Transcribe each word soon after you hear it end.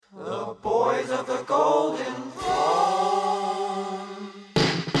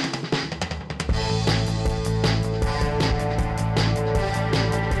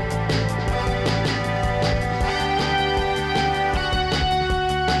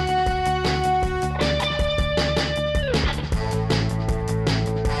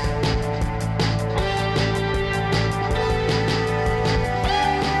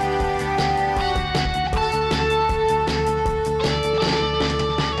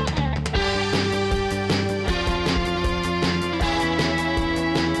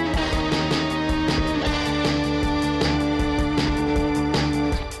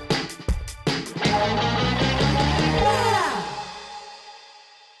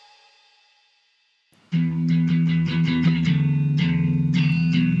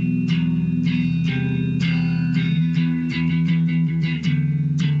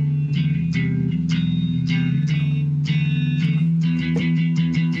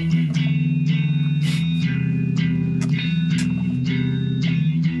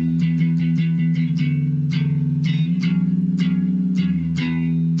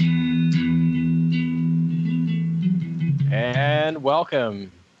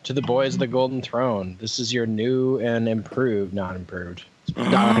Welcome to the Boys of the Golden Throne. This is your new and improved, not improved. It's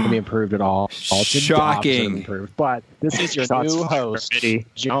not going to be improved at all. Shocking. Improved, but this is your new host,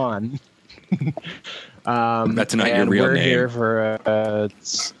 John. That's not your real we're name. Here for.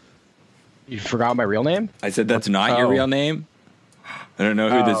 You forgot my real name? I said that's not your real name. I don't know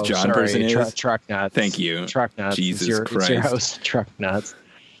who this John person is. Truck Nuts. Thank you. Truck Nuts. Jesus Christ. It's your host, Truck Nuts.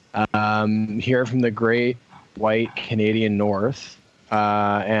 Here from the great white Canadian North.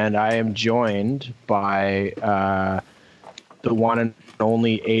 And I am joined by the one and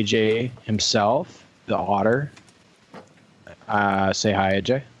only AJ himself, the Otter. Say hi,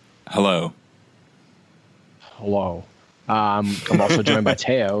 AJ. Hello. Hello. I'm also joined by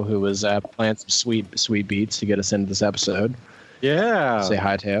Teo, who was playing some sweet beats to get us into this episode. Yeah. Say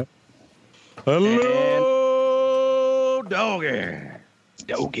hi, Teo. Hello, Doggy.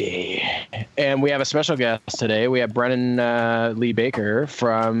 And we have a special guest today. We have Brennan Lee Baker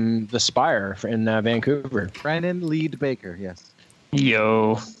from The Spire in Vancouver. Brennan Lee Baker, yes.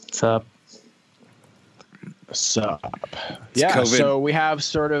 Yo, what's up? What's up? COVID. So we have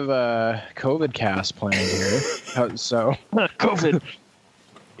sort of a COVID cast planned here. So COVID.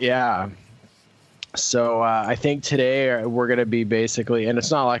 Yeah. So I think today we're going to be basically, and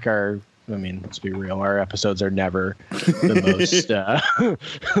it's not like let's be real. Our episodes are never the most.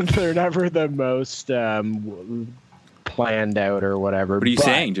 They're never the most planned out or whatever. What are you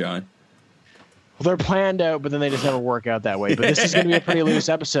saying, John? Well, they're planned out, but then they just never work out that way. But this is going to be a pretty loose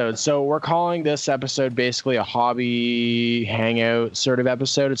episode. So we're calling this episode basically a hobby hangout sort of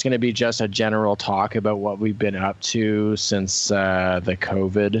episode. It's going to be just a general talk about what we've been up to since the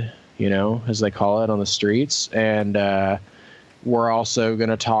COVID, as they call it on the streets, and. We're also going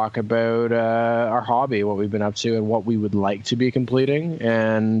to talk about our hobby, what we've been up to, and what we would like to be completing.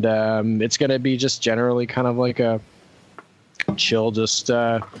 And it's going to be just generally kind of like a chill, just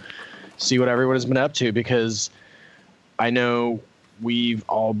see what everyone has been up to, because I know we've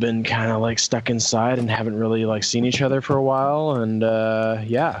all been kind of like stuck inside and haven't really like seen each other for a while. And I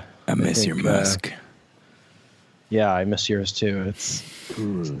miss your musk. Yeah, I miss yours too. It's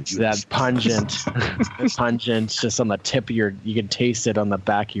that pungent, just on the tip of you can taste it on the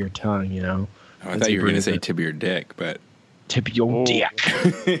back of your tongue, Oh, I thought you were going to say tip of your dick, but. Tip of your dick.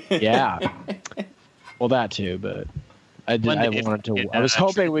 Yeah. Well, that too, but I was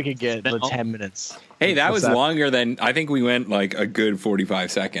hoping we could get the 10 minutes. Hey, that was longer than, I think we went like a good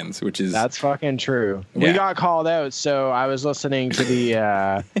 45 seconds, which is. That's fucking true. Yeah. We got called out, so I was listening to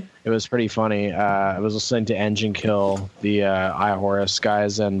the, it was pretty funny. I was listening to Engine Kill, the iHorus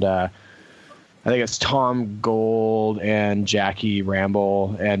guys, and I think it's Tom Gold and Jackie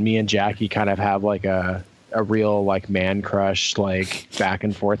Ramble, and me and Jackie kind of have like a real like man crush, like back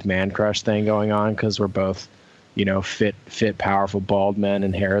and forth man crush thing going on, because we're both, fit, powerful, bald men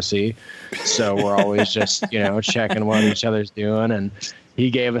in heresy. So we're always just, checking what each other's doing. And he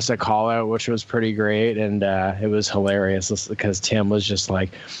gave us a call out, which was pretty great. And it was hilarious because Tim was just like,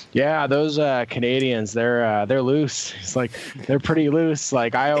 yeah, those Canadians, they're loose. He's like, they're pretty loose.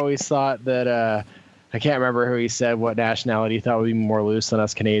 Like, I always thought that, I can't remember who he said what nationality he thought would be more loose than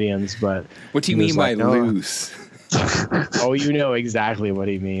us Canadians, but what do you mean by loose? Oh, you know exactly what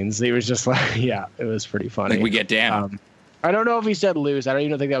he means. He was just like, yeah, it was pretty funny. Like we get down. I don't know if he said loose. I don't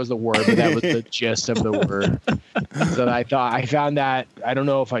even think that was the word, but that was the gist of the word. So I found that, I don't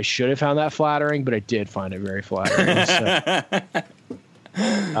know if I should have found that flattering, but I did find it very flattering.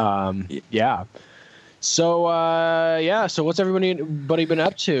 Yeah. So, so what's everybody been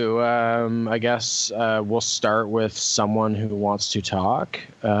up to? I guess we'll start with someone who wants to talk.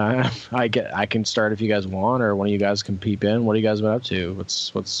 I can start if you guys want, or one of you guys can peep in. What have you guys been up to?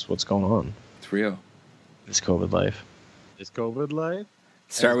 What's going on? It's real. This COVID life.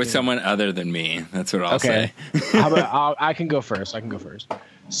 Start with someone other than me. That's what I'll say. How about I can go first.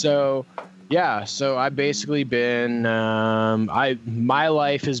 So, yeah. So I've basically been. My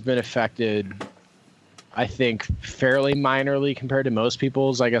life has been affected, I think, fairly minorly compared to most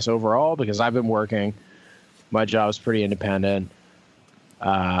people's, I guess, overall, because I've been working. My job's pretty independent.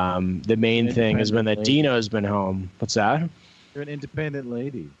 The main thing has been that Dino's been home. What's that? You're an independent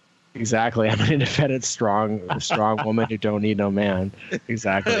lady. Exactly. I'm an independent, strong woman who don't need no man.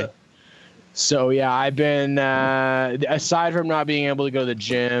 Exactly. So yeah, I've been aside from not being able to go to the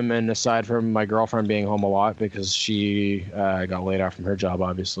gym, and aside from my girlfriend being home a lot because she got laid off from her job,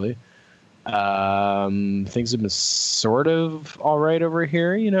 obviously. Things have been sort of all right over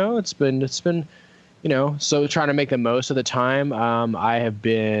here. It's been so trying to make the most of the time. I have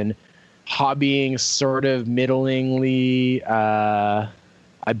been hobbying sort of middlingly. I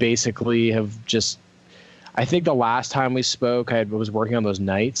basically have just. I think the last time we spoke, I was working on those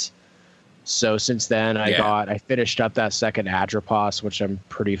nights. So since then, I finished up that second Atropos, which I'm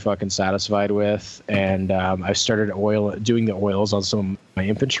pretty fucking satisfied with, and I started doing the oils on some of my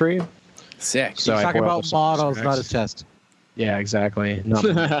infantry. Sick. So He's I talking boiled about models, not his chest. Yeah, exactly.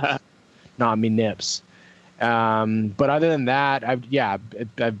 Not me nips. But other than that,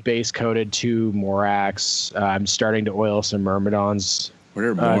 I've base coated 2 Morax. I'm starting to oil some Myrmidons. What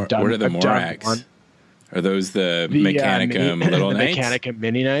are the Morax? Are those the Mechanicum Little Knights? Mechanicum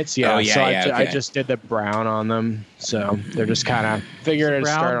Mini Knights, yeah. Oh, yeah, so okay. I just did the brown on them. So they're just kind of figuring it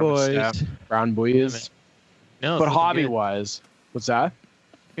Brown boys. Brown boys. No, But hobby-wise, what's that?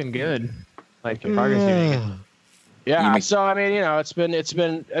 looking good. Like your progress you're making. Yeah, so I mean,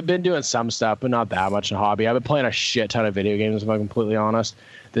 I've been doing some stuff, but not that much in hobby. I've been playing a shit ton of video games, if I'm completely honest.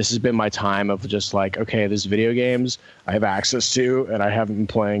 This has been my time of just like, okay, there's video games I have access to, and I haven't been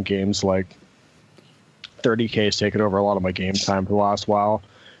playing games like 30K has taken over a lot of my game time for the last while,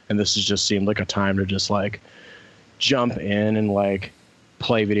 and this has just seemed like a time to just like jump in and like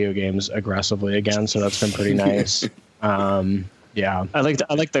play video games aggressively again. So that's been pretty nice. Yeah, I like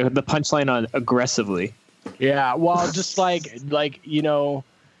the punchline on aggressively. yeah. Well, just like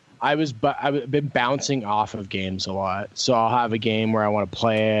I've been bouncing off of games a lot. So I'll have a game where I want to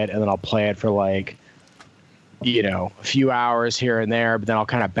play it, and then I'll play it for like a few hours here and there, but then I'll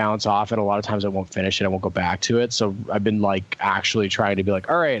kind of bounce off it. A lot of times I won't finish it. I won't go back to it. So I've been like actually trying to be like,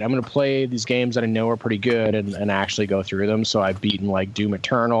 all right, I'm going to play these games that I know are pretty good and actually go through them. So I've beaten like Doom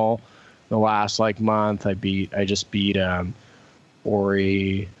Eternal the last like month. I just beat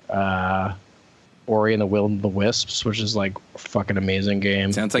Ori and the Will of the Wisps, which is like a fucking amazing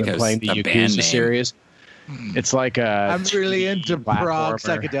game. Sounds like playing the a band Yakuza name. Series. It's like I'm really into prog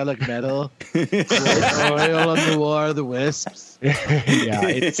platformer. psychedelic metal. Oil on the War of the Wisps. Yeah,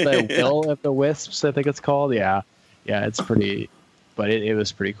 it's the Will of the Wisps, I think it's called. Yeah, it's pretty, but it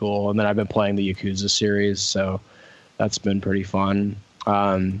was pretty cool. And then I've been playing the Yakuza series, so that's been pretty fun.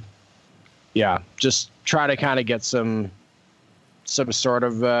 Yeah, just try to kind of get some sort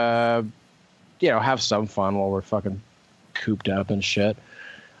of have some fun while we're fucking cooped up and shit.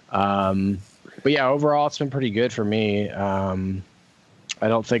 But yeah, overall it's been pretty good for me. I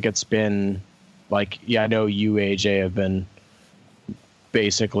don't think it's been like, I know you, AJ, have been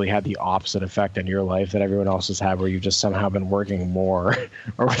basically had the opposite effect in your life that everyone else has had, where you've just somehow been working more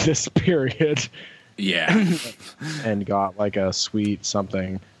over this period. Yeah. And got like a sweet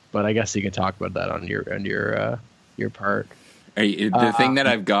something. But I guess you can talk about that on your part. The thing that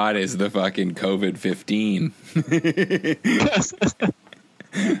I've got is the fucking COVID-15.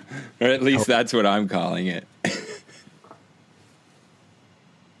 Or at least that's what I'm calling it.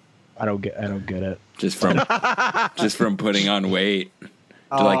 I don't get it. Just from putting on weight.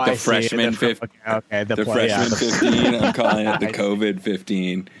 Oh, Like the I see. freshman Okay, the freshman 15. I'm calling it the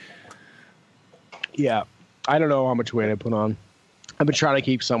COVID-15. Yeah, I don't know how much weight I put on. I've been trying to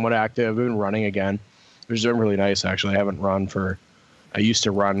keep somewhat active. I've been running again, which has been really nice, actually. I haven't run I used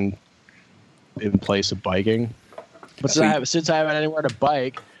to run in place of biking. But since I haven't anywhere to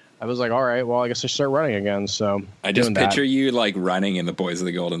bike, I was like, all right, well, I guess I start running again. So I just picture you like running in the Boys of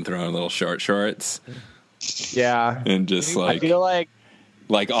the Golden Throne little short shorts. Yeah. And just I feel like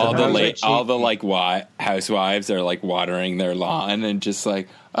all the housewives are like watering their lawn and just like,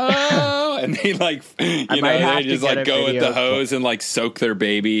 oh, and they like, they just like go with the hose and like soak their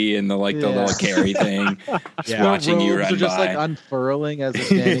baby in the little carry thing. Just watching you run are just by. like unfurling as it's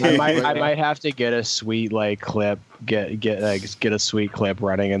standing. I might have to get a sweet like clip, get a sweet clip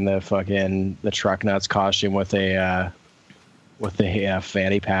running in the truck nuts costume with a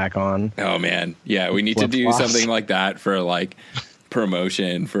fanny pack on. Oh man, yeah, we need to do something like that for like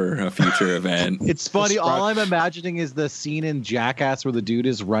promotion for a future event. It's funny. All I'm imagining is the scene in Jackass where the dude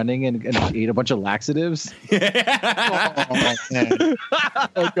is running and ate a bunch of laxatives.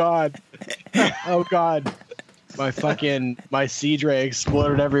 Oh god. Oh god. My sea dray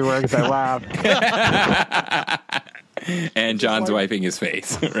exploded everywhere because I laughed. And John's wiping his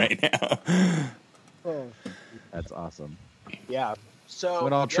face right now. That's awesome. Yeah. So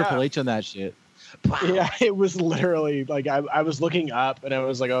Went all Triple H on that shit. Yeah, it was literally like I was looking up and I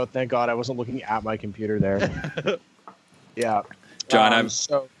was like, oh, thank God I wasn't looking at my computer there. Yeah. John,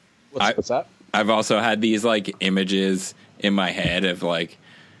 What's that? I've also had these like images in my head of like,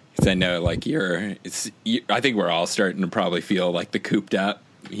 because I know like I think we're all starting to probably feel like the cooped up.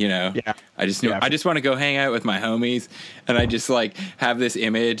 You know, yeah. I just want to go hang out with my homies, and I just like have this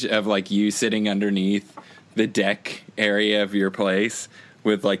image of like you sitting underneath the deck area of your place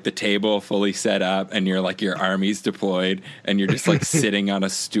with like the table fully set up, and your army's deployed, and you're just like sitting on a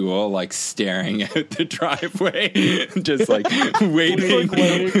stool, like staring out the driveway, just like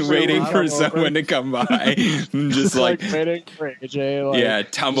waiting for someone to come by, just like waiting for AJ. Yeah,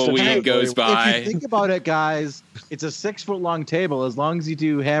 tumbleweed goes by. If you think about it, guys, it's a 6-foot-long table. As long as you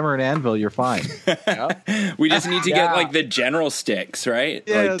do hammer and anvil, you're fine. We just need to get like the general sticks, right?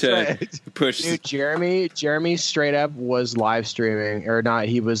 Yeah, like that's right. Push. Dude, Jeremy straight up was live streaming, or not?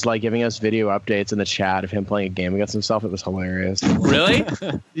 He was like giving us video updates in the chat of him playing a game against himself. It was hilarious. Really?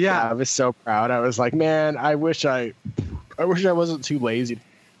 Yeah, I was so proud. I was like, man, I wish I wasn't too lazy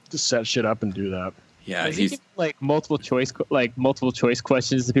to set shit up and do that. Yeah, he's like multiple choice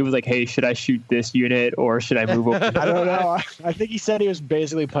questions to people like, hey, should I shoot this unit or should I move over? I don't know. I think he said he was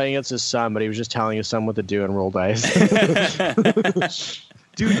basically playing against his son, but he was just telling his son what to do and roll dice.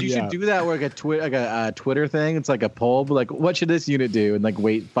 Dude, you should do that like a Twitter thing. It's like a poll, but like, what should this unit do? And like,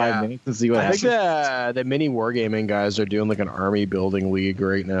 wait 5 minutes and see what happens. I think the mini wargaming guys are doing like an army building league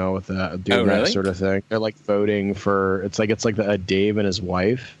right now with that, doing that sort of thing. They're like voting for it's like Dave and his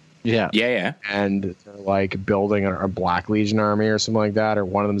wife. Yeah. And they're like building a Black Legion army or something like that, or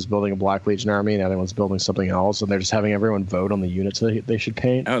one of them is building a Black Legion army, and the other one's building something else, and they're just having everyone vote on the units they should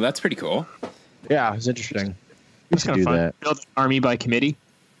paint. Oh, that's pretty cool. Yeah, it's interesting. It's kind of fun. That. Build an army by committee.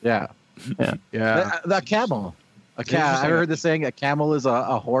 Yeah. The camel. I heard the saying a camel is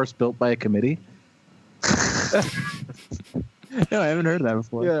a horse built by a committee. No, I haven't heard that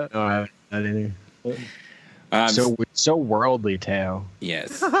before. Yeah. No, I haven't either. So worldly, Tao.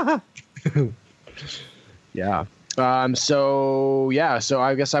 Yes. Yeah. So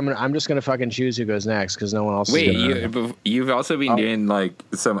I guess I'm just gonna fucking choose who goes next because no one else. Wait, you've also been doing like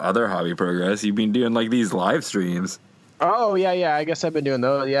some other hobby progress. You've been doing like these live streams. Oh yeah. I guess I've been doing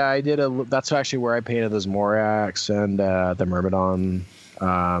those. Yeah, I did that's actually where I painted those Morax and the Myrmidon.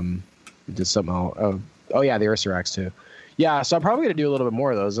 Did something else. Oh yeah, the Ursarax too. Yeah, so I'm probably gonna do a little bit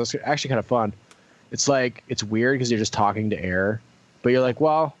more of those. That's actually kind of fun. It's like it's weird because you're just talking to air, but you're like,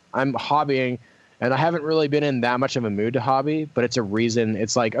 well, I'm hobbying, and I haven't really been in that much of a mood to hobby. But it's a reason.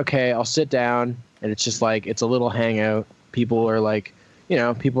 It's like, okay, I'll sit down, and it's just like it's a little hangout. People are like,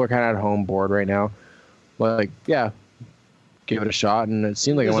 people are kind of at home bored right now. Like, yeah, give it a shot, and it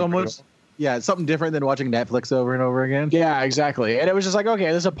seemed like it's almost. Yeah, it's something different than watching Netflix over and over again. Yeah, exactly. And it was just like, okay,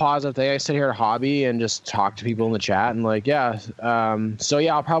 this is a positive thing. I sit here to hobby and just talk to people in the chat and like, yeah. So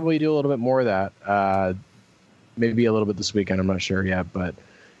yeah, I'll probably do a little bit more of that. Maybe a little bit this weekend. I'm not sure yet, but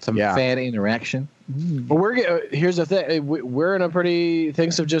some fan interaction. But here's the thing. We're in a pretty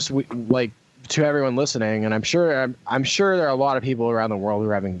things of just like to everyone listening, and I'm sure there are a lot of people around the world who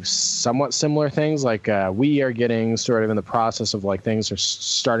are having somewhat similar things. Like we are getting sort of in the process of like things are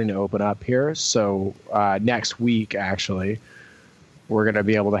starting to open up here. So next week, actually, we're going to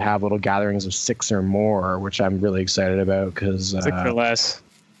be able to have little gatherings of 6 or more, which I'm really excited about because 6 or less.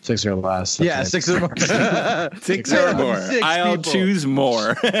 6 or less. Yeah, 6 or more. 6 or more. I'll choose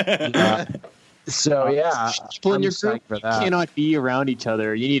more. So yeah, people in your group cannot be around each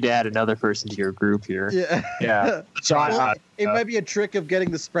other. You need to add another person to your group here. Yeah. So it might be a trick of getting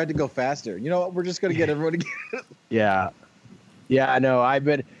the spread to go faster. You know what? We're just going to get everyone together. Yeah. I know. I've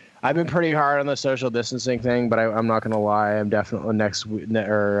been pretty hard on the social distancing thing, but I'm not going to lie. I'm definitely next week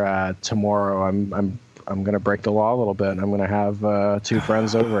or tomorrow. I'm going to break the law a little bit. And I'm going to have 2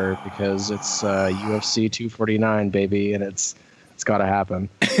 friends over because it's UFC 249, baby, and it's got to happen.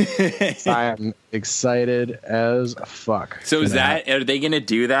 I am excited as fuck. So are they going to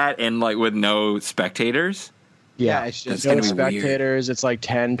do that and like with no spectators? Yeah, it's just no spectators. Weird. It's like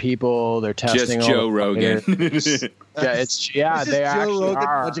 10 people. They're testing just Joe Rogan. They Joe actually Rogan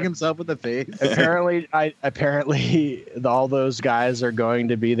are punching himself in the face. Apparently, all those guys are going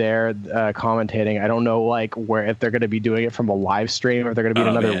to be there commentating. I don't know if they're going to be doing it from a live stream or if they're going to be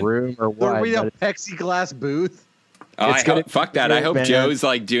in another room or what. They're in a plexiglass booth. Fuck that. I hope Joe's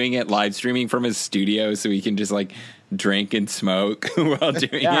like doing it live streaming from his studio so he can just like drink and smoke while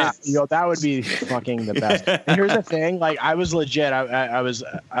doing it. That would be fucking the best. And here's the thing, like I was legit. I was,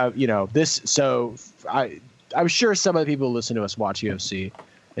 this. So I'm sure some of the people who listen to us watch UFC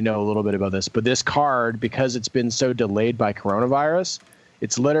and know a little bit about this. But this card, because it's been so delayed by coronavirus,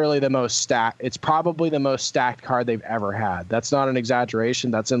 it's literally the most stacked. It's probably the most stacked card they've ever had. That's not an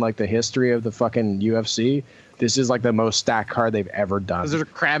exaggeration. That's in like the history of the fucking UFC. this is like the most stacked card they've ever done. They're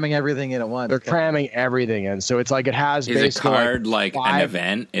cramming everything in at once. They're cramming everything in, so it's like it has. Is a card like an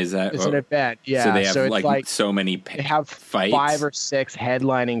event? Is that? It's an event. Yeah. So they have like so many. They have fights? 5 or 6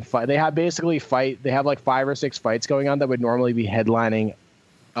 headlining fight. They have basically They have like 5 or 6 fights going on that would normally be headlining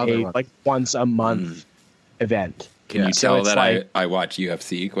like once a month event. Can you tell that I watch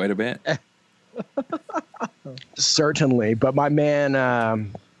UFC quite a bit? Certainly, but my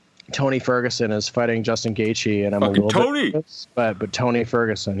man Tony Ferguson is fighting Justin Gaethje, and I'm fucking a little Tony. Bit but Tony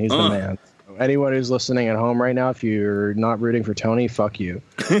Ferguson, he's the man. So anyone who's listening at home right now, if you're not rooting for Tony, fuck you.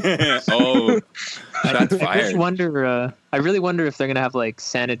 Oh, that's fired. I really wonder if they're gonna have like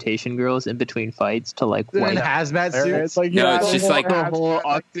sanitation girls in between fights to like white hazmat suits. It's like no, it's just like the whole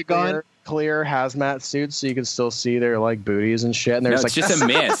octagon. Clear hazmat suits, so you can still see their like booties and shit. And there's it's just a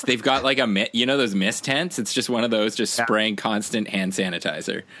mist. They've got like those mist tents. It's just one of those, just spraying constant hand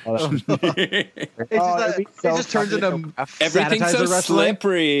sanitizer. It just turns into everything's so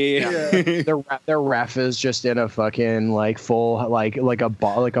slippery. Yeah. Their ref is just in a fucking like full like a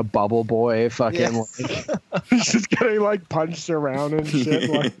bubble boy fucking like just getting like punched around and shit.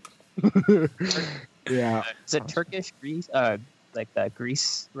 Like, yeah, is it Turkish grease? Like the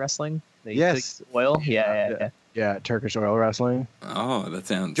grease wrestling? Yes. Oil? Yeah. Yeah, Turkish oil wrestling. Oh, that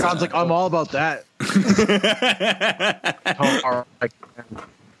sounds... John's like, I'm all about that.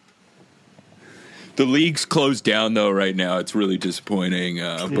 The league's closed down, though, right now. It's really disappointing.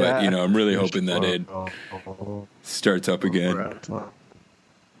 But, I'm really hoping that it starts up again.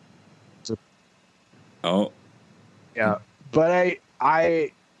 Oh. Yeah. But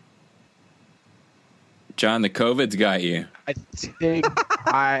I John, the COVID's got you. I think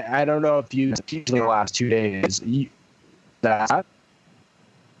I don't know if you in the last 2 days that I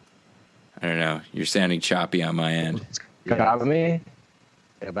don't know. You're sounding choppy on my end. Got me.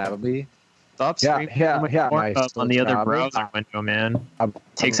 Stop screaming. Yeah. Nice. On the other browser window, man.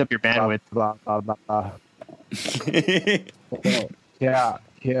 Takes up your bandwidth. Yeah.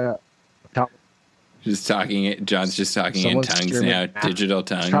 John's just talking in tongues now. Digital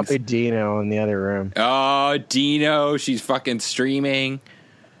tongues. Probably Dino in the other room. Oh, Dino. She's fucking streaming.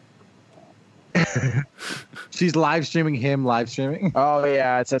 She's live streaming him live streaming. Oh,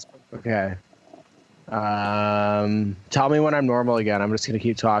 yeah. It's okay. Tell me when I'm normal again. I'm just going to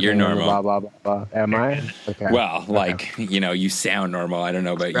keep talking. You're normal. Blah, blah, blah, blah. Am I? Okay. Well, you sound normal. I don't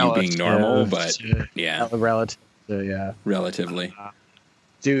know about you being normal, but yeah. Relatively.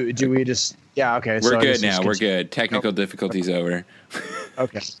 Do we just... Yeah, okay. We're good now. We're good. Technical difficulties over.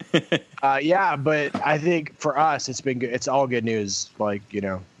 Okay. Yeah, but I think for us, it's been good. It's all good news. Like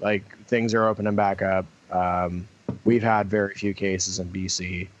things are opening back up. We've had very few cases in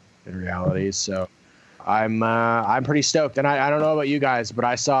BC in reality, so I'm pretty stoked. And I don't know about you guys, but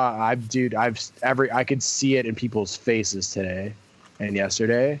I could see it in people's faces today and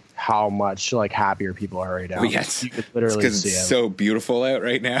yesterday how much like happier people are right now. Well, yes, you could literally see it's so beautiful out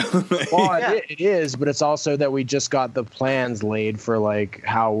right now. Well, it is, but it's also that we just got the plans laid for like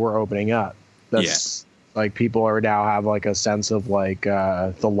how we're opening up. That's like people are now have like a sense of like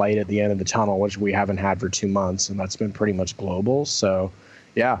the light at the end of the tunnel, which we haven't had for 2 months, and that's been pretty much global. So,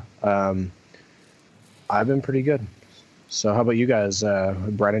 yeah, I've been pretty good. So, how about you guys?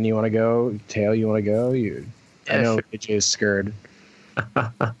 Brennan, you want to go? Tail, you want to go? I know AJ's scared.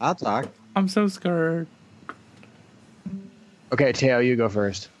 I'll talk. I'm so scared. Okay, Teo, you go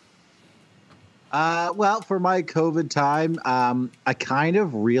first. Well, for my COVID time, I kind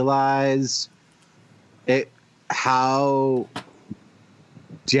of realized how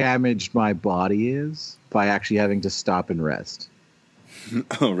damaged my body is by actually having to stop and rest.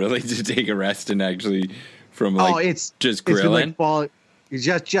 Oh, really? To take a rest and actually it's just grilling? It's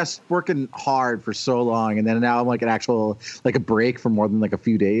just working hard for so long, and then now I'm like a break for more than like a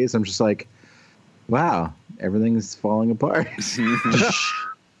few days. I'm just like, wow, everything's falling apart.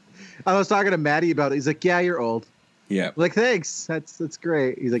 I was talking to Maddie about it. He's like, yeah, you're old. Yeah. I'm like, thanks. That's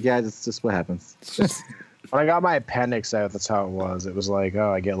great. He's like, yeah, that's just what happens. When I got my appendix out, that's how it was. It was like,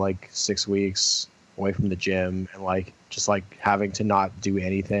 oh, I get like 6 weeks away from the gym and like just like having to not do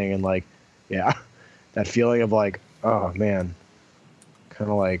anything, and like, yeah, that feeling of like, oh man. Kind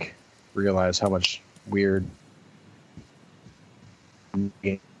of like realize how much weird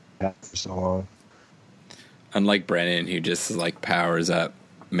for so long. Unlike Brennan, who just like powers up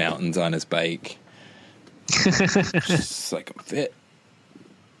mountains on his bike, just like I'm fit.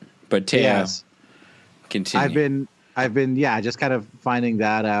 But Teo, continue. I've been just kind of finding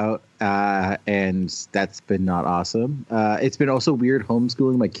that out, and that's been not awesome. It's been also weird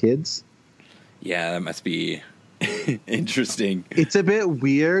homeschooling my kids. Yeah, that must be. Interesting. It's a bit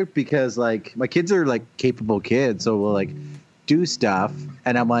weird because like my kids are like capable kids, so we'll like do stuff,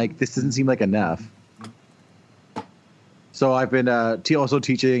 and I'm like, this doesn't seem like enough. So I've been also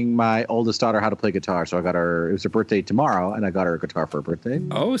teaching my oldest daughter how to play guitar. So I got her. It was her birthday tomorrow, and I got her a guitar for her birthday.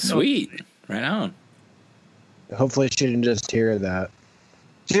 Oh, sweet! Right on. Hopefully, she didn't just hear that.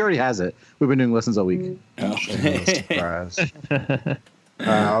 She already has it. We've been doing lessons all week. Oh. Surprise.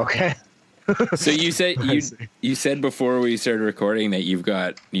 Okay. So you said before we started recording that you've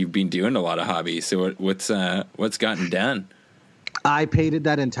been doing a lot of hobbies. So what's gotten done? I painted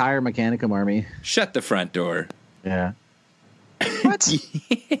that entire Mechanicum army. Shut the front door. Yeah. What?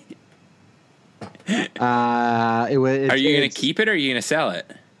 Are you going to keep it or are you going to sell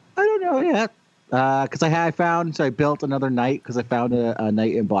it? I don't know yet. Because I built another knight because I found a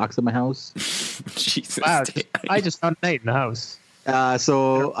knight in box in my house. Jesus. Wow, I just found a knight in the house.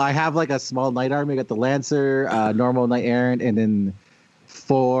 So I have like a small knight army. I got the Lancer, normal knight errant, and then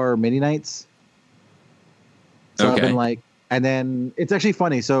 4 mini knights. So okay. I've been like, and then it's actually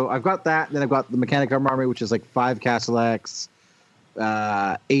funny. So I've got that. Then I've got the Mechanicum army, which is like 5 Castellax, 8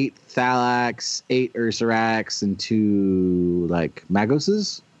 Thalax, 8 Ursarax, and 2 like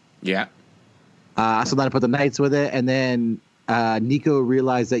Magoses. Yeah. So then I put the knights with it, and then Nico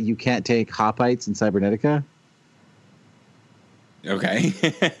realized that you can't take hoplites in Cybernetica. Okay.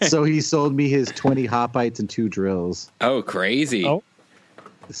 So he sold me his 20 hoplites and 2 drills. Oh, crazy. Oh.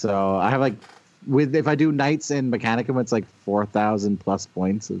 So I have like, if I do knights in Mechanicum, it's like 4,000 plus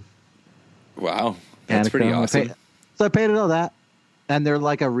points of. Wow, that's pretty awesome. So I painted all that, and they're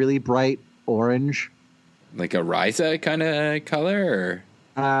like a really bright orange, like a Ryza kind of color, or?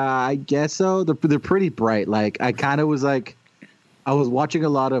 I guess so. They're pretty bright. Like I kind of was like, I was watching a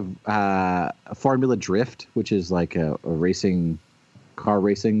lot of Formula Drift, which is like a car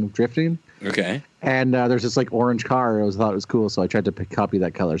racing drifting. Okay. And there's this like orange car. I thought it was cool, so I tried to copy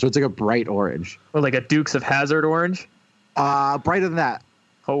that color. So it's like a bright orange. Or like a Dukes of Hazzard orange? Brighter than that.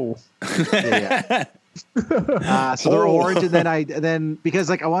 Oh. Yeah. So they're orange, and then because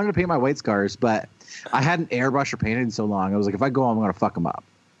like I wanted to paint my white scars, but I hadn't airbrushed or painted in so long. I was like, if I go, I'm gonna fuck them up.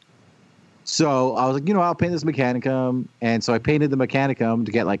 So I was like, I'll paint this Mechanicum, and so I painted the Mechanicum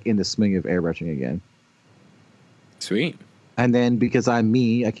to get like in the swing of airbrushing again. Sweet. And then because I'm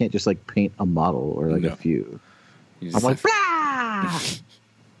me, I can't just like paint a model or like a few. I'm like, blah!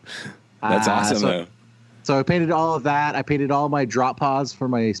 That's awesome though. So I painted all of that. I painted all my drop pods for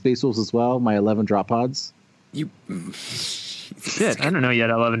my Space Wolves as well. My 11 drop pods. Shit, I don't know you had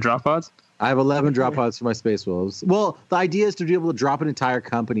 11 drop pods. I have 11 drop pods for my Space Wolves. Well, the idea is to be able to drop an entire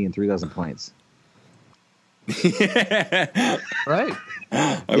company in 3,000 points. Right.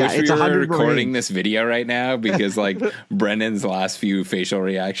 I wish we were recording this video right now because like Brendan's last few facial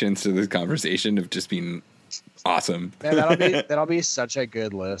reactions to this conversation have just been awesome. Man, that'll be such a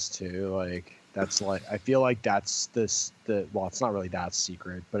good list too. Like that's like I feel like that's well, it's not really that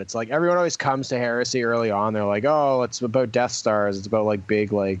secret, but it's like everyone always comes to Heresy early on. They're like, oh, it's about Death Stars. It's about like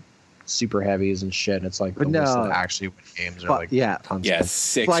big like super heavies and shit. And it's like actually win games are like tons of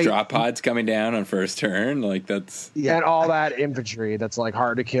 6 drop pods coming down on first turn. Like that's and all that infantry that's like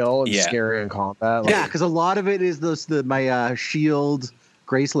hard to kill and scary in combat. Like, because a lot of it is my shield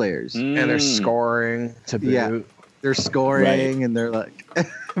Grace layers, and they're scoring to boot. Yeah, they're scoring and they're like,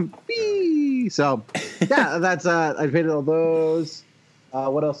 so that's I painted all those.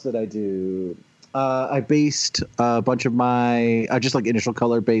 What else did I do? I based a bunch of my just like initial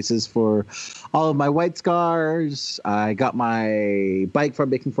color bases for all of my white scars. I got my bike from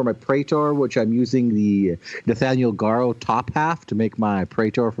making for my Praetor, which I'm using the Nathaniel Garo top half to make my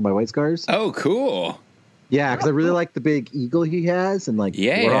Praetor for my white scars. Oh, cool. Yeah, because I really like the big eagle he has, and like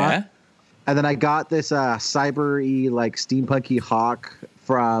yeah. And then I got this cyber-y like steampunky hawk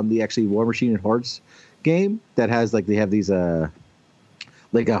from the actually War Machine and Hordes game that has like they have these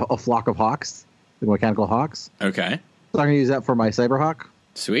like a flock of hawks. The mechanical hawks. Okay. So I'm gonna use that for my Cyberhawk.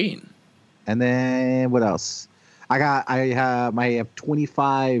 Sweet. And then what else? I have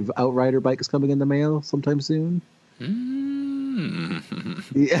 25 Outrider bikes coming in the mail sometime soon.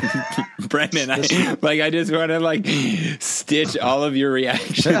 Yeah. Brendan, I just want to like stitch all of your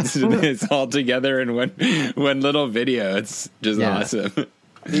reactions to this all together in one little video. It's just awesome.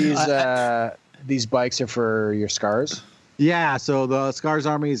 These bikes are for your scars. Yeah, so the Scars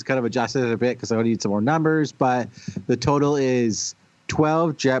Army is kind of adjusted a bit because I need some more numbers, but the total is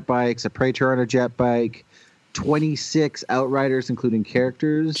 12 jet bikes, a Praetor on a jet bike, 26 Outriders, including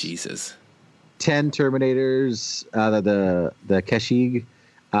characters. Jesus. 10 Terminators, the Keshig,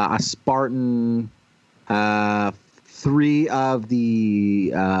 a Spartan, 3 of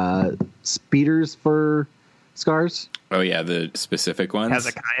the speeders for scars. Oh yeah, the specific ones.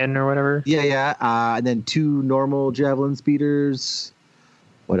 Hezekiah or whatever. Yeah. And then 2 normal javelin speeders.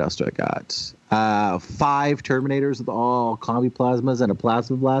 What else do I got? 5 Terminators with all combi plasmas and a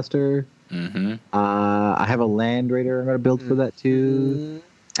plasma blaster. Mm-hmm. I have a Land Raider I'm going to build for that too.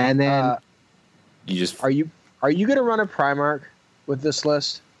 And then you just are you going to run a Primarch with this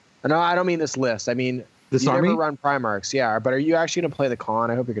list? No, I don't mean this list. I mean this you army. Never run Primarchs, yeah. But are you actually going to play the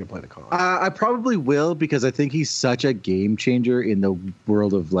Khan? I hope you're going to play the Khan. I probably will because I think he's such a game changer in the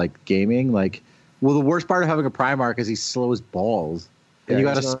world of like gaming. Like, well, the worst part of having a Primarch is he's slow as balls. And you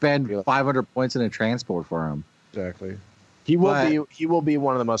got to spend 500 points in a transport for him. Exactly. He will be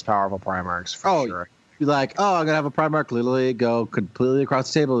one of the most powerful Primarchs for sure. Be like, I'm gonna have a Primarch literally go completely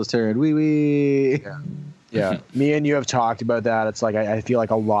across the table this turn. Wee. Yeah. Me and you have talked about that. It's like I feel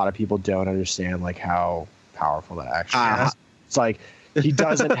like a lot of people don't understand like how powerful that actually is. It's like he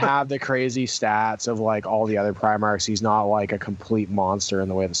doesn't have the crazy stats of like all the other Primarchs. He's not like a complete monster in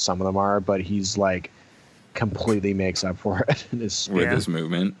the way that some of them are, but he's like completely makes up for it in his with his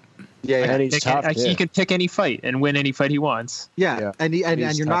movement. Yeah, and he's tough. He can pick any fight and win any fight he wants. Yeah. And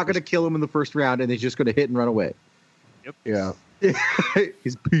you're not going to kill him in the first round, and he's just going to hit and run away. Yep. Yeah.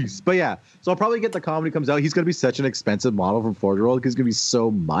 He's peace. But yeah, so I'll probably get the Khan when he comes out. He's going to be such an expensive model from Forge World because it's going to be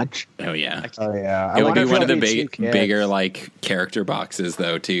so much. Oh yeah. It'll be one of the bigger like character boxes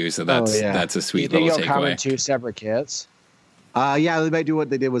though too. So that's a sweet little takeaway. He'll come in 2 separate kits. Yeah, they might do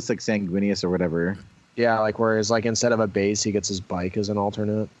what they did with like Sanguinius or whatever. Yeah, like whereas like instead of a base, he gets his bike as an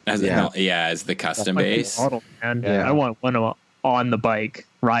alternate. As the custom base. Model, man. Yeah. I want one on the bike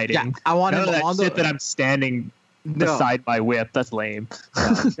riding. Yeah, I want him on the shit that I'm standing beside my whip. That's lame.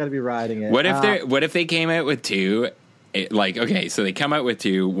 He's got to be riding it. What if they came out with 2? So they come out with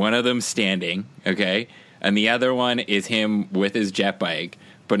 2. One of them standing, okay, and the other one is him with his jet bike,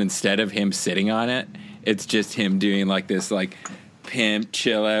 but instead of him sitting on it, it's just him doing like this like pimp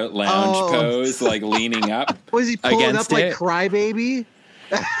chill out lounge pose, like leaning up. Was he pulling up like Crybaby?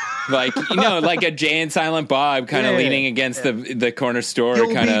 Like like a Jay and Silent Bob kind of leaning against the corner store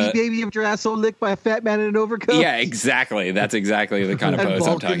kind of baby of your asshole licked by a fat man in an overcoat. Yeah, exactly. That's exactly the kind of pose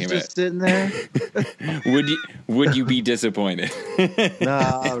I'm talking about. Just sitting there. Would you be disappointed?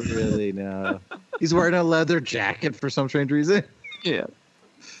 No, really, no. He's wearing a leather jacket for some strange reason. Yeah.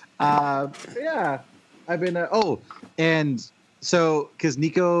 Yeah. I've been and so because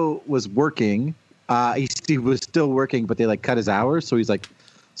Nico was working, he was still working, but they like cut his hours, so he's like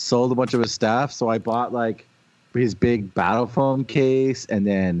sold a bunch of his stuff. So I bought like his big battle foam case and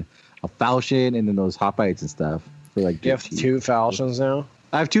then a falchion and then those hoplites and stuff for like. You have 2 falchions now?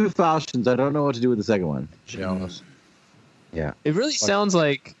 I have 2 falchions. I don't know what to do with the second one. Jealous. Yeah. It really sounds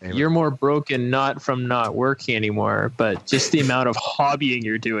like you're more broken not from not working anymore, but just the amount of hobbying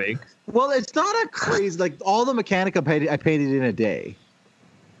you're doing. Well, it's not a crazy like all the mechanic I painted in a day.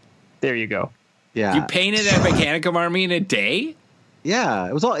 There you go. Yeah. You painted a Mechanicum army in a day? Yeah,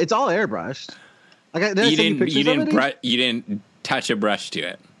 it's all airbrushed. Like you didn't touch a brush to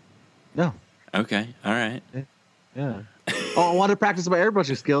it. No. Okay. All right. Yeah. I want to practice my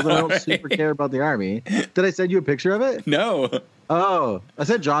airbrushing skills, and I don't super care about the army. Did I send you a picture of it? No. Oh, I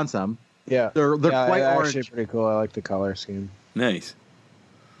sent John some. Yeah, they're quite orange. Actually pretty cool. I like the color scheme. Nice.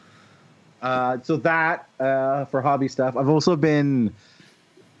 So that for hobby stuff. I've also been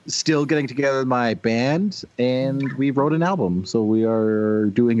still getting together with my band, and we wrote an album. So we are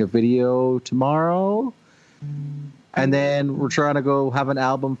doing a video tomorrow, and then we're trying to go have an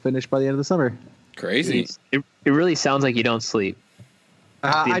album finished by the end of the summer. Crazy. It really sounds like you don't sleep.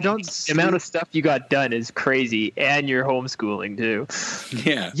 I don't. The amount of stuff you got done is crazy, and you're homeschooling too.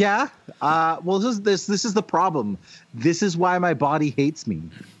 Yeah. Yeah. Well, this is the problem. This is why my body hates me.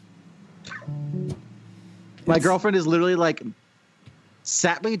 My girlfriend is literally like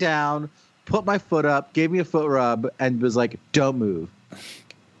sat me down, put my foot up, gave me a foot rub, and was like, "Don't move."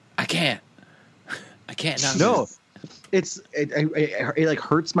 I can't not no. move. It like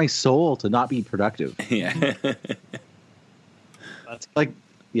hurts my soul to not be productive. Yeah. Like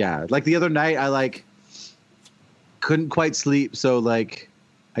the other night I like couldn't quite sleep, so like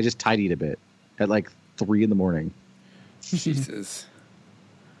I just tidied a bit at like 3 a.m. Jesus.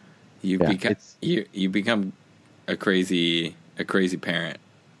 You become a crazy parent.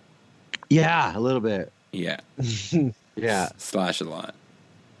 Yeah, a little bit. Yeah. Yeah. Slash a lot.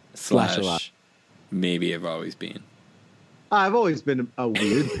 Slash a lot. Maybe I've always been. I've always been a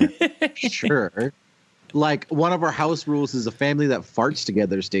weird parent. Sure. Like, one of our house rules is a family that farts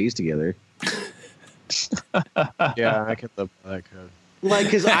together stays together. Yeah, I could live with that code. Like,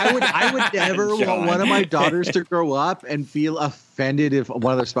 because I would never want one of my daughters to grow up and feel offended if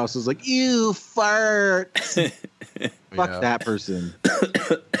one of their spouses was like, "You fart." Fuck that person.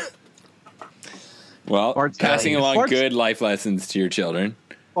 Well, passing along good life lessons to your children.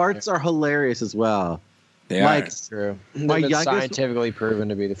 Farts are hilarious as well. They are. True. They've been scientifically proven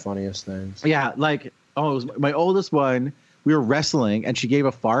to be the funniest things. Yeah, like it was my oldest one. We were wrestling, and she gave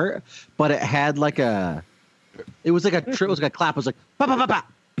a fart, but it had like a. It was like a clap. It was like ba ba ba ba,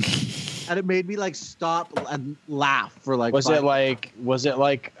 and it made me like stop and laugh for like. Was it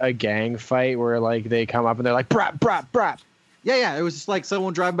like a gang fight where like they come up and they're like brap brap brap? Yeah. It was just like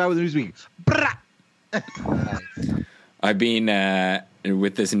someone driving by with a newsweek. I've been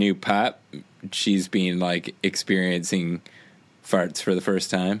with this new pup. She's been like experiencing farts for the first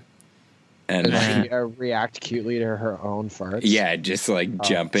time, and she react cutely to her own farts. Yeah, just like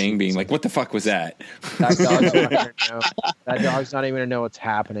jumping, being like, "What the fuck was that?" That dog's not even gonna know what's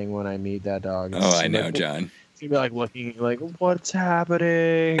happening when I meet that dog. I know, John. It's gonna be like looking like, "What's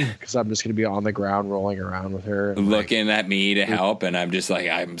happening?" Because I'm just gonna be on the ground rolling around with her, looking at me to help, and I'm just like,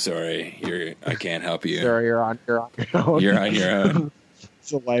 "I'm sorry, I can't help you." Sorry, you're on your own. You're on your own.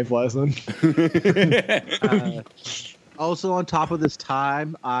 It's a life lesson. Also, on top of this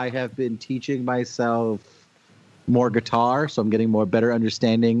time, I have been teaching myself more guitar, so I'm getting better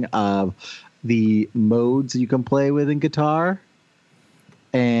understanding of the modes you can play with in guitar,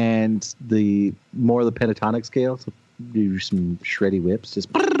 and the pentatonic scale. So do some shreddy whips. Just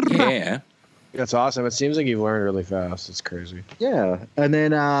yeah, that's awesome. It seems like you've learned really fast. It's crazy. Yeah, and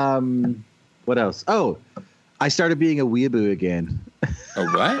then what else? Oh, I started being a weeaboo again. A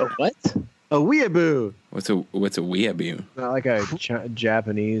what? A what? A weeaboo. What's a weeaboo? Not like a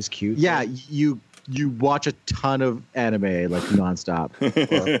Japanese cute. Yeah, you watch a ton of anime like nonstop.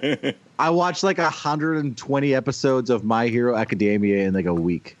 I watched like 120 episodes of My Hero Academia in like a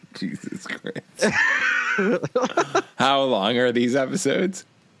week. Jesus Christ. How long are these episodes?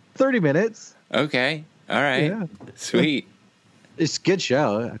 30 minutes. Okay. All right. Yeah. Sweet. It's a good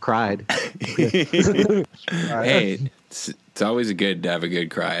show. I cried. Hey, it's always good to have a good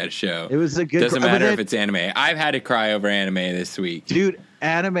cry at a show. It was a good. Doesn't matter if it's anime. I've had to cry over anime this week, dude.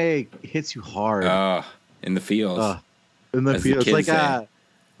 Anime hits you hard. Oh, in the feels. In the feels, like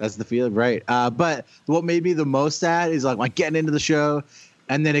that's the feeling, right? But what made me the most sad is like getting into the show,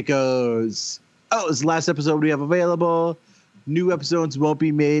 and then it goes, "Oh, it's the last episode we have available. New episodes won't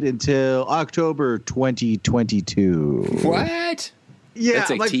be made until October 2022." What? Yeah, that's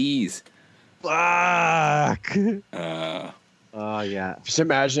a tease. Fuck. Yeah. Just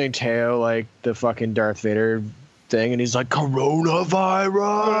imagining Teo like the fucking Darth Vader thing, and he's like, "Coronavirus!"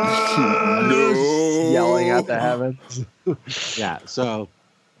 No. Yelling at the heavens. Yeah. So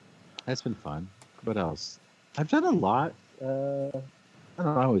that's been fun. What else? I've done a lot. I don't know.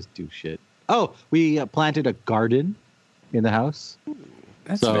 I always do shit. Oh, we planted a garden in the house.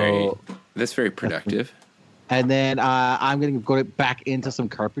 That's very productive. And then I'm going to go back into some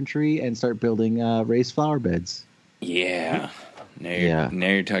carpentry and start building raised flower beds. Yeah. Now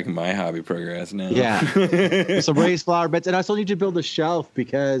you're talking my hobby progress now. Yeah. Some raised flower beds. And I still need to build a shelf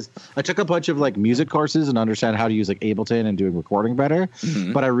because I took a bunch of like music courses and understand how to use like Ableton and doing recording better.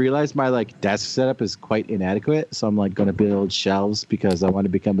 Mm-hmm. But I realized my like desk setup is quite inadequate. So I'm like going to build shelves because I want to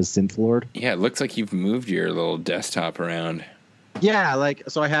become a synth lord. Yeah, it looks like you've moved your little desktop around. Yeah,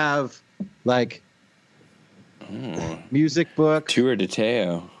 so I have like music book. Tour de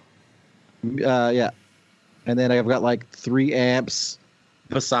Teo. Yeah. And then I've got like 3 amps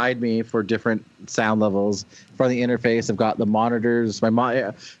beside me for different sound levels. For the interface, I've got the monitors.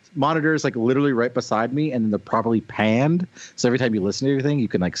 My monitor's like literally right beside me, and they're properly panned. So every time you listen to everything, you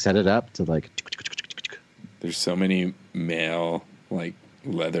can like set it up to like. There's so many male like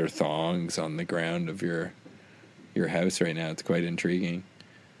leather thongs on the ground of your house right now. It's quite intriguing.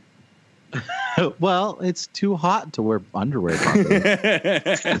 Well, it's too hot to wear underwear.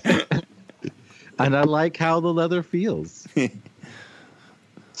 And I like how the leather feels.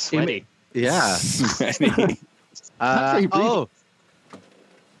 Sweaty. Yeah. Sweaty. I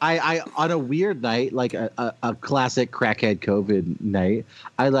on a weird night, like a classic crackhead COVID night,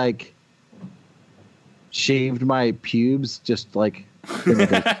 I like shaved my pubes just like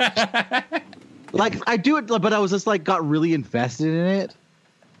like I do it, but I was just like got really invested in it.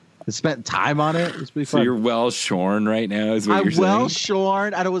 I spent time on it. It was pretty fun. So you're well shorn right now, is what you're saying? I'm well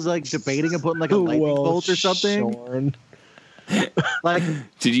shorn, and I was like debating and putting like a lightning bolt or something. Shorn. Like,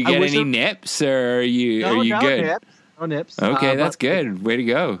 did you get any nips, or are you good? Nips. No nips. Okay, that's good. Way to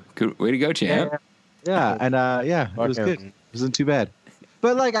go. Good way to go, champ. Yeah, and it was good. It wasn't too bad.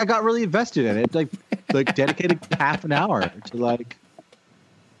 But like, I got really invested in it. Like dedicated half an hour to like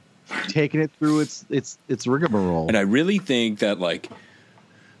taking it through its rigmarole. And I really think that like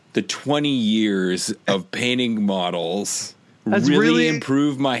the 20 years of painting models really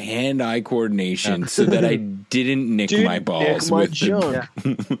improved my hand-eye coordination so that I didn't nick my balls with them.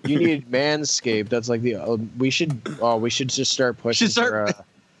 You need Manscaped. That's like we should just start pushing for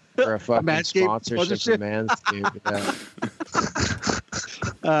a fucking sponsorship for Manscaped.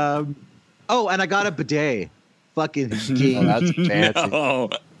 Yeah. And I got a bidet. Fucking that's fancy. No.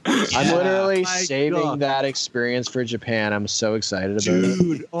 I'm literally saving that experience for Japan. I'm so excited about it.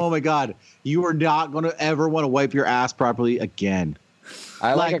 Dude, oh my God. You are not going to ever want to wipe your ass properly again.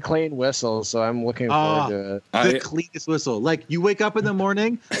 I like a clean whistle, so I'm looking forward to it. The cleanest whistle. Like, you wake up in the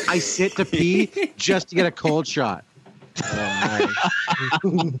morning, I sit to pee just to get a cold shot. Oh,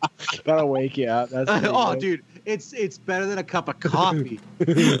 nice. That'll wake you up. That's dude. It's better than a cup of coffee.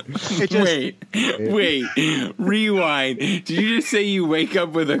 Wait, rewind. Did you just say you wake up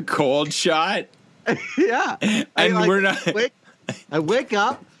with a cold shot? Yeah. I wake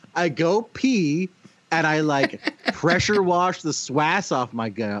up, I go pee, and I like pressure wash the swass off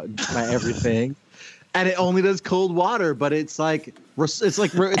my everything, and it only does cold water. But it's like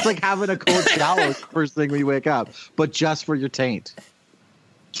having a cold shower first thing when you wake up, but just for your taint.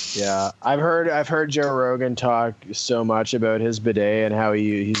 Yeah, I've heard Joe Rogan talk so much about his bidet and how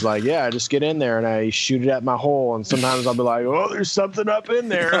he's like, yeah, I just get in there and I shoot it at my hole, and sometimes I'll be like, oh, there's something up in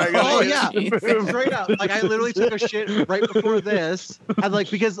there. Straight up. Like, I literally took a shit right before this, and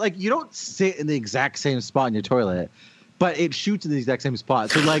because you don't sit in the exact same spot in your toilet, but it shoots in the exact same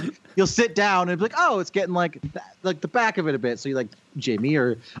spot. So like you'll sit down and be like, oh, it's getting like the back of it a bit. So you like Jamie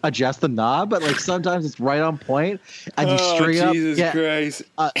or adjust the knob, but like sometimes it's right on point, and you straight up get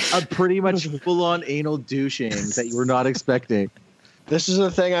a pretty much full on anal douching that you were not expecting. This is the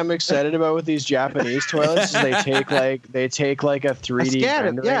thing I'm excited about with these Japanese toilets. Is they take like a 3D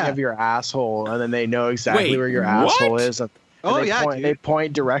rendering of your asshole, and then they know exactly where your asshole is. They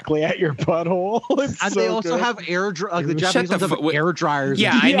point directly at your butthole. And they also have air dryers. The Japanese ones have air dryers.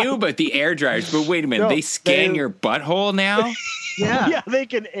 Yeah, I knew about the air dryers, but wait a minute. They scan your butthole now? Yeah, they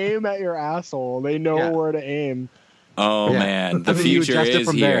can aim at your asshole. They know where to aim. Oh, man. The future is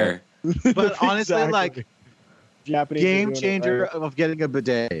here. But honestly, Japanese game changer of getting a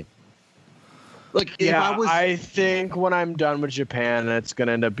bidet. I think when I'm done with Japan, it's going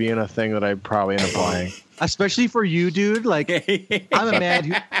to end up being a thing that I probably end up buying. Especially for you, dude. Like, I'm a man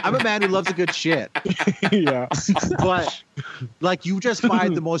who loves a good shit. Yeah. But like, you just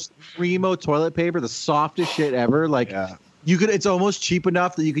find the most primo toilet paper, the softest shit ever. Like, it's almost cheap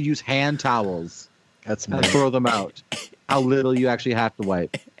enough that you could use hand towels. That's and throw them out. How little you actually have to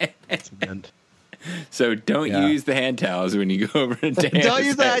wipe. That's meant. So don't use the hand towels when you go over to Dan. Don't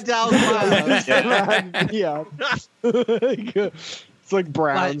use the hand towels. Yeah. It's like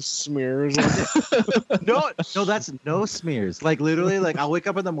brown smears. No, that's no smears. Like, literally, like, I'll wake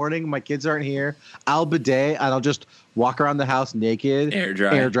up in the morning, my kids aren't here, I'll bidet, and I'll just walk around the house naked, air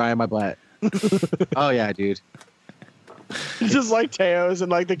dry my butt. Oh yeah, dude. Just like Teo's in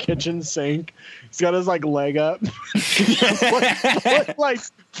like the kitchen sink. He's got his like leg up. like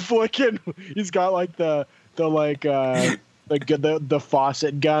flicking. He's got like the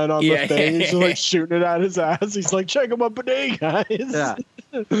faucet gun on the thing. He's just like shooting it at his ass. He's like, check him up bidet, guys.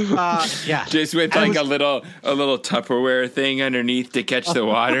 Yeah. Just with like a little Tupperware thing underneath to catch the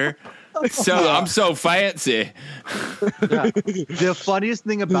water. I'm so fancy. The funniest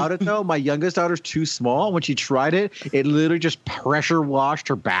thing about it, though, my youngest daughter's too small. When she tried it, it literally just pressure washed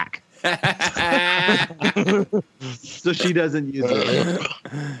her back. So she doesn't use it.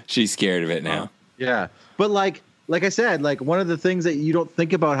 She's scared of it now. Yeah. But like I said, like, one of the things that you don't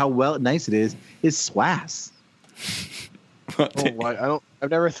think about how nice it is swass. I've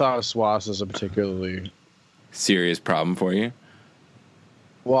never thought of swass as a particularly serious problem for you.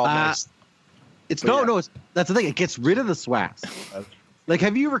 Well, nice. That's the thing. It gets rid of the swass. Like,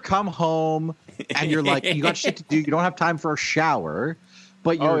 have you ever come home and you're like, you got shit to do, you don't have time for a shower,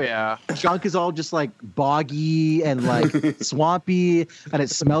 but your junk is all just like boggy and like swampy, and it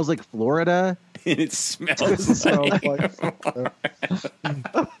smells like Florida. It smells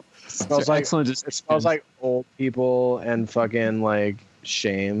like old people and fucking like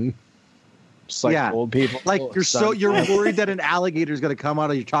shame. Just like old people. Like, you're worried that an alligator is going to come out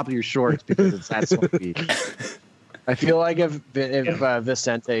of your top of your shorts because it's that swampy. I feel like if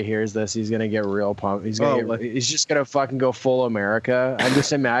Vicente hears this, he's gonna get real pumped. He's just gonna fucking go full America. I'm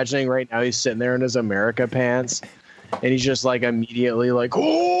just imagining right now he's sitting there in his America pants, and he's just like immediately like,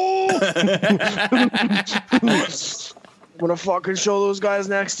 oh, I'm gonna fucking show those guys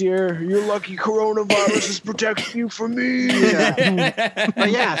next year. You're lucky coronavirus is protecting you from me. Yeah.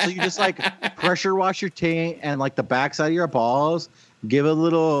 But yeah, so you just like pressure wash your taint and like the backside of your balls, give a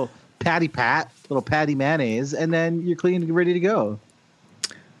little patty mayonnaise, and then you're clean and ready to go.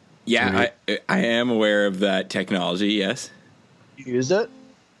 Yeah, I am aware of that technology. Yes. You used it?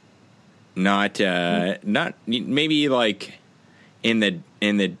 Not maybe like in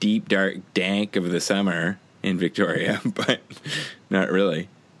the deep dark dank of the summer in Victoria, but not really.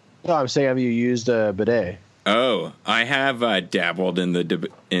 No, I'm saying, have you used a bidet? Oh, I have dabbled in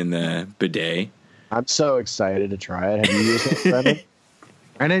the bidet. I'm so excited to try it. Have you used it, Brendan?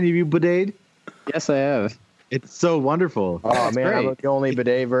 Brendan, have you bidet? Yes, I have. It's so wonderful. Oh, man, great. I'm the only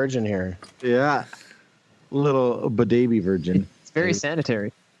bidet virgin here. Yeah. Little bidet virgin. It's very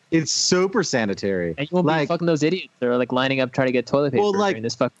sanitary. It's super sanitary. And you won't be fucking those idiots that are like lining up trying to get toilet paper during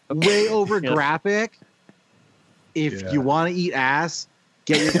this fucking... way over graphic. If you want to eat ass,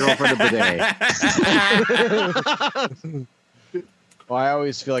 get your girlfriend a bidet. Well, I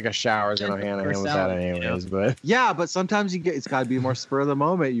always feel like a shower is going to hand in hand with that anyways, but... Yeah, but sometimes it's got to be more spur of the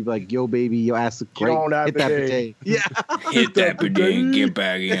moment. You're like, yo, baby, your ass look great. Hit that bidet. Yeah. Hit that bidet and get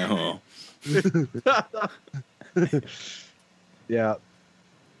back in home. Yeah.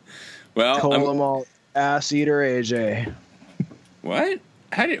 Well, call them all ass eater AJ. What?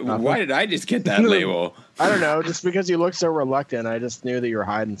 Why did I just get that label? I don't know. Just because you look so reluctant, I just knew that you were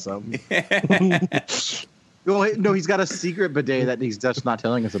hiding something. Well, no, he's got a secret bidet that he's just not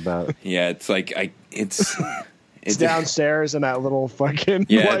telling us about. Yeah, it's like it's downstairs in that little fucking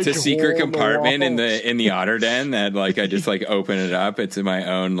it's a secret compartment in the otter den that like I just like open it up. It's in my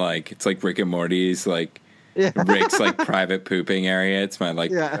own like it's like Rick and Morty's like Rick's like private pooping area. It's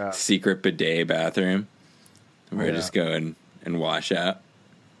my secret bidet bathroom where I just go and wash up.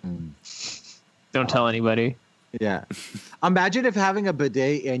 Don't tell anybody. Yeah. Imagine if having a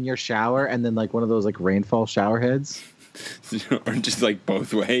bidet in your shower and then like one of those like rainfall shower heads. Or just like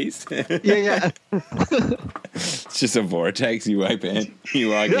both ways. Yeah. It's just a vortex. You wipe in,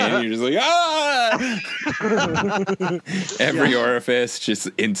 you walk in, you're just like, ah! Every orifice just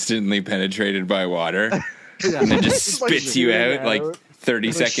instantly penetrated by water. And then just spits like you out like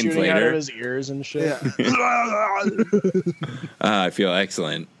 30 seconds later. Out of his ears and shit. I feel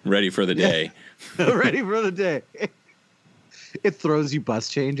excellent. Ready for the day. Ready for the day. It throws you bus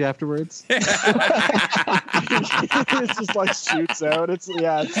change afterwards. It just like shoots out. It's like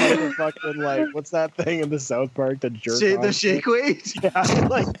a fucking like what's that thing in the South Park that jerk the shake weight? Yeah,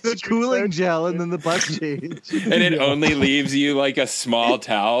 like the cooling gel and then the bus change. And it only leaves you like a small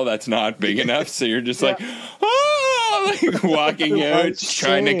towel that's not big enough, so you're just like like walking out,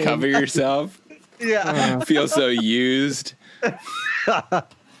 trying to cover yourself. Yeah. Feel so used.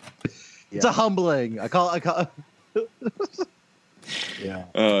 It's a humbling. I call Yeah.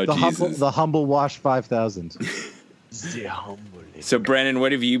 Oh, Jesus. The humble wash 5,000. So, Brennan,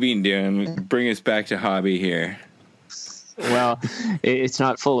 what have you been doing? Bring us back to hobby here. Well, it's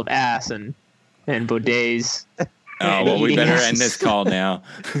not full of ass and bidets. Oh, well, we better end this call now.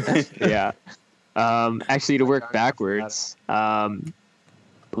 Yeah. Actually, to work backwards,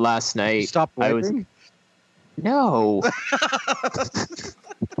 last night Stop wiping? No.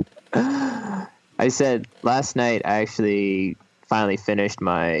 I said last night I actually finally finished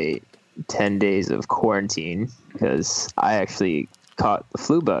my 10 days of quarantine because I actually caught the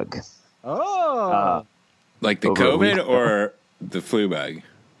flu bug. Oh. Like the COVID or the flu bug?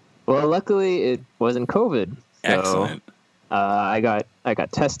 Well, luckily it wasn't COVID. So, excellent. I got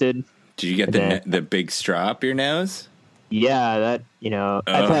tested. Did you get the big straw up your nose? Yeah, that,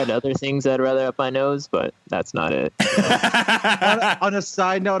 I've had other things I'd rather up my nose, but that's not it. On a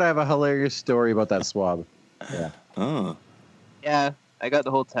side note, I have a hilarious story about that swab. Yeah. Oh. Yeah, I got the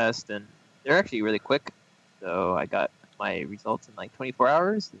whole test, and they're actually really quick. So I got my results in like 24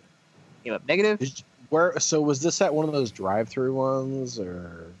 hours. Came up negative. So was this at one of those drive-through ones,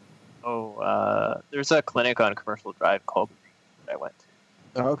 or? Oh, there's a clinic on Commercial Drive called that I went to.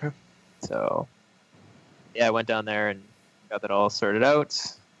 Oh, okay. So, yeah, I went down there and got that all sorted out.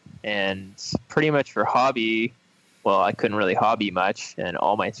 And pretty much for hobby, well, I couldn't really hobby much, and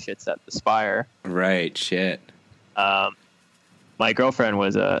all my shit's at the Spire. Right, shit. My girlfriend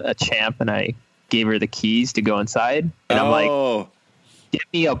was a champ, and I gave her the keys to go inside. And I'm like,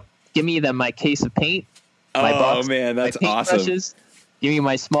 give me my case of paint. My box, man, that's my paint awesome. Brushes, give me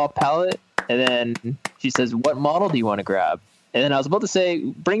my small palette, and then she says, "What model do you want to grab?" And then I was about to say,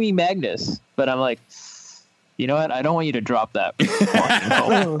 "Bring me Magnus," but I'm like, you know what? I don't want you to drop that.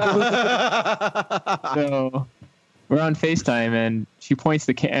 So we're on FaceTime, and she points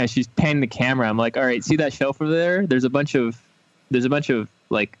she's panning the camera. I'm like, all right, see that shelf over there? There's a bunch of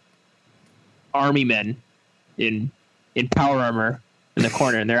like army men in power armor in the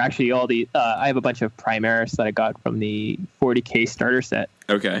corner, and they're actually all the. I have a bunch of Primaris that I got from the 40K starter set.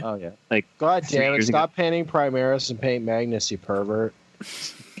 Okay. Oh yeah. Like, God damn it! Stop painting Primaris and paint Magnus, you pervert.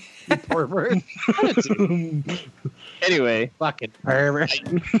 You pervert. Anyway, fucking pervert.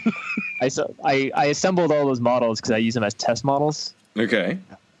 I assembled all those models because I use them as test models. Okay.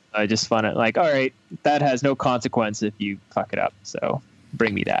 I just found it like, all right, that has no consequence if you fuck it up. So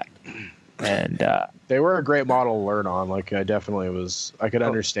bring me that. And they were a great model to learn on. Like I could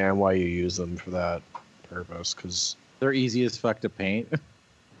understand why you use them for that purpose because they're easy as fuck to paint.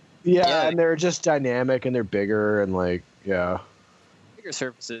 Yeah, and they're just dynamic and they're bigger and like bigger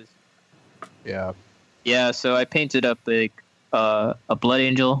surfaces. Yeah. Yeah, so I painted up like a Blood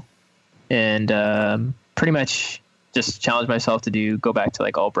Angel, and pretty much just challenged myself to go back to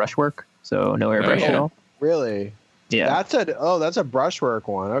like all brushwork, so no airbrush at all. Really? Yeah. That's a brushwork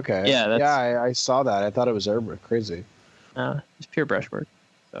one. Okay. Yeah. I saw that. I thought it was airbrush. Crazy. It's pure brushwork.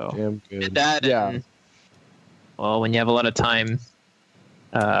 So damn good. That. Yeah. And, well, when you have a lot of time,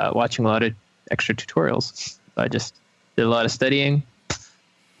 watching a lot of extra tutorials, I just did a lot of studying.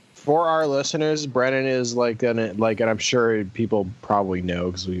 For our listeners, Brennan is and I'm sure people probably know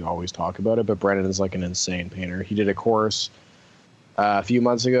because we always talk about it, but Brennan is like an insane painter. He did a course a few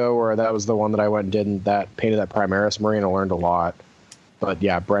months ago where that was the one that I went and did, and painted that Primaris Marine. I learned a lot. But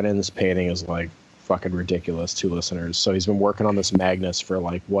yeah, Brennan's painting is like fucking ridiculous to listeners. So he's been working on this Magnus for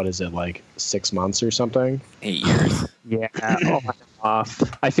like, what is it, like 6 months or something? 8 years. Yeah. Off.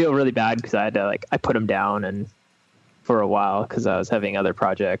 I feel really bad because I had to I put him down and for a while because I was having other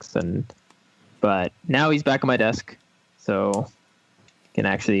projects, but now he's back on my desk, so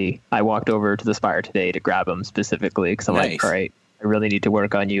I walked over to the Spire today to grab him specifically because I'm like, all right, I really need to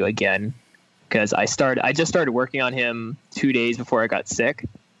work on you again because I just started working on him 2 days before I got sick.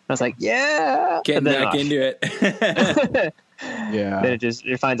 I was like, yeah, getting back into it. Yeah, then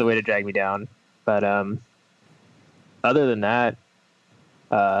it finds a way to drag me down. But other than that,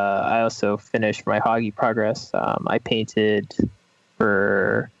 I also finished my Hoggy progress. I painted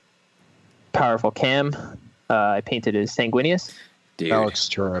for Powerful Cam. I painted as Sanguinius. Dude. That looks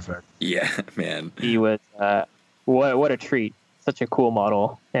terrific. Yeah, man. He was what a treat. Such a cool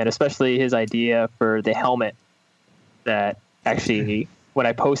model, and especially his idea for the helmet. That actually, when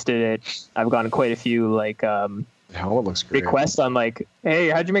I posted it, I've gotten quite a few the helmet looks great. requests on like, "Hey,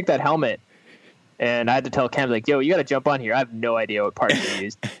 how'd you make that helmet?" And I had to tell Cam, like, yo, you got to jump on here. I have no idea what parts you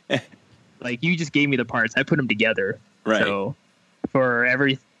used. Like, you just gave me the parts. I put them together. Right. So for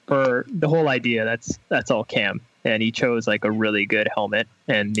the whole idea, that's all Cam. And he chose like a really good helmet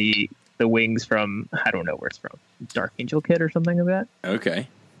and the wings from, I don't know where it's from, Dark Angel Kit or something like that. Okay.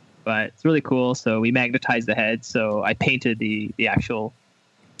 But it's really cool. So we magnetized the head. So I painted the actual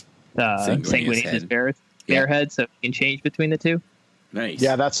Sanguinius bear head so you can change between the two. Nice.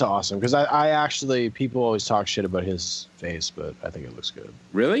 Yeah, that's awesome. Because I actually, people always talk shit about his face, but I think it looks good.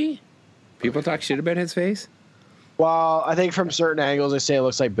 Really? People talk shit about his face? Well, I think from certain angles, they say it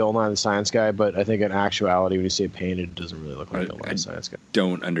looks like Bill Nye the Science Guy, but I think in actuality, when you see it painted, it doesn't really look like Bill Nye the Science Guy.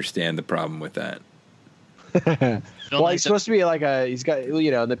 Don't understand the problem with that. Well, he's supposed to be like he's got,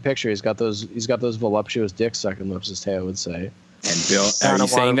 in the picture, he's got those voluptuous dick sucking lips, as Teo would say. And Bill, are you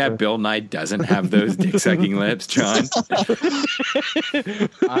saying that Bill Nye doesn't have those dick-sucking lips, John?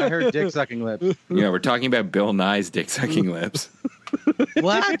 I heard dick-sucking lips. Yeah, we're talking about Bill Nye's dick-sucking lips.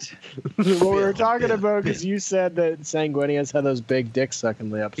 What? What we were talking about, because you said that Sanguinius had those big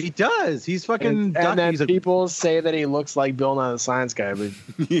dick-sucking lips. He does. He's fucking... And then people say that he looks like Bill Nye the Science Guy, but...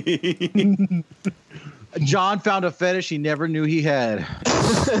 John found a fetish he never knew he had.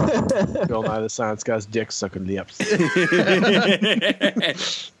 Bill Nye the Science Guy's dick sucking lips.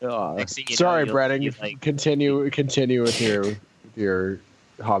 Sorry, Brennan. Continue with your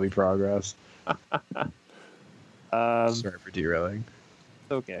hobby progress. Sorry for derailing.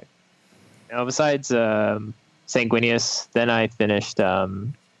 Okay. Now, besides Sanguinius, then I finished. I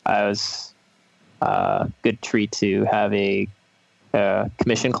was good treat to have a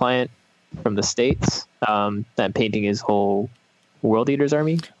commission client from the States. That painting his whole World Eaters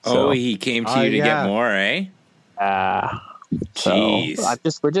army. So, he came to you to get more, eh? Jeez.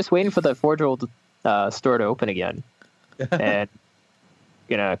 So we're just waiting for the Forge World store to open again, and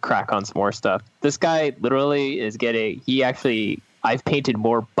gonna crack on some more stuff. This guy literally is getting. I've painted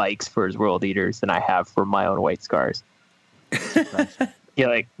more bikes for his World Eaters than I have for my own White Scars.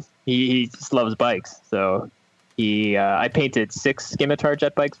 He just loves bikes, so I painted 6 Scimitar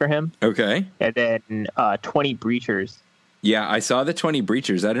jet bikes for him. Okay. And then 20 breachers. Yeah, I saw the 20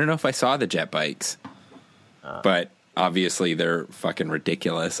 breachers. I don't know if I saw the jet bikes. But obviously they're fucking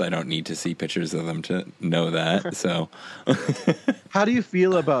ridiculous. I don't need to see pictures of them to know that. So how do you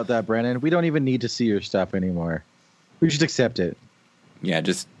feel about that, Brandon? We don't even need to see your stuff anymore. We just accept it. Yeah,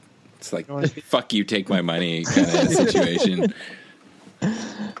 just it's like fuck you, take my money kind of situation.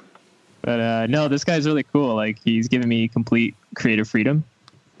 But no, this guy's really cool. Like, he's giving me complete creative freedom.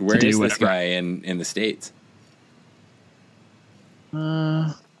 Where is this guy in the States?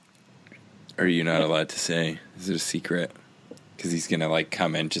 Are you not allowed to say? Is it a secret? Because he's gonna like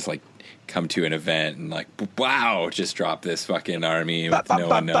come and just like come to an event and like wow, just drop this fucking army with no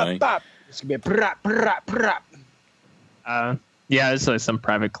one knowing. It's gonna be yeah, it's like some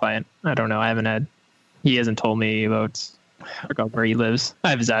private client. I don't know. He hasn't told me about. I forgot where he lives. I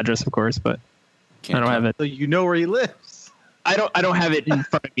have his address, of course, but I don't have it. So you know where he lives? I don't have it in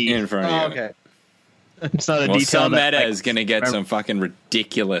front of me. In front of you. Okay. It's not a detail. Some meta is going to get some fucking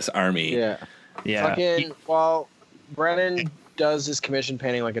ridiculous army. Yeah. Yeah. Fucking, well, Brennan does his commission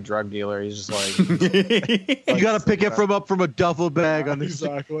painting like a drug dealer. He's just like... You got to pick it from a duffel bag on this.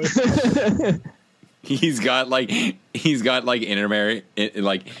 Exactly. He's got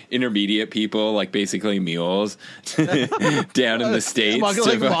intermediate people, like basically mules down in the States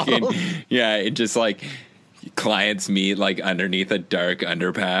to fucking, yeah, it just like clients meet like underneath a dark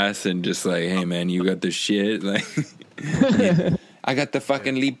underpass and just like, hey man, you got the shit, like yeah, I got the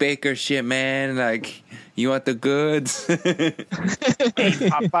fucking Lee Baker shit, man, like you want the goods? Hey,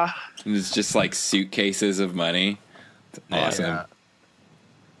 Papa. And it's just like suitcases of money. Awesome. Yeah.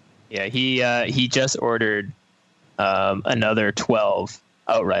 Yeah, he just ordered another 12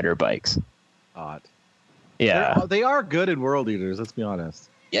 Outrider bikes. Hot. Yeah. They are good in World Eaters, let's be honest.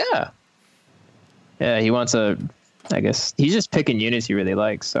 Yeah. Yeah, he wants I guess he's just picking units he really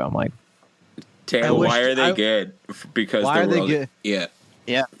likes, so I'm like, Taylor, why are they good? Because why are they good? Yeah.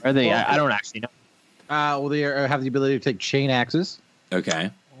 Yeah, are they? I don't actually know. Well, they have the ability to take chain axes.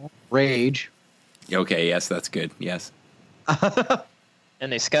 Okay. Rage. Okay, yes, that's good. Yes.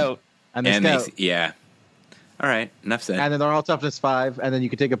 And they scout. And they scout. Yeah. All right, enough said. And then they're all toughness 5, and then you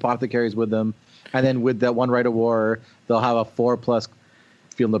can take apothecaries with them. And then with that one Rite of War, they'll have a 4+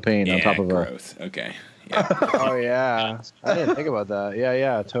 Feel No Pain on top of growth. Okay. Yeah. Oh, yeah. I didn't think about that.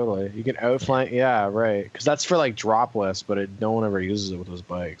 Yeah, totally. You can outflank. Yeah, right. Because that's for like drop lists, but no one ever uses it with those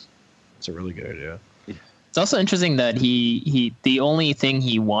bikes. It's a really good idea. It's also interesting that he the only thing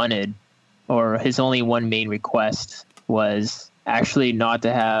he wanted, or his only one main request, was actually not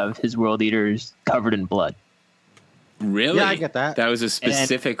to have his World Eaters covered in blood. Really? Yeah, I get that. That was a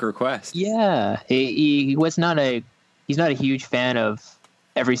specific request. Yeah, he's not a huge fan of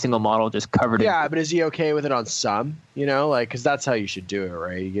every single model just covered in blood. But is he okay with it on some? You know, like, because that's how you should do it,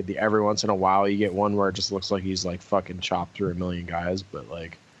 right? You get every once in a while you get one where it just looks like he's like fucking chopped through a million guys, but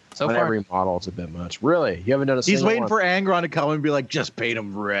like so on far, every model it's a bit much. Really, you haven't done a He's single waiting one? for Angron to come and be like, just paint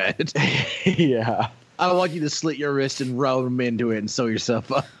him red. Yeah. I want you to slit your wrist and rub him into it and sew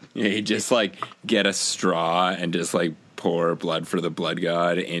yourself up. Yeah, you just like get a straw and just like pour blood for the blood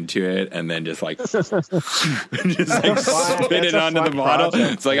god into it, and then just like spit it onto the model.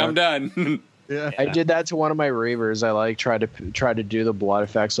 Project. It's like I'm done. Yeah. I did that to one of my Reavers. I like tried to do the blood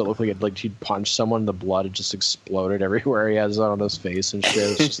effect so it looked like he'd punched someone. The blood had just exploded everywhere. He has it on his face and shit.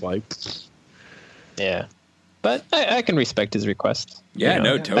 It's just like, yeah. But I can respect his request. Yeah, you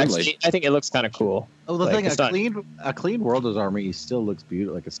know? no, totally. Actually, I think it looks kind of cool. Oh, the Like, thing, it's a clean World's Army still looks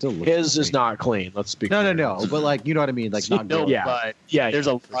beautiful. Like, it still looks his is great. not clean. Let's speak. No. But like, you know what I mean? Like, not No, good. Yeah. mud. Yeah, There's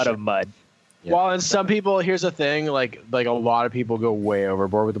a lot of mud. Yeah. Well, and some people, here's the thing, like a lot of people go way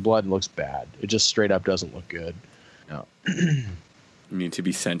overboard with the blood and it looks bad. It just straight up doesn't look good. No. You need to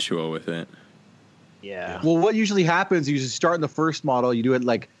be sensual with it. Yeah. Well, what usually happens, you just start in the first model, you do it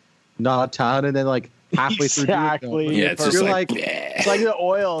like not a ton, and then like halfway through Exactly. doing it, Yeah, it's just you're like, It's like the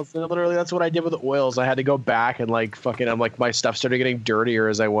oils. And literally, that's what I did with the oils. I had to go back and like fucking. I'm like, my stuff started getting dirtier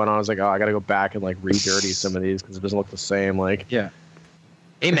as I went on. I was like, oh, I got to go back and like re-dirty some of these because it doesn't look the same. Like, yeah.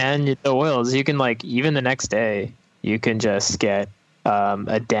 Hey man, the oils, you can like, even the next day, you can just get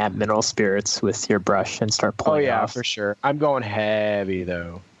a damp mineral spirits with your brush and start oh pulling yeah, off. for sure. I'm going heavy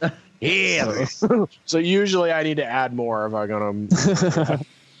though. Yeah. So usually I need to add more if I'm gonna.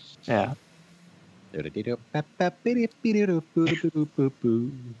 Yeah. Yeah,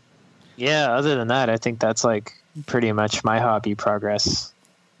 other than that, I think that's like pretty much my hobby progress.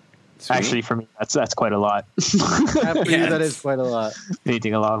 Sweet. Actually, for me, that's quite a lot. That is quite a lot.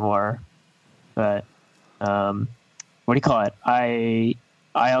 Painting a lot more. But what do you call it? I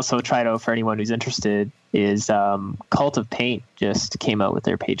also tried out, for anyone who's interested, is Cult of Paint just came out with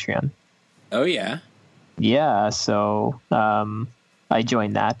their Patreon. Oh yeah. Yeah, so I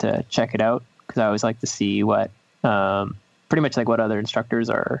joined that to check it out because I always like to see what pretty much like what other instructors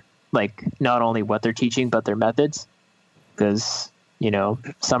are like, not only what they're teaching but their methods, because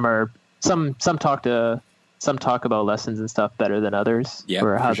some talk about lessons and stuff better than others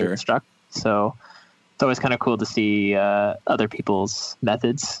for how they instruct. So it's always kind of cool to see other people's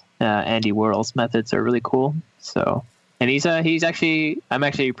methods. Andy Worrell's methods are really cool. So, and I'm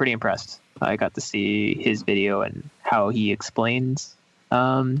actually pretty impressed. I got to see his video and how he explains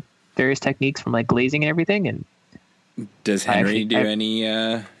various techniques from like glazing and everything. And does Henry do any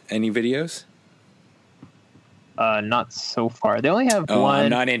videos? Not so far. They only have one. I'm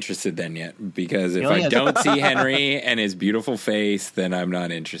not interested then yet, because if I don't see Henry and his beautiful face, then I'm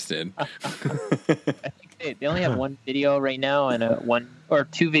not interested. I think they only have one video right now and one or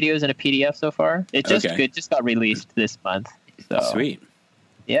two videos in a PDF so far. It just got released this month. So. Sweet.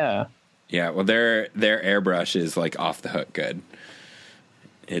 Yeah. Yeah. Well, their airbrush is like off the hook good.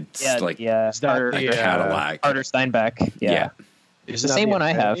 It's like Cadillac. Carter Steinbeck. Yeah. It's the same one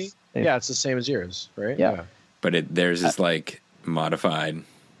I have. Yeah, it's the same as yours, right? Yeah. But theirs is like modified.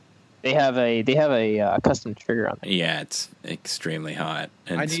 They have a custom trigger on there. Yeah, it's extremely hot.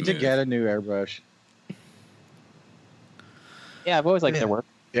 And I need to get a new airbrush. Yeah, I've always liked their work.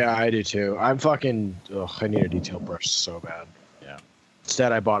 Yeah, I do too. I need a detail brush so bad. Yeah.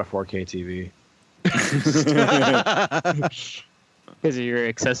 Instead, I bought a 4K TV. Because of your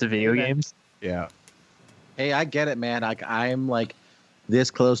excessive video games? Yeah. Hey, I get it, man. I'm like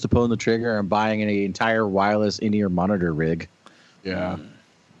this close to pulling the trigger and buying an entire wireless in-ear monitor rig. Yeah.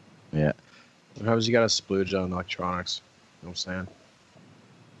 Yeah. Sometimes you got to splooge on electronics. You know what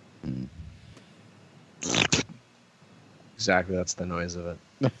I'm saying? Exactly, that's the noise of it.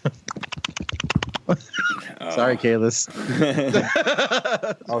 Sorry, Kalis.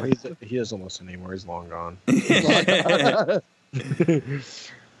 He doesn't listen anymore. He's long gone.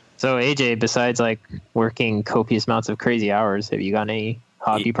 So AJ, besides like working copious amounts of crazy hours, have you got any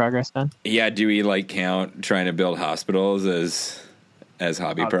hobby progress done? Yeah, do we like count trying to build hospitals as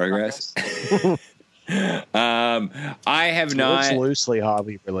hobby progress? I have not. It's loosely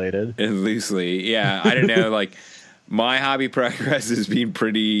hobby related. Loosely, yeah. I don't know. Like my hobby progress has been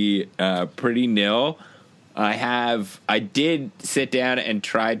pretty nil. I did sit down and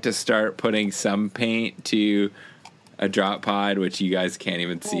tried to start putting some paint to a drop pod, which you guys can't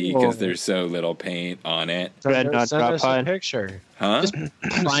even see because there's so little paint on it. Send us a picture. Huh? Just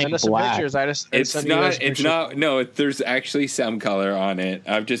send us some pictures. There's actually some color on it.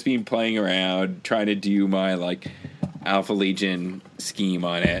 I've just been playing around trying to do my like Alpha Legion scheme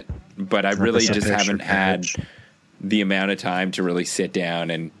on it, but I really just haven't had the amount of time to really sit down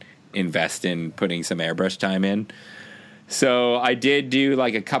and invest in putting some airbrush time in. So I did do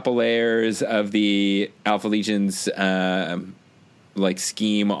like a couple layers of the Alpha Legion's like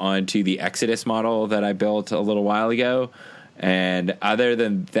scheme onto the Exodus model that I built a little while ago. And other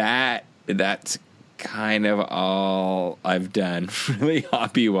than that, that's kind of all I've done really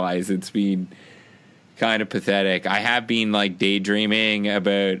hobby wise. It's been kind of pathetic. I have been like daydreaming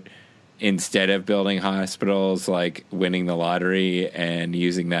about, instead of building hospitals, like winning the lottery and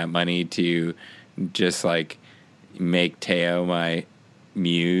using that money to just like make Teo my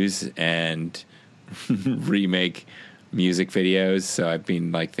muse and remake music videos. So I've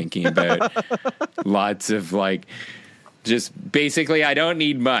been like thinking about lots of like, just basically I don't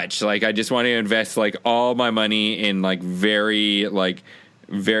need much. Like I just want to invest like all my money in like very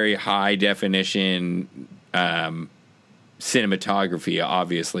high definition cinematography,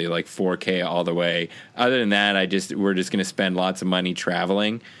 obviously like 4K all the way. Other than that, we're just going to spend lots of money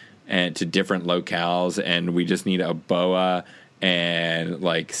traveling and to different locales, and we just need a boa and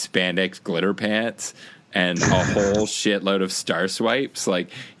like spandex glitter pants and a whole shitload of star swipes. Like,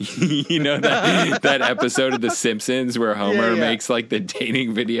 you know, that episode of The Simpsons where Homer makes like the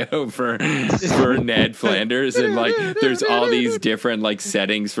dating video for Ned Flanders, and like there's all these different like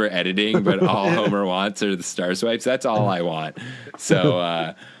settings for editing, but all Homer wants are the star swipes. That's all I want. So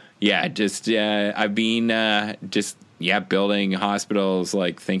I've been building hospitals,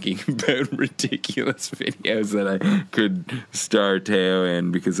 like thinking about ridiculous videos that I could star Teo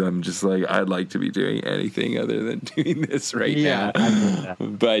in, because I'm just like, I'd like to be doing anything other than doing this right now.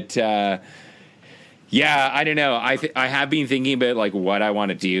 But I don't know. I have been thinking about like what I want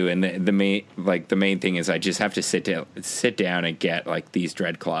to do, and the main thing is I just have to sit down and get like these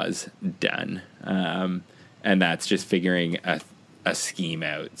Dreadclaws done, and that's just figuring a scheme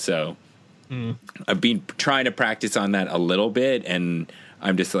out. So. I've been trying to practice on that a little bit, and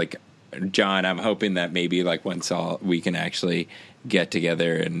I'm just like John, I'm hoping that maybe like once we can actually get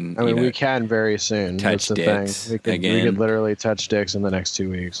together and we can very soon. Touch dicks again. We could literally touch dicks in the next 2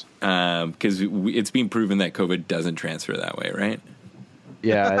 weeks. Because it's been proven that COVID doesn't transfer that way, right?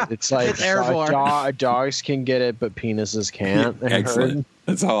 Yeah, it's like it's airborne. Dogs can get it, but penises can't. Excellent.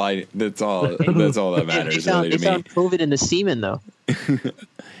 That's all that matters. They really to found me. COVID in the semen, though.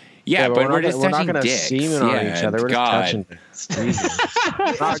 Yeah, but we're just touching not dicks. Semen on each other. We're just touching dicks.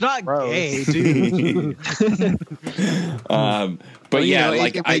 It's not gay, dude. But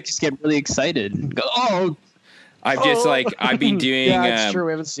like I just get really excited. And go, I've been doing. Yeah, it's true.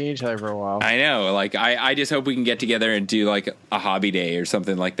 We haven't seen each other for a while. I know. Like, I just hope we can get together and do like a hobby day or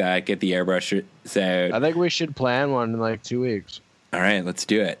something like that. Get the airbrush out. I think we should plan one in like 2 weeks. All right, let's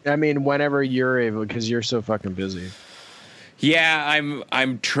do it. I mean, whenever you're able, because you're so fucking busy. Yeah,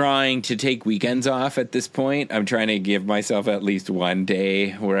 I'm trying to take weekends off at this point. I'm trying to give myself at least one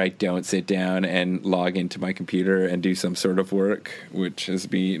day where I don't sit down and log into my computer and do some sort of work, which has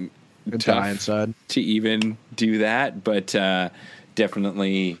been tough to even do that. But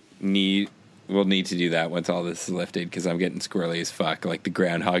definitely we'll need to do that once all this is lifted, because I'm getting squirrely as fuck. Like, the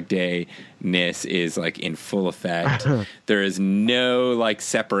Groundhog Day-ness is like in full effect. There is no like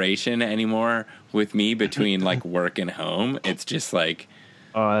separation anymore with me between like work and home. It's just like,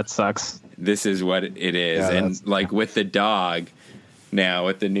 oh, that sucks. This is what it is. Yeah, and like with the dog now,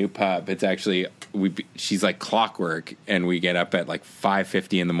 with the new pup, it's actually she's like clockwork, and we get up at like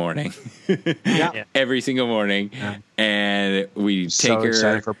 5:50 in the morning. Yeah. Every single morning. Yeah. And we take her.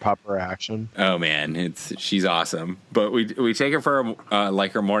 Excited for pupper action. Oh man, she's awesome. But we take her for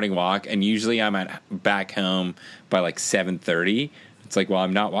like her morning walk, and usually I'm back home by like 7:30. It's like, well,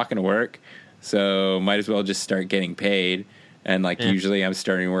 I'm not walking to work, so might as well just start getting paid. And like usually I'm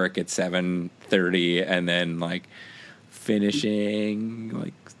starting work at 7:30, and then like finishing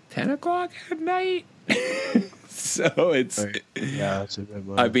like 10 o'clock at night. So it's that's a good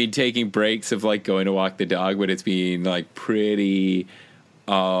one. I've been taking breaks of like going to walk the dog, but it's been like pretty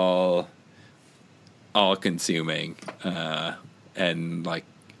all consuming. And like,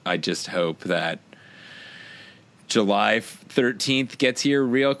 I just hope that July 13th gets here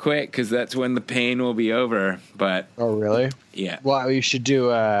real quick, because that's when the pain will be over. But oh, really? Yeah. Well, we should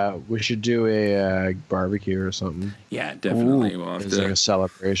do a barbecue or something. Yeah, definitely. We'll have to like a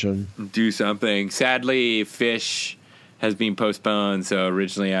celebration. Do something. Sadly, Fish has been postponed. So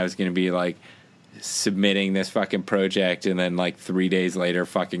originally I was going to be like submitting this fucking project, and then like 3 days later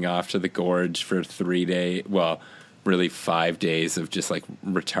fucking off to the gorge for 3 days. Well, really 5 days of just like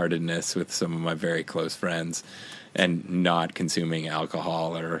retardedness with some of my very close friends, and not consuming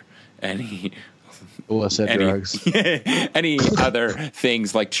alcohol or any illicit drugs, any other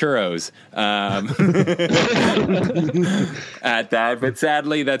things like churros at that. But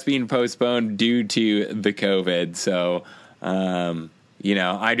sadly, that's being postponed due to the COVID. So,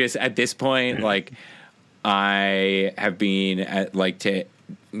 I just, at this point, like, I have been at like Teo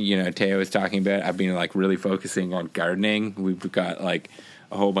was talking about, I've been like really focusing on gardening. We've got like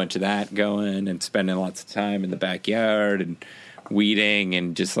a whole bunch of that going, and spending lots of time in the backyard and weeding,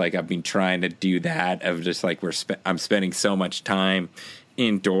 and just like I've been trying to do that of just like I'm spending so much time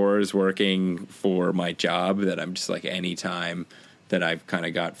indoors working for my job that I'm just like, any time that I've kind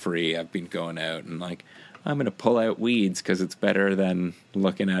of got free, I've been going out and like, I'm going to pull out weeds because it's better than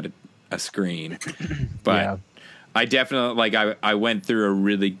looking at a screen. But yeah. I definitely, like, I went through a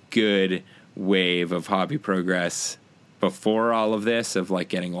really good wave of hobby progress before all of this, of like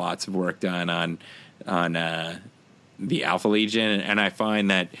getting lots of work done on the Alpha Legion, and I find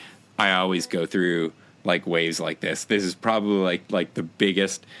that I always go through like waves like this. This is probably like the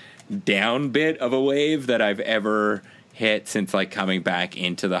biggest down bit of a wave that I've ever hit since like coming back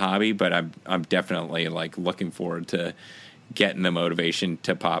into the hobby, but I'm definitely like looking forward to getting the motivation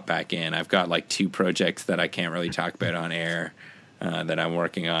to pop back in. I've got like 2 projects that I can't really talk about on air that I'm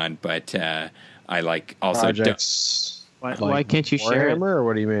working on, but I like also projects. Why can't you share it? Or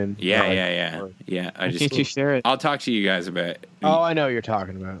what do you mean? Yeah. Why can't you share it? I'll talk to you guys about it. Oh, I know what you're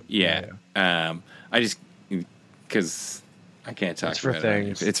talking about. Yeah. I just, because I can't talk about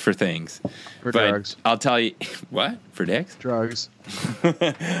it. It's for things. For drugs. I'll tell you. What? For dicks? Drugs.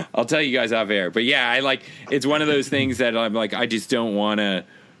 I'll tell you guys off air. But yeah, it's one of those things that I'm like, I don't want to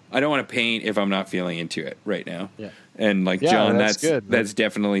paint if I'm not feeling into it right now. Yeah. And like, John, that's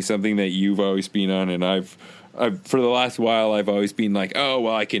definitely something that you've always been on, and I've for the last while, I've always been like, oh,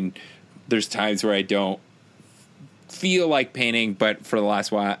 well, there's times where I don't feel like painting, but for the last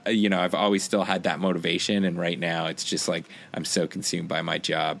while, I've always still had that motivation. And right now it's just like, I'm so consumed by my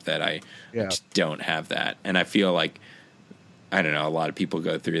job that I just don't have that. And I feel like I don't know, a lot of people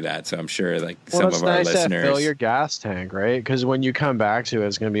go through that. So I'm sure like some of our nice listeners to fill your gas tank, right? Because when you come back to it,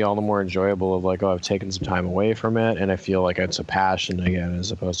 it's going to be all the more enjoyable of like, oh, I've taken some time away from it, and I feel like it's a passion again,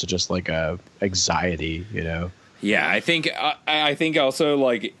 as opposed to just like a anxiety, you know? Yeah, I think also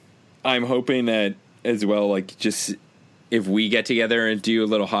like I'm hoping that as well, like just if we get together and do a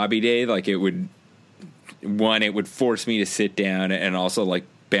little hobby day, like it would force me to sit down and also like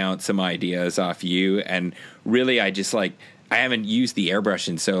bounce some ideas off you. And really, I just like, I haven't used the airbrush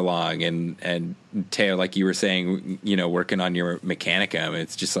in so long, and Teo, like you were saying, you know, working on your Mechanicum,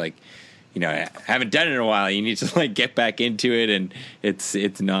 it's just like, you know, I haven't done it in a while. You need to like get back into it, and it's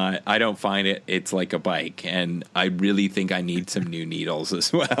not. I don't find it's like a bike, and I really think I need some new needles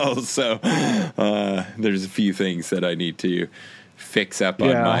as well. So there's a few things that I need to fix up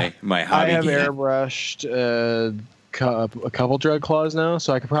on my hobby. I have airbrushed a couple Dread Claws now,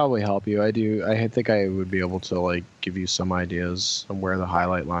 so I could probably help you. I think I would be able to like give you some ideas on where the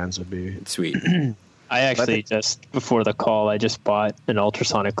highlight lines would be. Sweet. I actually just before the call, I just bought an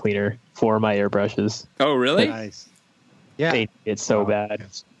ultrasonic cleaner for my airbrushes. Oh, really? Nice. Yeah, it's so bad.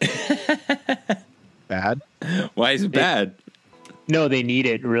 Bad? Why is it bad? No, they need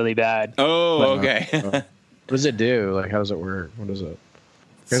it really bad. Oh, okay. What does it do? Like, how does it work? What is it?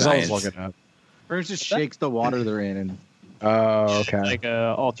 Because I was looking up. Or just shakes the water they're in, and okay. Like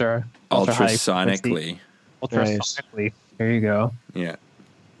ultrasonically. Nice. There you go. Yeah.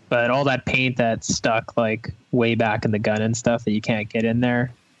 But all that paint that's stuck like way back in the gun and stuff that you can't get in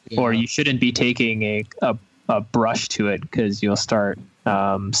there, or you shouldn't be taking a brush to it because you'll start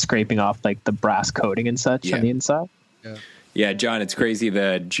scraping off like the brass coating and such on the inside. Yeah, John, it's crazy.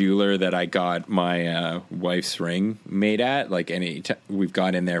 The jeweler that I got my wife's ring made at, like we've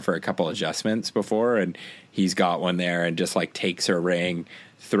gone in there for a couple adjustments before, and he's got one there and just like takes her ring,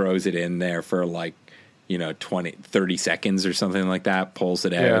 throws it in there for like, 30 seconds or something like that, pulls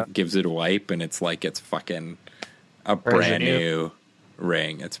it out, gives it a wipe, and it's like it's fucking a brand new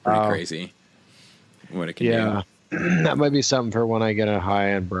ring. It's pretty crazy what it can do. That might be something for when I get a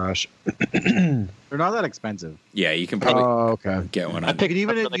high-end brush. they're not that expensive. Yeah, you can probably get one. You can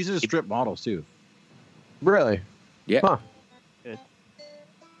even use it as strip models too. Really? Yeah. Huh. Good.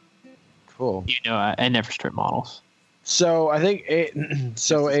 Cool. I never strip models. So I think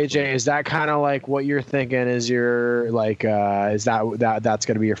AJ, is that kind of like what you're thinking? Is your like is that's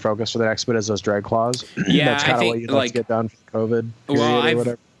going to be your focus for the next bit? Is those Dread Claws? Yeah, that's kind of what you'd like to get done for COVID.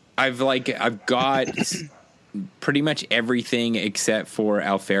 Well, I've got pretty much everything except for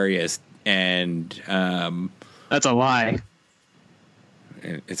Alfarius, and that's a lie.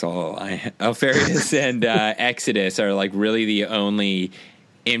 It's all a lie. Alfarius and Exodus are like really the only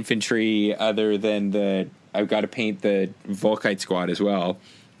infantry other than I've got to paint the Volkite squad as well,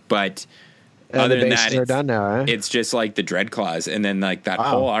 but other than that, are done now, it's just like the Dread Claws, and then like that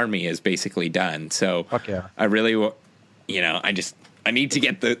whole army is basically done. So I really, I need to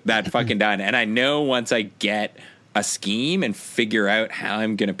get that fucking done, and I know once I get a scheme and figure out how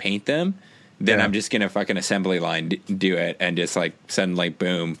I'm gonna paint them, then I'm just gonna fucking assembly line do it, and just like suddenly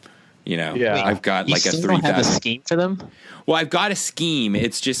boom. I've got like a 3,000. Have a scheme for them. Well, I've got a scheme.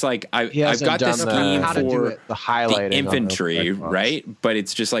 It's just like I've got the scheme for the infantry, right? But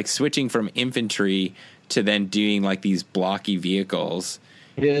it's just like switching from infantry to then doing like these blocky vehicles.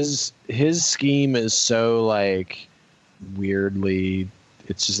 His scheme is so like weirdly.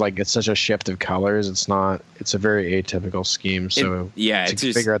 It's just like it's such a shift of colors. It's a very atypical scheme. So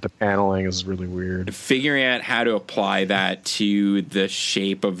to figure out the paneling is really weird. Figuring out how to apply that to the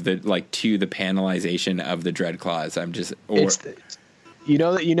shape of to the panelization of the Dread Claws. I'm just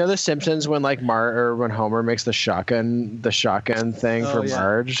the Simpsons when like when Homer makes the shotgun thing for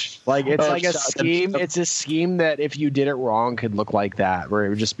Marge. Like it's like a scheme. It's a scheme that if you did it wrong could look like that, where it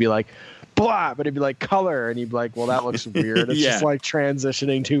would just be like blah, but it'd be like color, and you'd be like, well, that looks weird. It's just like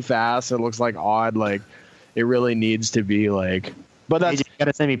transitioning too fast. It looks like odd. Like it really needs to be like. But that's you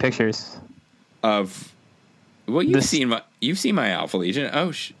gotta send me pictures of. Well, you've seen my Alpha Legion.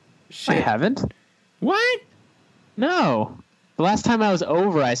 Oh shit! I haven't. What? No. The last time I was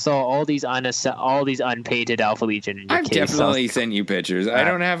over, I saw all these unpainted Alpha Legion in your I've definitely sent you pictures. I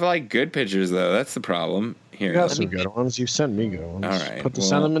don't have like good pictures though. That's the problem. Here, you got some good ones. You sent me good ones. All right,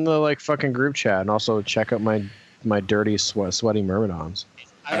 send them in the like fucking group chat, and also check out my dirty sweaty Myrmidons.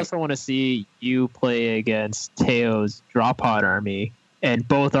 I also want to see you play against Teo's drop pod army, and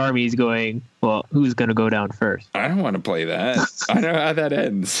both armies going. Well, who's gonna go down first? I don't want to play that. I know how that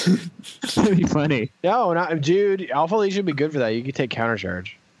ends. That'd be funny. No, dude. Alpha Legion would be good for that. You could take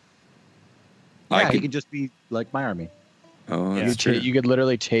countercharge. Yeah, he could just be like my army. Oh, that's true. You could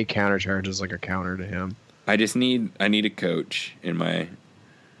literally take countercharge as like a counter to him. I need a coach in my.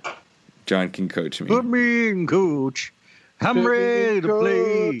 John can coach me. Put me in, coach. I'm ready to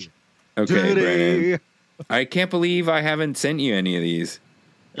play. Okay, today. Brennan. I can't believe I haven't sent you any of these.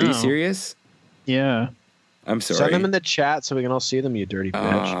 Are you serious? Yeah. I'm sorry. Send them in the chat so we can all see them, you dirty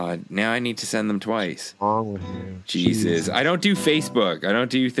bitch. Now I need to send them twice. What's wrong with you? Jesus. I don't do Facebook. I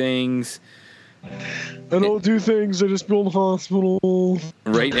don't do things. I don't do things. I just build hospitals.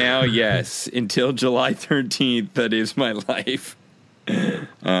 Right now, yes. Until July 13th, that is my life.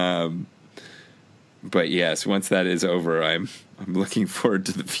 But yes, once that is over, I'm looking forward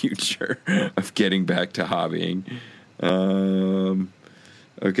to the future of getting back to hobbying.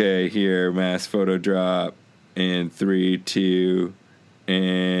 Okay, here, mass photo drop in 3, 2,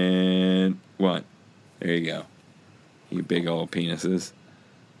 and 1. There you go. You big old penises.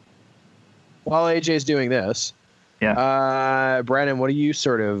 While AJ's doing this, Brandon, what do you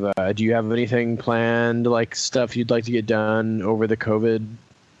sort of do you have anything planned, like stuff you'd like to get done over the COVID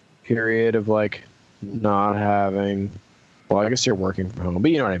period of like not having, well, I guess you're working from home,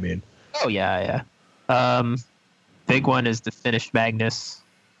 but you know what I mean. Oh yeah. Big one is to finish Magnus,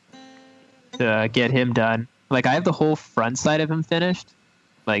 to get him done. Like I have the whole front side of him finished.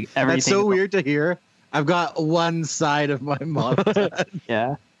 Like everything. That's so weird to hear. I've got one side of my model done.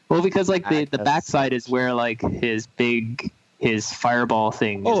 Yeah. Well, because like the back side is where like his fireball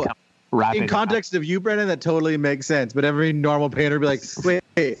thing is wrapping. In context of you, Brennan, that totally makes sense. But every normal painter would be like,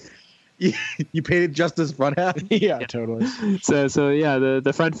 wait, you painted just this front half? Yeah, totally. So yeah,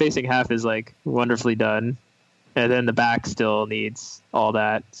 the front facing half is like wonderfully done. And then the back still needs all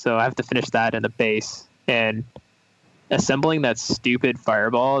that. So I have to finish that in the base. And assembling that stupid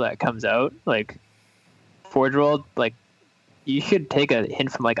fireball that comes out, like Forge World, like you should take a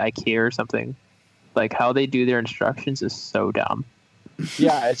hint from like IKEA or something. Like how they do their instructions is so dumb.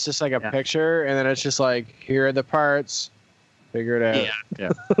 Yeah, it's just like a picture, and then it's just like, here are the parts. Figure it out.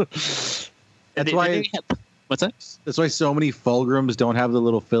 Yeah. That's why. What's that? That's why so many Fulgrims don't have the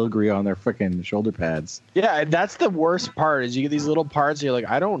little filigree on their freaking shoulder pads. Yeah, that's the worst part. Is you get these little parts, and you're like,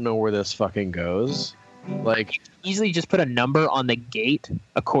 I don't know where this fucking goes. Like, easily just put a number on the gate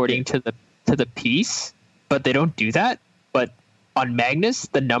according to the piece, but they don't do that. But on Magnus,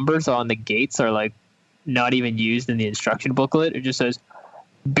 the numbers on the gates are like not even used in the instruction booklet. It just says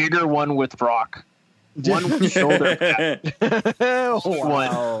bigger one with rock, one with shoulder pad.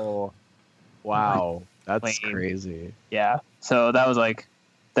 Wow, that's crazy. Yeah, so that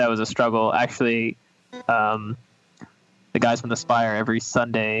was a struggle. Actually, the guys from the Spire, every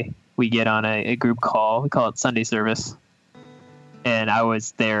Sunday we get on a group call. We call it Sunday service, and I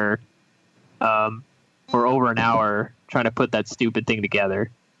was there for over an hour trying to put that stupid thing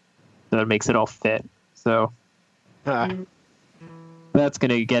together so it makes it all fit. So that's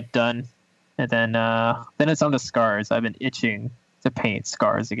gonna get done, and then it's on the scars. I've been itching to paint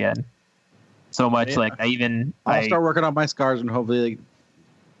scars again so much. Like I'll start working on my scars and hopefully like,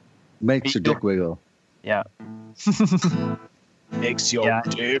 makes your dick wiggle. Yeah. Makes your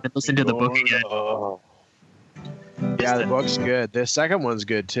dick listen to the book again. Yeah, the book's good. The second one's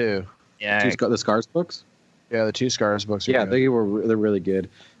good too. Yeah, got the Scars books. Yeah, the 2 Scars books are good. They're really good.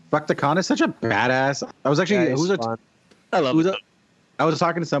 Fuck, the Khan is such a badass. I was actually I was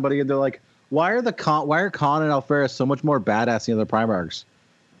talking to somebody and they're like, why are Khan and Alfaris so much more badass than the other Primarchs?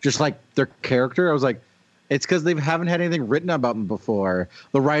 Just like their character. I was like, it's because they haven't had anything written about them before.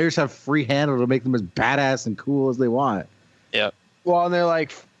 The writers have free handle to make them as badass and cool as they want. Yeah. Well, and they're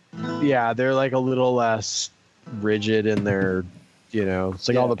like a little less rigid in their, it's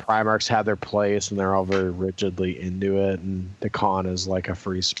like all the Primarchs have their place and they're all very rigidly into it. And the Khan is like a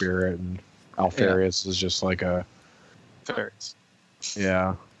free spirit and Alfaris is just like a Ferris.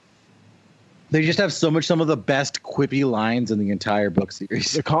 Yeah. They just have some of the best quippy lines in the entire book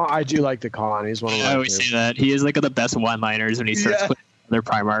series. The Khan, I do like the Khan. He's one of my I always say that. He is like the best one-liners when he starts with other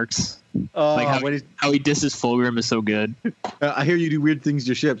Primarchs. Like how he disses Fulgrim is so good. I hear you do weird things to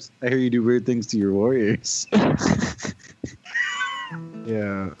your ships. I hear you do weird things to your warriors.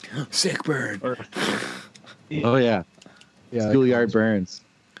 Yeah. Sick burn. Oh yeah. Yeah. Schoolyard burns.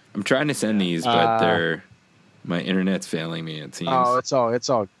 I'm trying to send these, but my internet's failing me, it seems. Oh, it's all.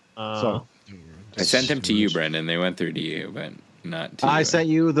 I sent them to you, Brendan. They went through to you, but not to you. I sent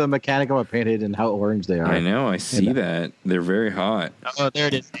you the Mechanicum I painted and how orange they are. I know. I see that. They're very hot. Oh, there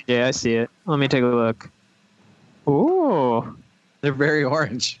it is. Yeah, I see it. Let me take a look. Ooh. They're very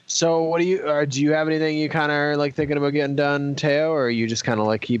orange. So what do you have anything you kind of are like thinking about getting done, Teo, or are you just kind of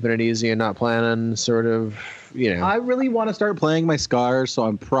like keeping it easy and not planning sort of, I really want to start playing my scars, so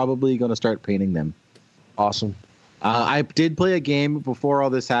I'm probably going to start painting them. Awesome. I did play a game before all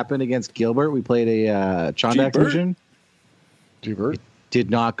this happened against Gilbert. We played a Chondak mission. Gilbert? It did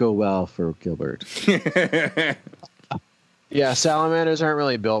not go well for Gilbert. Yeah, salamanders aren't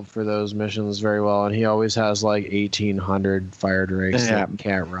really built for those missions very well, and he always has like 1,800 fire drakes that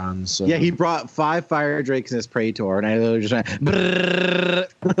can't run. So yeah, he brought 5 fire drakes in his Praetor, and I literally just went.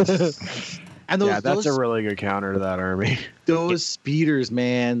 And that's a really good counter to that army. Those speeders,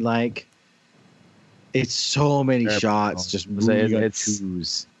 man, like it's so many shots. Just really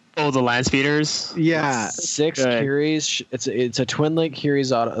choose. Oh, the land speeders. Yeah, 6 Curies. It's a twin link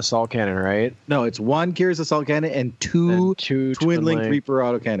Curies assault cannon, right? No, it's 1 Curies assault cannon and two twin link Reaper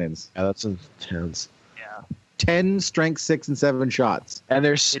autocannons. Yeah, that's intense. Yeah, 10 strength 6 and 7 shots. And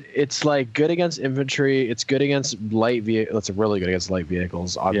it's like good against infantry. It's good against light vehicles. It's really good against light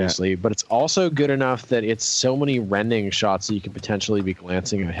vehicles, obviously. Yeah. But it's also good enough that it's so many rending shots that you can potentially be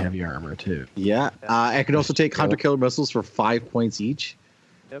glancing at heavy armor too. Yeah, I can also take hunter killer missiles for 5 points each.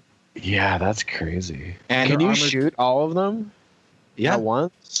 Yeah, that's crazy. And can you shoot all of them? Yeah, at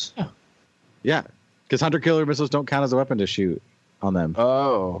once. Yeah, because hunter killer missiles don't count as a weapon to shoot on them.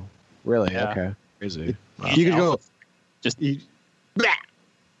 Oh, really? Yeah. Okay, crazy. Wow. You can go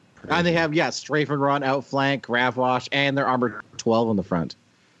and they have strafe and run, outflank, grav wash, and they're armored 12 on the front.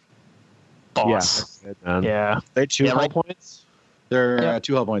 Boss. Yeah. They 2 hull points. They're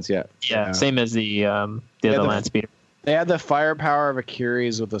 2 hull points. Yeah. Same as the other land speeder. They had the firepower of a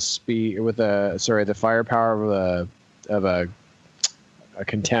Curies with the firepower of a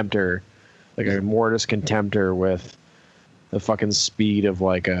Contemptor, like a Mortis Contemptor with the fucking speed of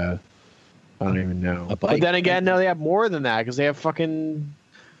like I don't even know. But then again, no, they have more than that because they have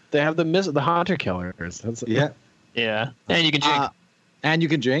the hunter killers. Yeah, and you can jink. And you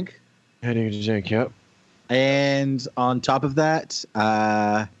can jink. Yep. And on top of that,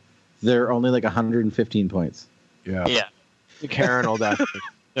 they're only like 115 points. Yeah. The Karen will definitely.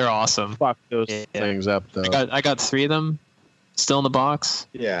 They're awesome. Fuck those things up though. I got 3 of them still in the box.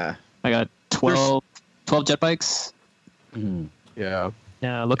 Yeah. I got 12 jet bikes. Mm-hmm. Yeah.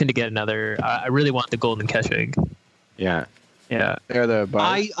 Yeah, looking to get another. I really want the golden Keshig. Yeah. Yeah. They're the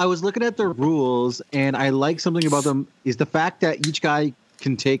I was looking at the rules and I like something about them is the fact that each guy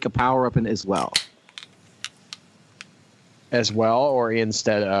can take a power weapon as well. As well or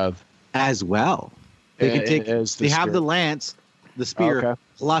instead of? As well. They can take. They have the lance, the spear,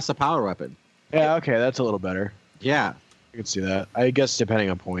 plus a power weapon. Yeah, okay, that's a little better. Yeah, I can see that. I guess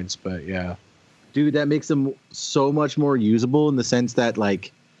depending on points, but yeah, dude, that makes them so much more usable in the sense that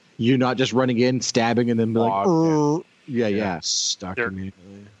like you're not just running in, stabbing, and then be like, yeah, stuck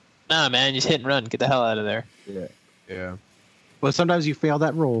immediately. Nah, man, just hit and run. Get the hell out of there. Yeah. Well, sometimes you fail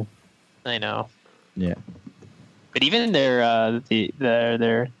that roll. I know. Yeah, but even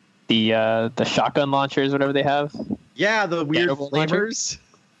the shotgun launchers, whatever they have. Yeah, the weird flamers.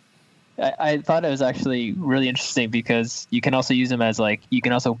 I thought it was actually really interesting because you can also use them as you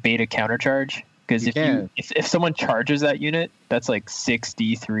can also bait a countercharge. Because if someone charges that unit, that's like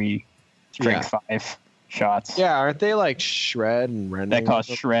 6d3 strength 5 shots. Yeah, aren't they like shred and rending? That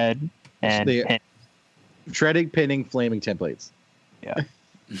costs shred and pin. Shredding, pinning, flaming templates. Yeah.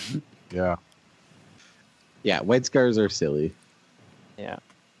 Yeah. Yeah, white scars are silly. Yeah.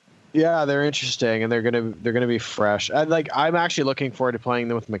 Yeah, they're interesting, and they're gonna be fresh. I'm actually looking forward to playing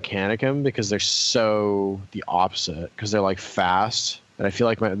them with Mechanicum because they're so the opposite. Because they're like fast, and I feel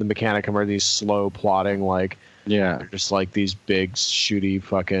like the Mechanicum are these slow plotting they're just like these big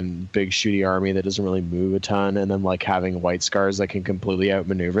shooty army that doesn't really move a ton, and then like having white scars that can completely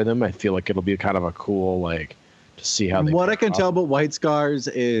outmaneuver them. I feel like it'll be kind of a cool to see how. What I can tell about white scars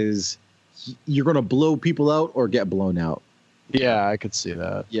is you're gonna blow people out or get blown out. Yeah, I could see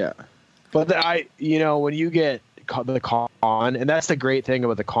that. Yeah. But when you get the con, and that's the great thing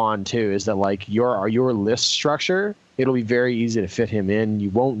about the con too, is that your list structure, it'll be very easy to fit him in.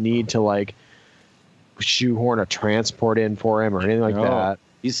 You won't need to shoehorn a transport in for him or anything like that.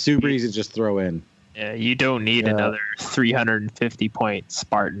 He's super easy to just throw in. Yeah, you don't need another 350 point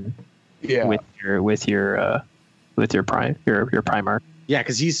Spartan. Yeah. With your Primarch. Yeah,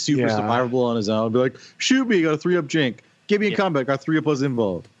 because he's super survivable on his own. Be like, shoot me, got a 3-up jink. Give me a combat, got 3-up plus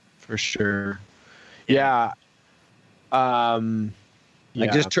involved. For sure. Yeah. I'm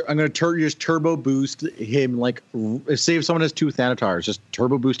gonna just turbo boost him. Say if someone has 2 Thanatars, just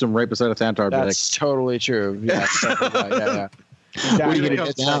turbo boost him right beside a Thanatar. That's totally true. Yeah. Yeah. What are you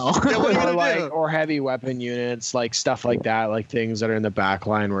gonna do now? Or heavy weapon units, stuff like that, things that are in the back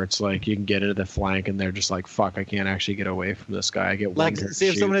line where it's you can get into the flank and they're just fuck, I can't actually get away from this guy. I get one turn. Say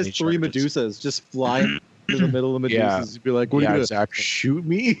if someone has 3 Medusas, just fly in the middle of Medusas. You'd be like, what are you gonna shoot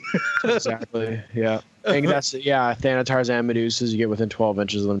me? Exactly. Yeah. I think that's Thanatars and Medusas. You get within 12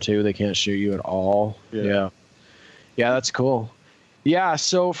 inches of them too. They can't shoot you at all. Yeah, that's cool. Yeah,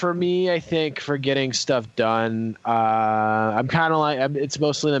 so for me, I think for getting stuff done, I'm kind of like it's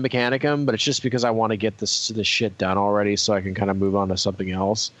mostly the Mechanicum, but it's just because I want to get this shit done already, so I can kind of move on to something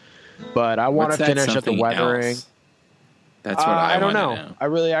else. But I want to finish up the weathering. Else? That's what I don't know.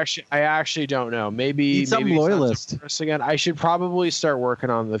 I actually don't know. Maybe some loyalist again. I should probably start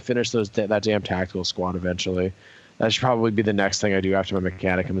working on finish that damn tactical squad eventually. That should probably be the next thing I do after my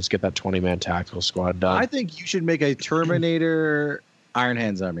Mechanicum is get that 20-man tactical squad done. I think you should make a Terminator Iron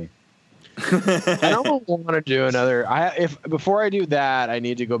Hands army. I don't want to do another. Before I do that, I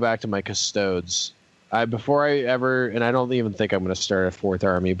need to go back to my Custodes. Before I ever, and I don't even think I'm going to start a 4th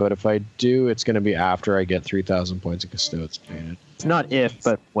army, but if I do, it's going to be after I get 3,000 points of Custodes painted. It's not if,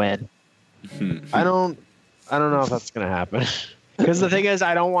 but when. I don't know if that's going to happen. Because the thing is,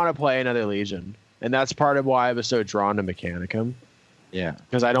 I don't want to play another Legion. And that's part of why I was so drawn to Mechanicum. Yeah.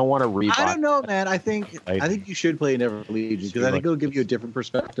 Because I don't want to rebuy. I don't know, man. I think you should play another Legion, because I think it'll give you a different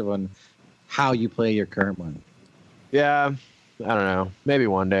perspective on how you play your current one. Yeah. I don't know. Maybe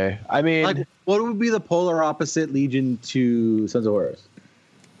one day. I mean, like, what would be the polar opposite Legion to Sons of Horus?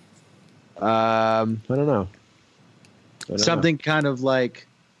 I don't know. Something kind of like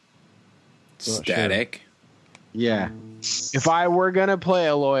static. Sure. Yeah. If I were gonna play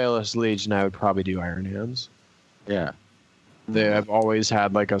a Loyalist Legion, I would probably do Iron Hands. Yeah. I've always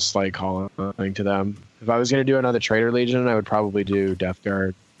had like a slight calling to them. If I was gonna do another Traitor Legion, I would probably do Death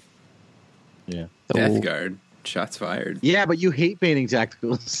Guard. Yeah. Death Guard. Shots fired. Yeah, but you hate painting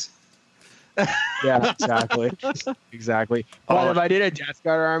tacticals. Yeah, exactly. But if I did a Death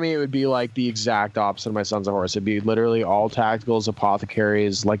Guard army, it would be like the exact opposite of my Sons of Horus. It'd be literally all tacticals,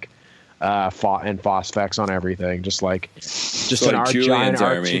 apothecaries, like and phosphex on everything. Just a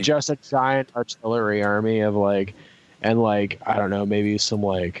giant artillery army of like, and like I don't know, maybe some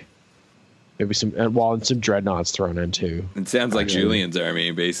dreadnoughts thrown in too. It sounds like Julian's army,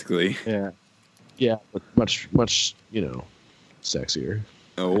 basically. Yeah. Yeah, but much, sexier.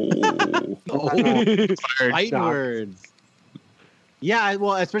 Oh. Fight words. Yeah,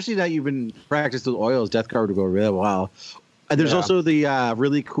 well, especially that you've been practiced with oils, Death Guard would go really well. And there's also the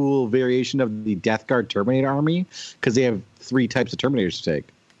really cool variation of the Death Guard Terminator army, because they have 3 types of Terminators to take.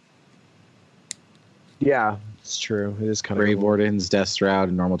 Yeah, it's true. It is kind Grave of Wardens, Death Shroud,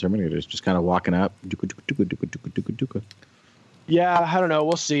 and normal Terminators, just kind of walking up. Yeah, I don't know.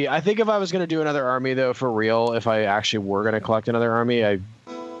 We'll see. I think if I was going to do another army, though, for real, if I actually were going to collect another army, I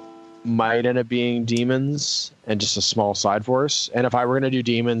might end up being demons and just a small side force. And if I were going to do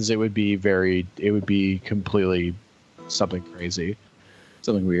demons, it would be completely something crazy.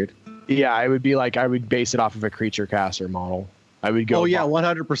 Something weird. Yeah, it would be like I would base it off of a creature caster model. I would go. Oh, yeah,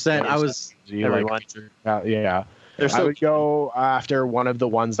 100%. I was. Everyone. Yeah. I would go after one of the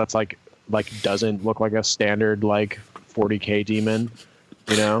ones that's like doesn't look like a standard like 40k demon,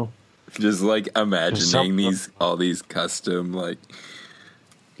 you know. Just like imagining all these custom like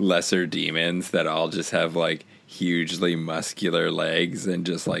lesser demons that all just have like hugely muscular legs and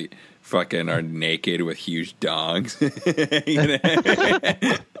just like fucking are naked with huge dongs.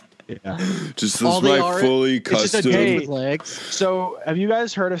 Yeah. Just this my fully custom legs. So have you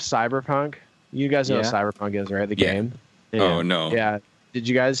guys heard of Cyberpunk? You guys know what Cyberpunk is, right? The game. Yeah. Oh no. Yeah. Did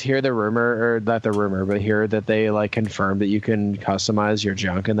you guys hear the rumor, or not the rumor, but hear that they like confirmed that you can customize your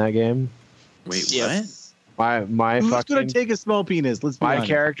junk in that game? Wait, what? My Who's fucking gonna take a small penis? Let's be honest.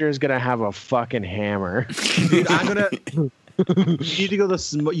 Character is gonna have a fucking hammer. Dude, I'm gonna.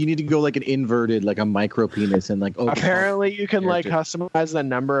 You need to go like an inverted, like a micro penis, and like. Apparently, you can like customize the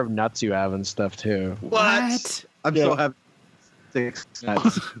number of nuts you have and stuff too. What? I'm so happy. 6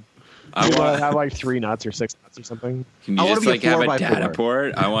 nuts. I want to have like 3 nuts or 6 nuts or something. Can you just like have a data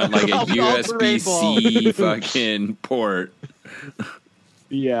port? I want like a USB-C fucking port.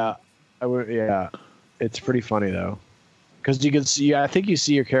 Yeah, I would. Yeah, it's pretty funny though, because you can see. I think you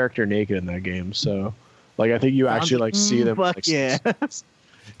see your character naked in that game. So, like, I think you actually like see them. Fuck like, yeah!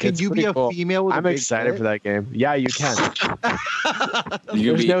 Can you be a female? With I'm excited for that game. Yeah, you can.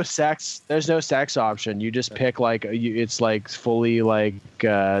 There's no sex. There's no sex option. You just pick like it's like fully like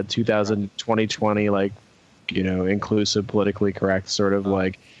 2020 like inclusive, politically correct sort of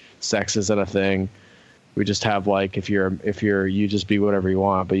like sex isn't a thing. We just have like if you're you just be whatever you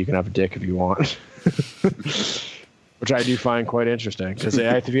want, but you can have a dick if you want. Which I do find quite interesting, because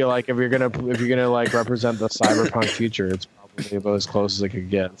I feel like if you're gonna like represent the cyberpunk future, it's probably about as close as it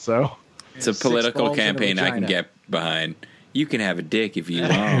could get. So it's a political campaign I can get behind. You can have a dick if you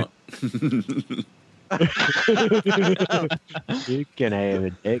want. You can have a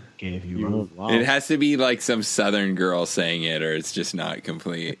dick if you want. It has to be like some Southern girl saying it, or it's just not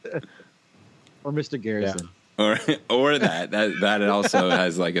complete. Or Mr. Garrison. Or that also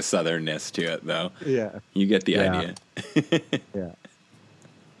has like a southernness to it, though. Yeah, you get the idea. Yeah,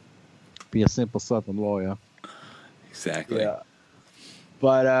 be a simple Southern lawyer. Exactly. Yeah.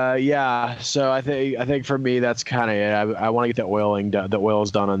 But so I think for me that's kind of it. I want to get the oils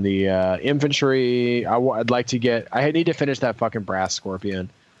done on the infantry. I'd like to get. I need to finish that fucking brass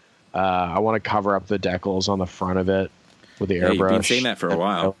scorpion. I want to cover up the decals on the front of it with the airbrush. You've been saying that for a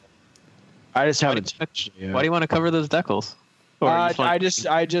while. I just haven't. Why do you want to cover those decals? I just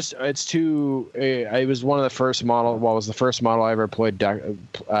it's too. It was one of the first model. Well, it was the first model I ever applied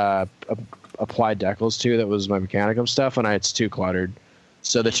decals to. That was my Mechanicum stuff, and it's too cluttered.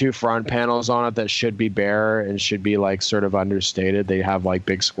 So the two front panels on it that should be bare and should be like sort of understated, they have like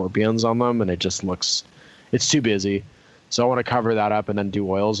big scorpions on them, and it just looks. It's too busy. So I want to cover that up and then do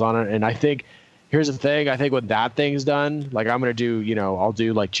oils on it. And I think. Here's the thing. I think when that thing's done, like I'm going to do, I'll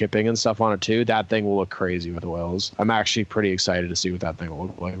do like chipping and stuff on it too. That thing will look crazy with oils. I'm actually pretty excited to see what that thing will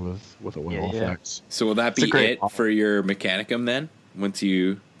look like with oil effects. So will that be it for your Mechanicum then? Once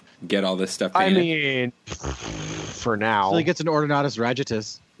you get all this stuff painted? I mean, for now. So he gets an Ordonatus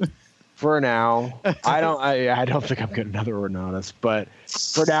Ragitus. For now, I don't think I'm getting another Ordonatus, but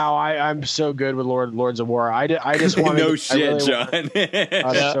for now, I'm so good with Lords of War. I just want no shit, John.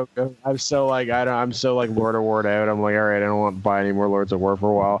 I'm so good. I'm so like Lord of War out. I'm like, all right, I don't want to buy any more Lords of War for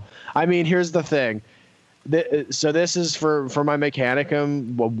a while. I mean, here's the thing. So this is for my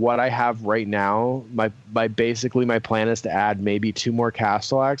Mechanicum. What I have right now, my plan is to add maybe 2 more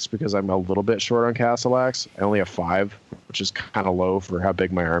Castellax because I'm a little bit short on Castellax. I only have 5, which is kind of low for how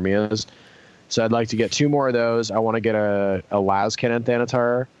big my army is. So I'd like to get 2 more of those. I want to get a Lascannon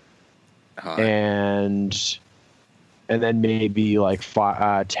Thanatar, and then maybe like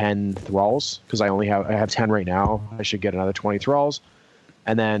 10 Thralls because I have 10 right now. I should get another 20 Thralls.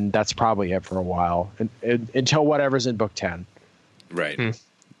 And then that's probably it for a while until whatever's in book 10. Right.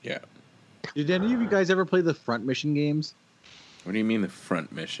 Yeah. Did any of you guys ever play the Front Mission games? What do you mean the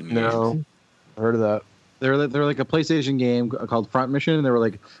Front Mission games? No. I heard of that. They're like a PlayStation game called Front Mission, and they were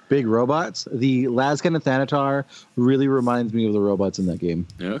like big robots. The Lascannon Thanatar really reminds me of the robots in that game.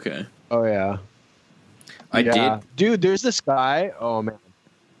 Okay. Oh, yeah. I did. Dude, there's this guy. Oh, man.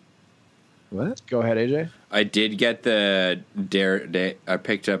 What? Go ahead, AJ. I did get I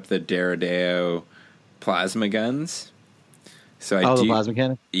picked up the Deredeo plasma guns. So the plasma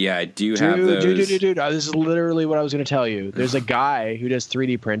cannon? Yeah, I do have those. Dude. This is literally what I was going to tell you. There's a guy who does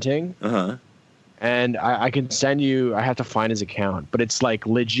 3D printing. Uh-huh. And I can send you. I have to find his account, but it's like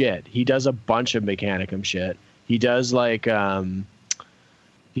legit. He does a bunch of Mechanicum shit. He does like photon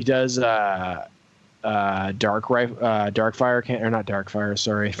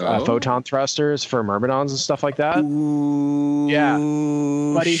thrusters for Myrmidons and stuff like that. Ooh, yeah,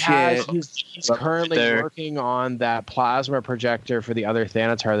 but he's currently working on that plasma projector for the other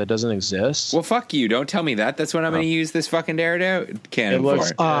Thanatar that doesn't exist. Well, fuck you! Don't tell me that. That's what I'm going to use this fucking Deredeo cannon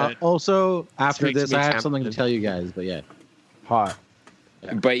for. Also, after this, I have something to tell you guys. But yeah, hot.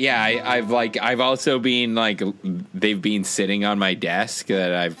 But yeah, I've also been like, they've been sitting on my desk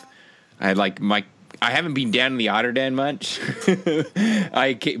that I haven't been down in the Otterden much.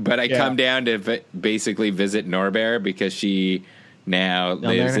 I come down to basically visit Norbert because she now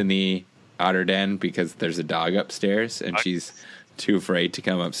lives in the Otterden because there's a dog upstairs and she's too afraid to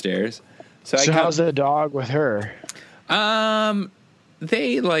come upstairs. So how's the dog with her?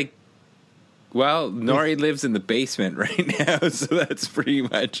 They like. Well, Nori lives in the basement right now, so that's pretty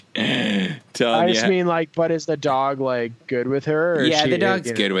much telling you. I just mean, like, but is the dog, like, good with her? Or yeah, the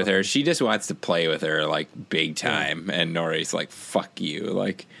dog's good with her. She just wants to play with her, like, big time. And Nori's like, fuck you.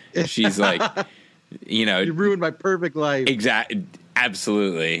 Like, she's like, you ruined my perfect life. Exactly.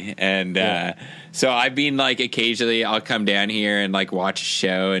 Absolutely. And so I've been like, occasionally I'll come down here and like watch a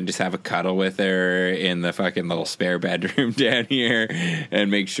show and just have a cuddle with her in the fucking little spare bedroom down here and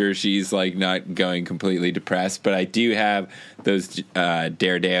make sure she's like not going completely depressed. But I do have those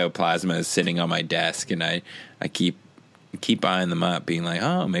Deredeo plasmas sitting on my desk, and I keep eyeing them up, being like,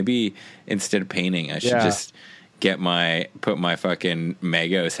 oh, maybe instead of painting I should just put my fucking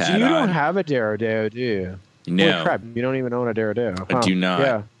Magos hat on. You don't have a Deredeo, do you? No. Holy crap, you don't even own a Deredeo. Huh? I do not.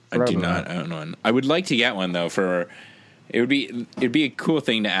 Yeah, I do not own one. I would like to get one though. It'd be a cool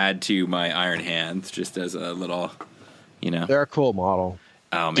thing to add to my Iron Hands, just as a little, They're a cool model.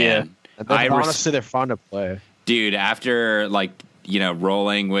 Oh man, honestly, they're fun to play, dude. After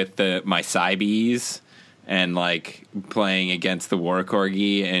rolling with my Cybes and like playing against the War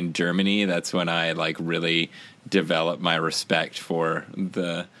Corgi in Germany, that's when I like really developed my respect for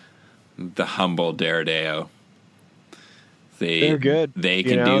the humble Deredeo. They're good. They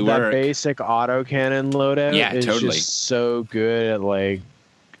can do that work. basic autocannon loadout is totally. just so good at like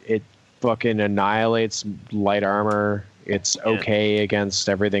it fucking annihilates light armor. It's okay against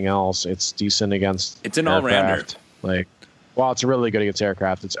everything else. It's decent against it's an all-rounder. Like, well, it's really good against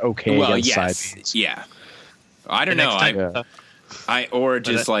aircraft. It's okay against side beams. Yeah. I don't know.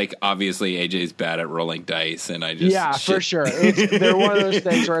 Obviously AJ's bad at rolling dice, and I just for sure. They're one of those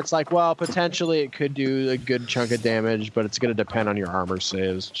things where it's like, well, potentially it could do a good chunk of damage, but it's going to depend on your armor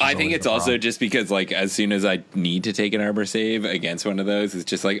saves. I think it's also just because like as soon as I need to take an armor save against one of those, it's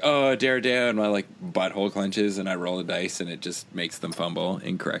just like, oh, dare down, my like butthole clenches, and I roll a dice, and it just makes them fumble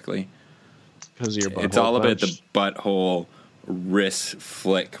incorrectly. Because your butthole it's all about the butthole wrist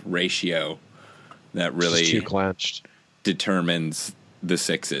flick ratio that really too clenched determines the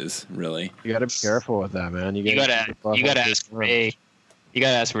sixes. Really, you got to be careful with that, man. You got to ask Ray. You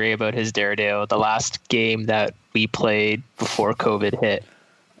got to ask Ray about his Daredale. The last game that we played before COVID hit.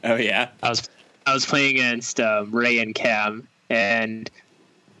 Oh yeah, I was playing against Ray and Cam, and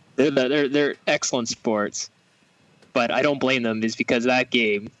they're excellent sports. But I don't blame them, is because that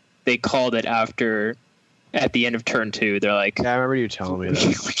game they called it at the end of turn 2, they're like, yeah, I remember you telling me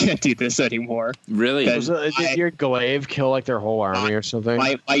that. We can't do this anymore. Really? Did your glaive kill like their whole army or something?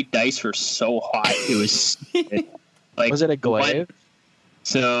 My dice were so hot. It was like, was it a glaive?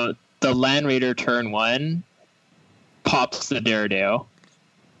 So the Land Raider turn 1 pops the Daredale.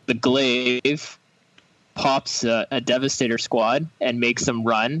 The glaive pops a Devastator squad and makes them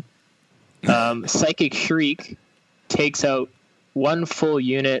run. Psychic Shriek takes out one full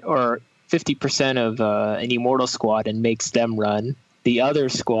unit or 50% of an Immortal squad and makes them run. The other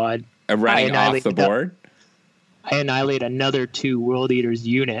squad running off the board. I annihilate another 2 World Eaters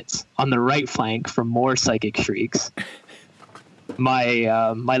units on the right flank for more Psychic Shrieks.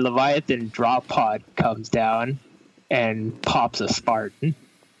 My Leviathan drop pod comes down and pops a Spartan.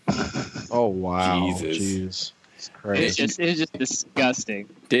 Oh wow! Jesus. It's crazy. It's just disgusting.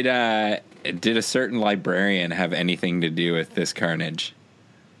 Did a certain librarian have anything to do with this carnage?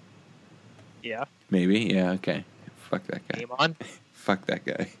 Yeah. Maybe. Yeah. Okay. Fuck that guy. Amon? Fuck that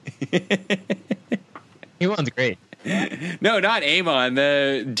guy. Amon's great. No, not Amon.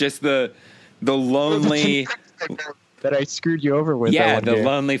 The lonely. That I screwed you over with. Yeah, the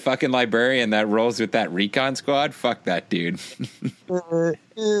lonely fucking librarian that rolls with that recon squad. Fuck that dude.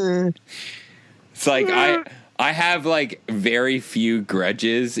 It's like I have like very few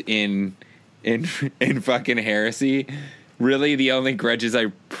grudges in fucking Heresy. Really, the only grudges I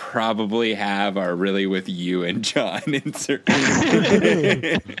probably have are really with you and John. Not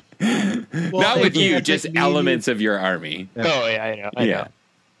with you, just elements of your army. Yeah. Oh yeah, I know.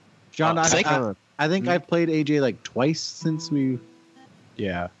 John, I think I've played AJ like twice since we.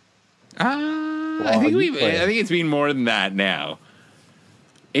 Yeah. I think it's been more than that now,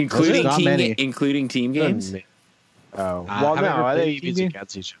 including team games. Oh well, no, I think it's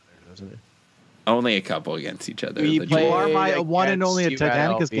against each other, doesn't it? Only a couple against each other. You are my one and only a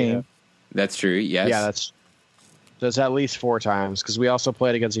Titanicus game. That's true. Yes. Yeah, that's at least 4 times because we also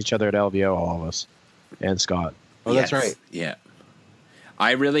played against each other at LVO, all of us, and Scott. Oh, yes. That's right. Yeah.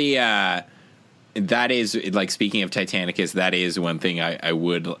 I really. That is like, speaking of Titanicus, that is one thing I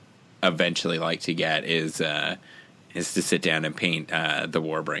would eventually like to get is to sit down and paint the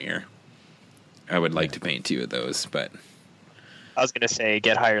Warbringer. I would like to paint 2 of those, but I was going to say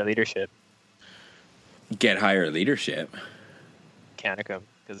get higher leadership. Get higher leadership. Mechanicum,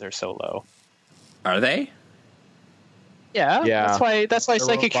 because they're so low. Are they? Yeah. That's why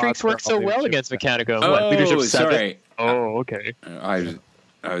Psychic Shrieks work so well against Mechanicum. Oh, leadership 7? Sorry. Oh, okay. I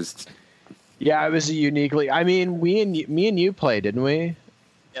was. Yeah, it was a uniquely. I mean, me and you played, didn't we?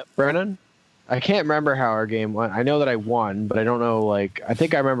 Yep. Brennan? I can't remember how our game went. I know that I won, but I don't know. Like, I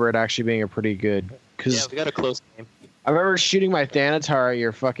think I remember it actually being a pretty good. Yeah, we got a close game. I remember shooting my Thanatar at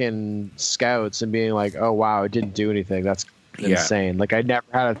your fucking scouts and being like, "Oh wow, it didn't do anything. That's insane." Like, I never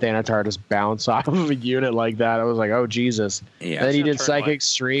had a Thanatar just bounce off of a unit like that. I was like, "Oh Jesus!" Yeah. And then he did Psychic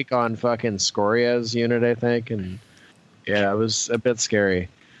Shriek on fucking Scoria's unit, I think, and yeah, it was a bit scary.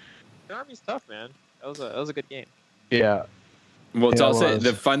 The army's tough, man. That was a good game. Yeah. Well, it's also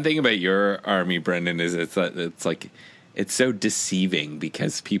the fun thing about your army, Brendan, is it's so deceiving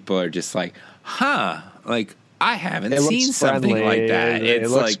because people are just like, "Huh, like I haven't seen something like that." It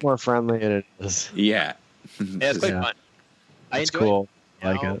looks more friendly than it is. Yeah, it's quite fun. It's cool.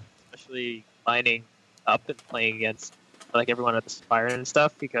 I like it, especially lining up and playing against like everyone at the Spire and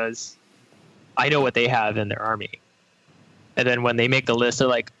stuff because I know what they have in their army. And then when they make the list, they're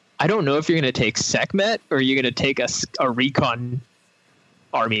like, I don't know if you're going to take Sekhmet or you're going to take a recon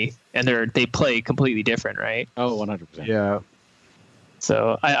army. And they play completely different, right? Oh, 100%. Yeah.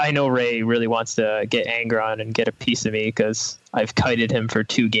 So I know Ray really wants to get Angron and get a piece of me because I've kited him for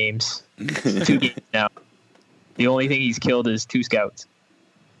 2 games. 2 games now. The only thing he's killed is 2 scouts.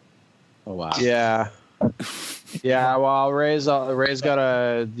 Oh, wow. Yeah. Yeah, well, Ray's got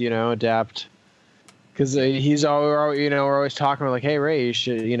to, adapt. Because he's always, we're always talking about like, hey, Ray, you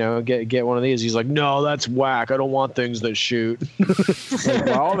should, get one of these. He's like, no, that's whack. I don't want things that shoot. Like,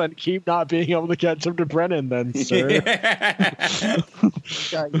 well, then keep not being able to catch him to Brennan, then, sir.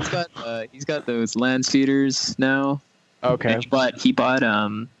 Yeah, he's got those land speeders now. Okay.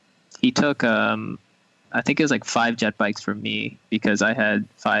 He took I think it was like 5 jet bikes from me because I had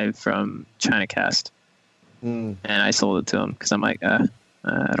 5 from ChinaCast, and I sold it to him because I'm like, I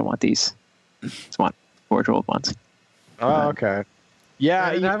don't want these. I just want 4 old ones. Oh, okay.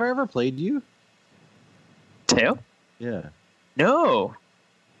 Yeah. Have I ever played you? Teo? Yeah. No.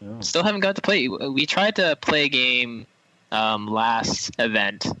 Still haven't got to play. We tried to play a game last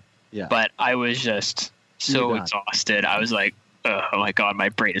event, but I was just so exhausted. I was like, oh my God, my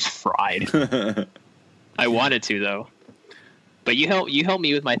brain is fried. I wanted to, though. But you helped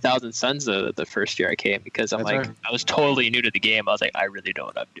me with my 1,000 Suns the first year I came because I'm I was totally new to the game. I was like, I really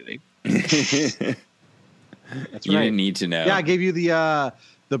don't know what I'm doing. That's you didn't need to know. Yeah, I gave you the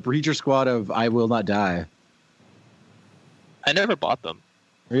Breacher squad of I Will Not Die. I never bought them.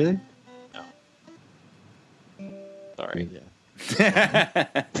 Really? No. Sorry. Yeah.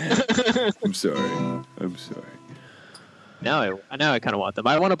 I'm sorry. Now I kind of want them.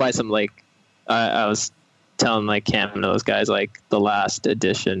 I want to buy some I was telling like Cam and those guys like the last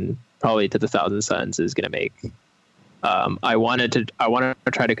edition probably to the 1,000 Suns is gonna make. I want to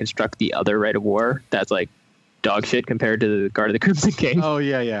try to construct the other Rite of War that's like dog shit compared to the Guard of the Crimson King. Oh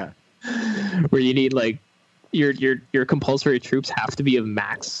yeah. Where you need like your compulsory troops have to be of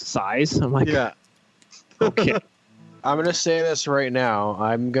max size. I'm like, yeah. Okay. I'm going to say this right now.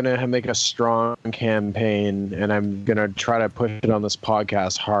 I'm going to make a strong campaign, and I'm going to try to push it on this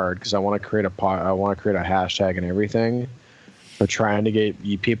podcast hard because I want to create a hashtag and everything for trying to get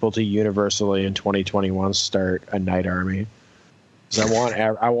people to universally in 2021 start a night army. Because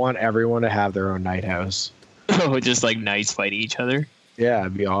I want everyone to have their own night house. Oh, just like knights fighting each other. Yeah,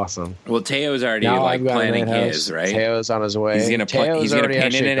 it'd be awesome. Well, Teo's already planning his, right? Teo's on his way. He's gonna paint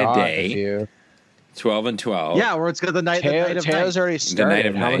it in a day. 12 and 12. Yeah, or it's got the night. Teo's already started. The night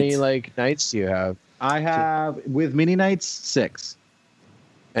of How many nights do you have? I have with mini nights 6.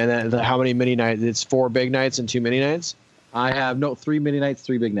 And then how many mini nights? It's 4 big nights and 2 mini nights. I have 3 mini nights,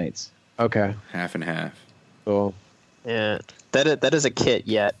 3 big nights. Okay, half and half. Cool. Yeah, that is a kit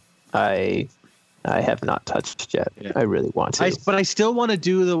yet. I have not touched yet. Yeah. I really want to. But I still want to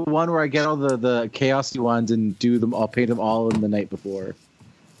do the one where I get all the chaosy ones and do them. I'll paint them all in the night before.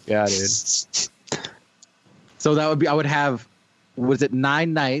 Yeah, dude. So that would be, I would have,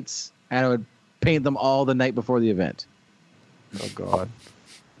 9 nights, and I would paint them all the night before the event. Oh God.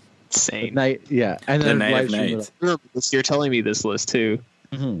 Same night, yeah. And then the night of nights. You're telling me this list too.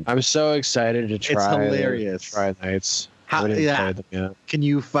 Mm-hmm. I'm so excited to try. It's hilarious. Try nights. Can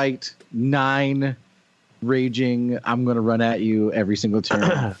you fight 9 raging? I'm gonna run at you every single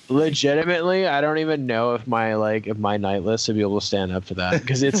turn. Legitimately, I don't even know if my night list would be able to stand up to that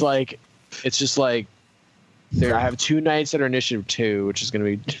because it's like, it's just like. There, I have 2 knights that are initiative 2, which is gonna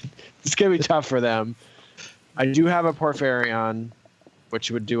be tough for them. I do have a Porphyrion, which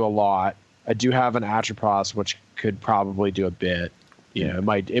would do a lot. I do have an Atropos, which could probably do a bit.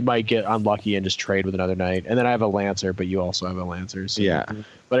 It might get unlucky and just trade with another knight. And then I have a Lancer, but you also have a Lancer. So yeah,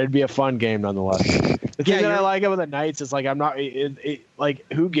 but it'd be a fun game nonetheless. The thing that I like about the knights is like I'm not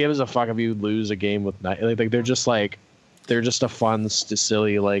like who gives a fuck if you lose a game with knights? Like they're just a fun,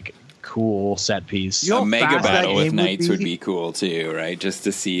 silly cool set piece. A mega battle with knights would be cool too, right? Just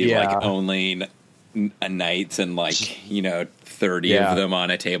to see only knights and 30 of them on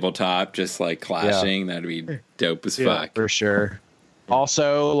a tabletop just clashing. That'd be dope as fuck for sure.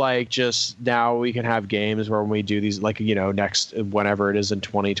 Also, just now we can have games where when we do these, next whenever it is in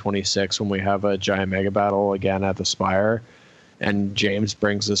 2026 when we have a giant mega battle again at the Spire, and James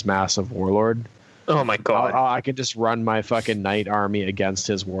brings this massive warlord. Oh my God! I can just run my fucking knight army against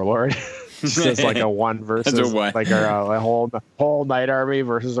his warlord. Just as a 1 versus a whole knight army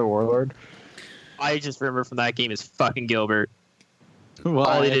versus a warlord. I just remember from that game is fucking Gilbert. Why?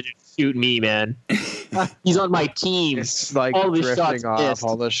 All he did is shoot me, man. He's on my team. It's all the drifting shots off missed.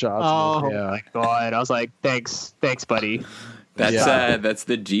 all the shots. Oh my God! I was like, thanks, buddy. That's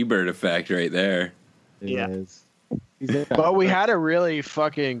the G-Bird effect right there. It is. But we had a really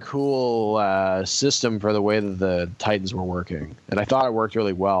fucking cool system for the way that the Titans were working, and I thought it worked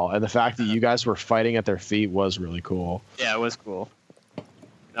really well. And the fact that you guys were fighting at their feet was really cool. Yeah, it was cool.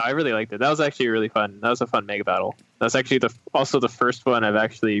 No, I really liked it. That was actually really fun. That was a fun mega battle. That's actually also the first one I've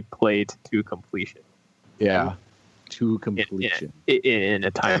actually played to completion. Yeah. To completion. In a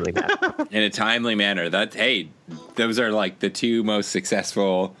timely manner. In a timely manner. Those are like the two most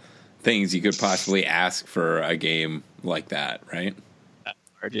successful things you could possibly ask for a game like that, right?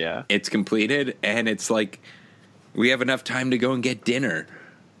 Yeah. It's completed, and it's like we have enough time to go and get dinner.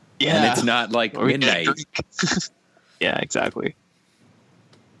 Yeah. And it's not like midnight. Yeah, exactly.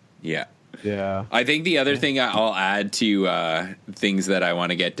 Yeah. Yeah. I think the other thing I'll add to things that I want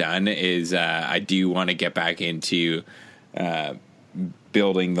to get done is I do want to get back into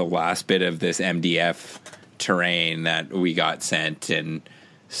building the last bit of this MDF terrain that we got sent and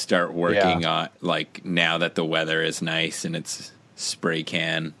start working on, like, now that the weather is nice and it's spray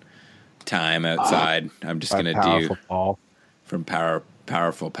can time outside. I'm just going to do Paul. From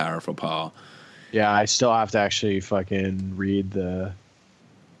Powerful Paul. Yeah, I still have to actually fucking read the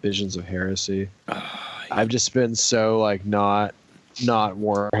Visions of Heresy. I've just been so like not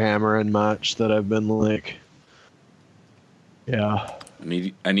Warhammering much that I've been like, yeah.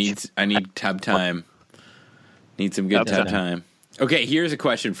 I need tub time. Need some good tub time. Okay, here's a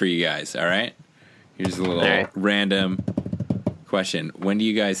question for you guys. All right, here's a little random question. When do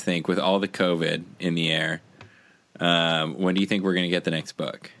you guys think, with all the COVID in the air, when do you think we're going to get the next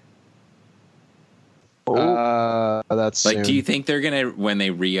book? That's like, soon. do you think they're gonna, when they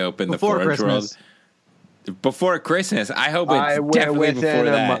reopen Before the Forge Christmas. World before Christmas? I hope it's definitely before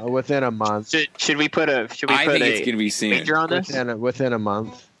that. Within a month. Should we put a? I think it's gonna be soon. Major on this? Within a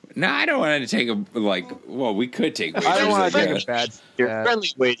month. No, I don't want to take a well. We could take. I don't want to like take a bad. Your friendly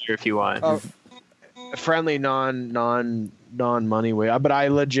wager if you want. Friendly non money way, but I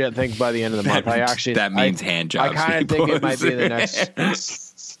legit think by the end of the month, that means hand jobs. I kind of think it might be the next.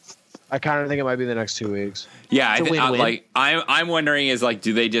 I kind of think it might be the next 2 weeks. Yeah, I'm wondering is like,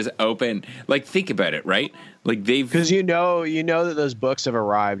 do they just open? Like, think about it, right? Like because you know that those books have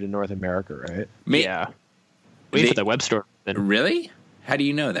arrived in North America, right? Yeah. Wait for the web store. Really? How do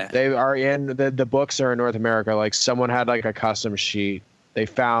you know that? They are in the books are in North America. Like, someone had like a custom sheet. They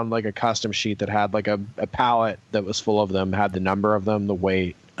found like a custom sheet that had like a pallet that was full of them, had the number of them, the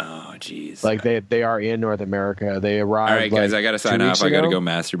weight. Oh, jeez. Like, they are in North America. They arrived. All right, guys, like, I got to sign off. I got to go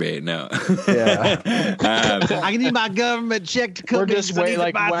masturbate. No. Yeah. I need my government check to come in. Just wait,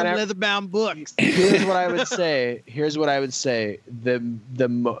 like, buy some leather-bound books. Here's what I would say.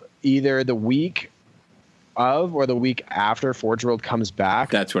 Either the week of or the week after Forge World comes back.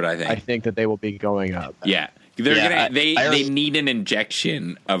 That's what I think. I think that they will be going up. Yeah. They need an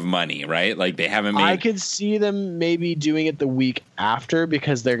injection of money, right? Like, they haven't made. I could see them maybe doing it the week after,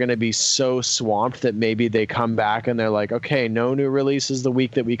 because they're going to be so swamped that maybe they come back and they're like, okay, no new releases the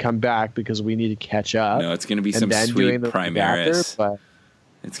week that we come back because we need to catch up. No, it's going to be some sweet Primaris.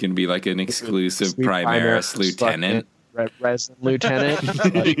 It's going to be like an exclusive Primaris Lieutenant. Resident Lieutenant.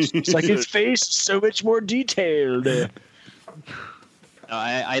 It's like his face is so much more detailed.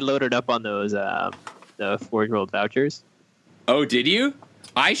 I loaded up on those the Forge World vouchers. Oh, did you?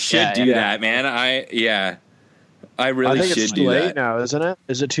 I should do that, man. I really think should it's do too late that now, isn't it?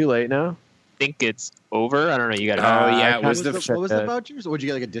 Is it too late now? I think it's over. I don't know. You got to. Oh yeah, what was the vouchers? Or would you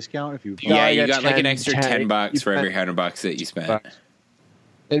get like a discount if you? Yeah, you got like an extra $10 for every $100 that you spent.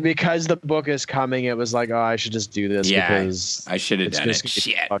 And because the book is coming, it was like, oh, I should just do this. Yeah, because I should have done it.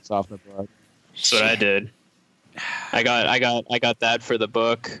 Shit. Bucks off the book. That's what I did. I got that for the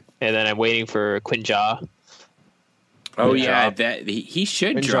book, and then I'm waiting for Quinja. Oh yeah, that he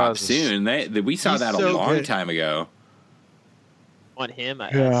should drop soon. We saw that a long time ago. Want him?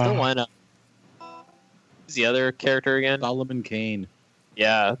 I still want. Who's the other character again? Solomon Kane.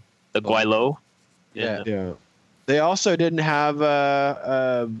 Yeah, the Guaylo. Yeah. They also didn't have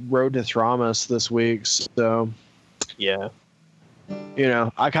Road to Thramas this week, so yeah. You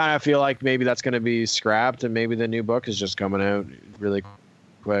know, I kind of feel like maybe that's going to be scrapped, and maybe the new book is just coming out really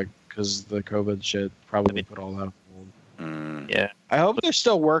quick because the COVID shit probably put all that on hold. Yeah. I hope they're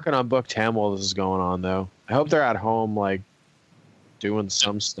still working on book 10 while this is going on, though. I hope they're at home, like, doing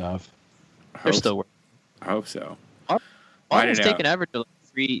some stuff. They're still working. I hope so. It's taken average of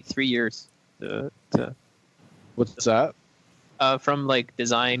like 3 years to. What's that? From like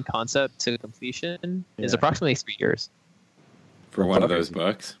design concept to completion is approximately 3 years. For one of those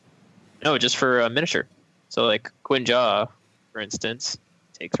books? No, just for a miniature. So like Quinja, for instance,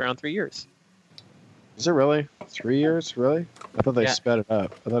 takes around 3 years. Is it really 3 years? Really? I thought they sped it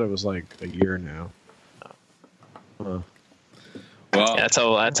up. I thought it was like a year now. Well, that's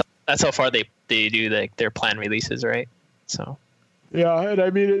how far they do their planned releases, right? So. Yeah, and I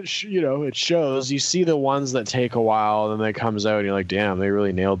mean, it shows. You see the ones that take a while, and then it comes out, and you're like, damn, they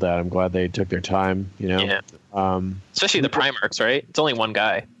really nailed that. I'm glad they took their time, Yeah. Especially the Primarchs, right? It's only one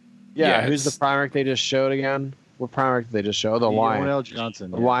guy. Yeah, who's the Primarch they just showed again? What Primarch did they just show? The Lion. L. Johnson.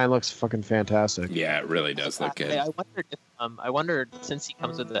 The Lion looks fucking fantastic. Yeah, it really does look good. I wondered since he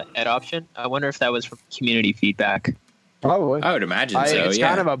comes with the head option, I wonder if that was from community feedback. Probably. I would imagine so, It's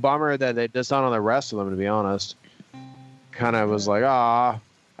kind of a bummer that they just not on the rest of them, to be honest. Kind of was like,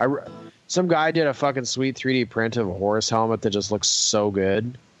 some guy did a fucking sweet 3D print of a Horus helmet that just looks so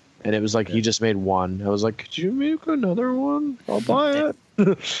good, and it was like he just made one. I was like, could you make another one? I'll buy it.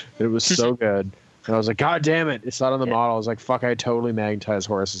 It was so good, and I was like, God damn it, it's not on the model. I was like, fuck, I totally magnetized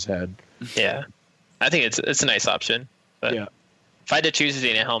Horus's head. Yeah, I think it's a nice option, but if I had to choose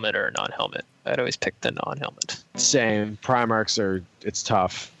between a helmet or a non-helmet, I'd always pick the non-helmet. Same. Primarchs it's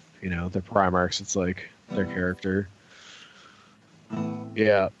tough. The Primarchs, it's like their character.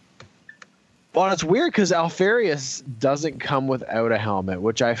 Yeah. Well, it's weird because Alpharius doesn't come without a helmet,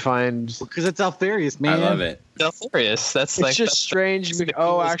 which I find... Because it's Alpharius, man. I love it. Alpharius. It's just strange.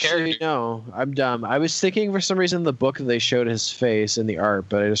 Actually, no. I'm dumb. I was thinking for some reason the book they showed his face in the art,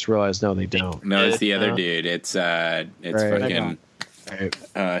 but I just realized, no, they don't. No, it's the other dude. It's fucking...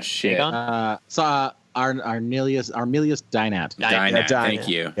 shit. Armelius Dynat. Dynat, thank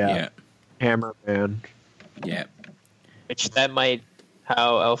you. Yeah. Hammer Man. Yeah. Which that might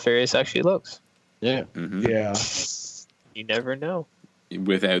how Alpharius actually looks. Yeah. Mm-hmm. Yeah. You never know.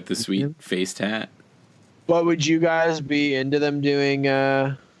 Without the sweet face tat. But would you guys be into them doing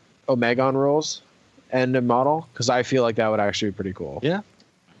Omegon rules and a model? Because I feel like that would actually be pretty cool. Yeah.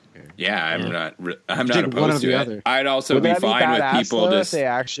 Yeah, I'm not opposed to it. Other. I'd also be fine with people if they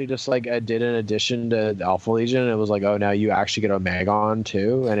actually just like did an addition to Alpha Legion. It was like, oh, now you actually get Omegon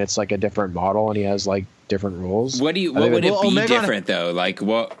too, and it's like a different model, and he has like different rules. What would it be different though? Like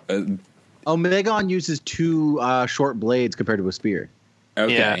what? Omegon uses 2 short blades compared to a spear.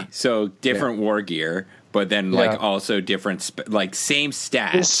 Okay, so different war gear, but then like also different same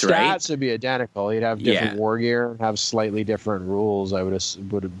stats. His stats right? would be identical. He'd have different war gear and have slightly different rules. I would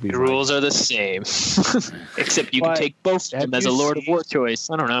be. The rules are the same, except you can take both of them as a Lord of War choice.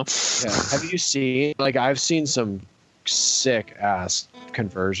 I don't know. Yeah. Have you seen? Like, I've seen some sick ass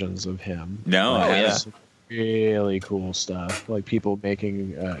conversions of him. No, really cool stuff. Like people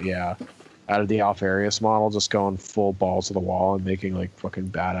making, out of the Alpharius model, just going full balls to the wall and making like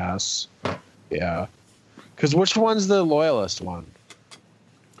fucking badass. Yeah. Because which one's the loyalist one?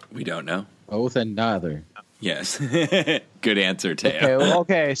 We don't know. Both and neither. Yes. Good answer, Teo.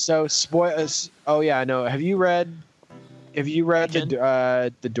 Okay. So spoilers. Oh yeah, no. Have you read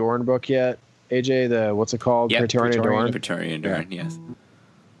the Dorn book yet, AJ? The what's it called? Yep, Praetorian Dorn. Praetorian Dorn. Yes.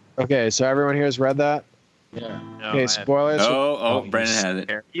 Okay, so everyone here has read that. Yeah. Okay. Spoilers. Oh, Brennan has it.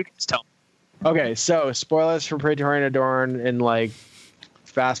 You can just tell. Okay, so spoilers for Praetorian Adorn in like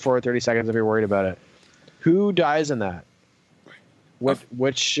fast forward 30 seconds if you're worried about it. Who dies in that?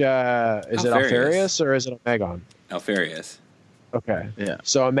 Which is it Alpharius or is it Omegon? Alpharius. Okay. Yeah.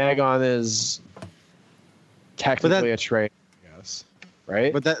 So Omegon is technically a traitor, I guess.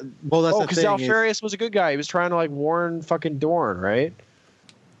 Right? But that's because Alpharius was a good guy. He was trying to like warn fucking Dorn, right?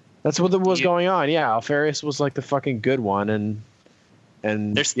 That's what was going on. Yeah, Alpharius was like the fucking good one, and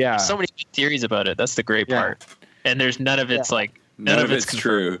there's so many theories about it. That's the great part. And there's none of it's like none of it's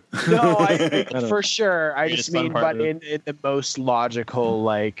true. No, for sure. I just mean, but in the most logical,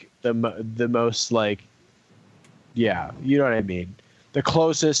 like the most like, yeah, you know what I mean. The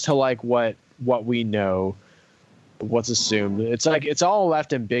closest to like what we know, what's assumed. It's like it's all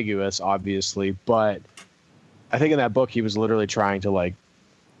left ambiguous, obviously, but I think in that book he was literally trying to like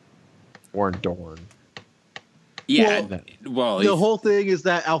warn Dorn. Yeah, well, the whole thing is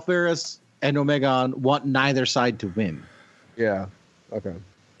that Alpharius and Omegon want neither side to win. Yeah. Okay.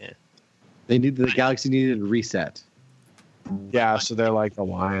 Yeah. The galaxy needed a reset. Yeah, so they're like the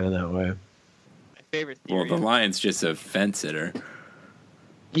Lion in that way. My favorite theory. Well, the Lion's just a fence sitter.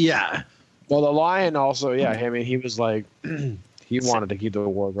 Yeah. Well, the Lion also, I mean, he was like, he wanted to keep the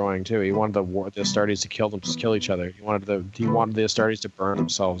war going too. He wanted the Astartes to kill each other. He wanted the Astartes to burn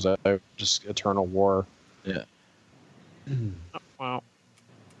themselves out. Just eternal war. Yeah. Wow.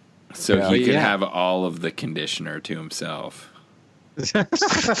 So he could have all of the conditioner to himself. Do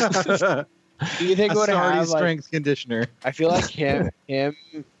you think would have strength conditioner? I feel like him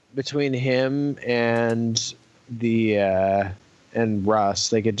between him and the and Russ,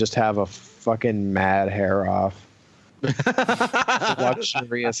 they could just have a fucking mad hair off.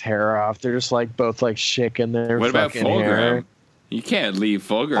 Luxurious hair off. They're just like both like chic in their What about fucking Fulgrim? hair. You can't leave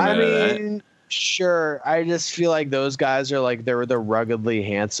Fulgrim out of that. Sure. I just feel like those guys are like they're ruggedly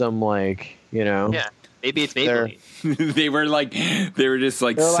handsome, like, you know. Yeah. Maybe it's Maybelline. they were just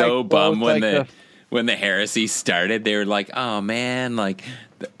like so bummed when the heresy started. They were like, oh man, like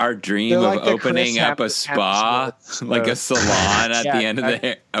our dream of opening up a spa, like a salon at the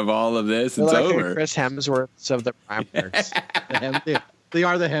end of all of this. It's like over. Chris Hemsworths of the Primarchs. They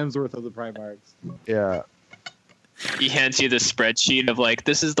are the Hemsworth of the Primarchs. Yeah. He hands you the spreadsheet of like,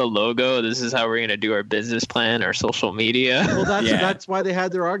 this is the logo, this is how we're gonna do our business plan, our social media. Well, that's why they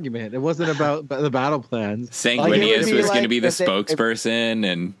had their argument. It wasn't about the battle plans. Sanguinius was going to be the spokesperson,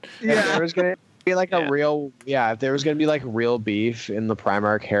 and if there was going to be like if there was going to be like real beef in the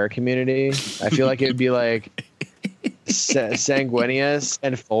Primarch hair community, I feel like it would be like Sanguinius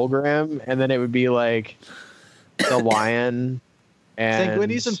and Fulgrim, and then it would be like the Lion and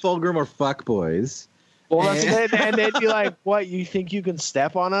Sanguinius and Fulgrim are fuckboys. Well, and they'd be like, "What? You think you can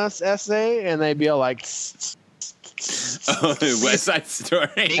step on us, SA?" And they'd be like, West Side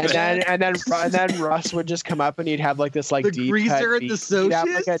Story. and then Russ would just come up and he'd have like this like the deep greaser and the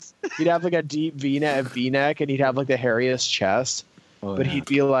socialist. He'd have like a deep V-neck, and he'd have like the hairiest chest. But he'd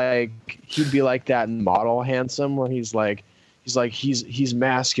be like that model handsome, where he's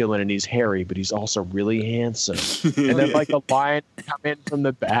masculine and he's hairy, but he's also really handsome. And then like the Lion would come in from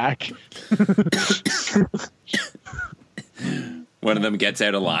the back. One of them gets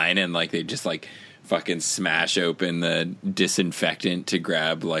out of line and like they just like fucking smash open the disinfectant to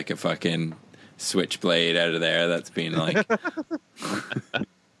grab like a fucking switchblade out of there. That's being like,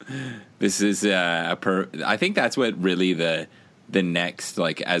 this is I think that's what really the next,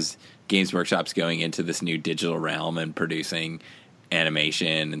 like, as Games Workshop's going into this new digital realm and producing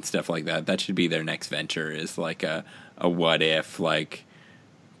animation and stuff like that, that should be their next venture, is like a what if, like,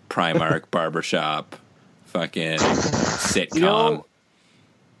 Primarch barbershop fucking sitcom.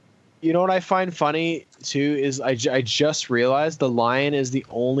 You know what I find funny too is I just realized the Lion is the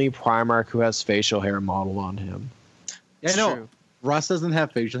only Primarch who has facial hair modeled on him. Yeah, no, Russ doesn't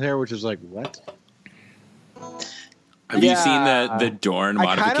have facial hair, which is like, what? Have you seen the Dorn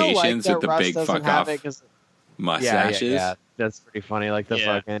modifications with the big fuck off mustaches? Yeah, that's pretty funny. Like the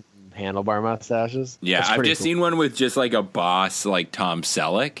fucking handlebar mustaches. Yeah, I've just seen one with just like a boss like Tom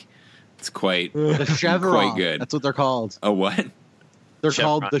Selleck. It's quite the chevron. Quite good. That's what they're called. A what? They're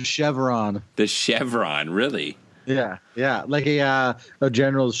called the chevron. The chevron, really? Yeah, like a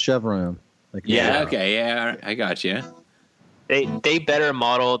general's chevron. Like I got you. They better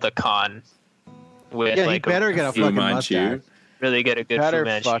model the Khan. With he better get a fucking mustache. Really get a good better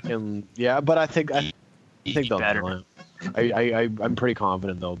Fu fucking but I think they'll do it. I'm pretty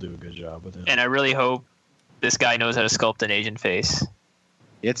confident they'll do a good job with it. And I really hope this guy knows how to sculpt an Asian face.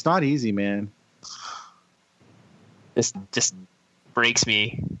 It's not easy, man. This just breaks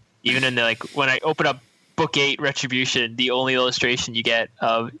me. Even in the, like, when I open up Book 8 Retribution, the only illustration you get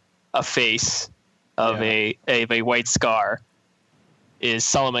of a face of a white scar is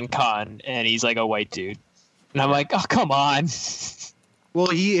Solomon Khan, and he's like a white dude, and I'm like, oh, come on. Well,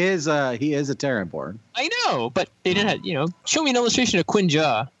 he is a Terranborn. I know, but they didn't have, show me an illustration of Quinn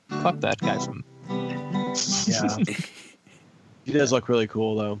Jah. Fuck that guy from. Yeah, he does look really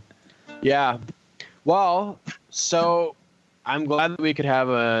cool though. Yeah, well, so I'm glad that we could have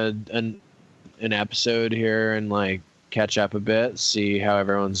an episode here and like catch up a bit, see how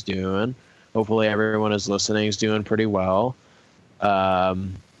everyone's doing. Hopefully, everyone is listening is doing pretty well. I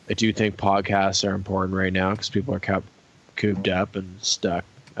do think podcasts are important right now because people are kept cooped up and stuck.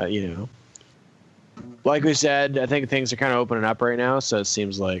 Like we said, I think things are kind of opening up right now, so it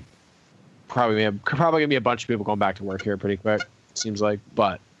seems like probably gonna be a bunch of people going back to work here pretty quick. It seems like,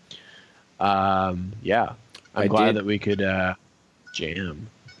 but I'm glad that we could jam.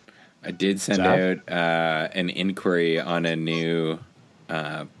 I did send out an inquiry on a new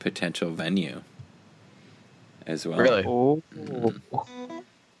potential venue as well. Really?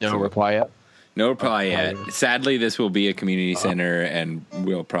 No reply yet? No reply yet. Sadly, this will be a community center and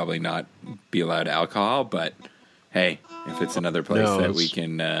we'll probably not be allowed alcohol, but hey, if it's another place that we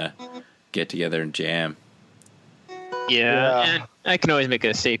can get together and jam. Yeah, and I can always make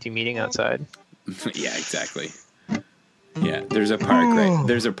a safety meeting outside. Yeah, exactly. Yeah, there's a park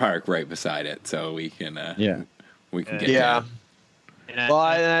There's a park right beside it, so we can we can get down.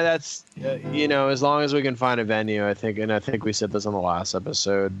 Well, that's as long as we can find a venue, I think we said this on the last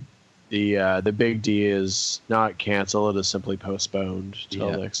episode. The big D is not cancel; it is simply postponed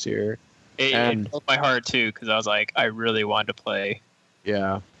till next year. It broke my heart too because I was like, I really wanted to play.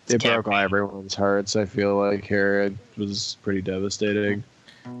 Yeah, it broke everyone's hearts. I feel like here it was pretty devastating.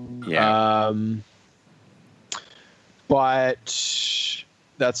 Yeah. But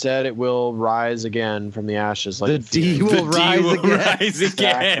that said, it will rise again from the ashes. Like the D will rise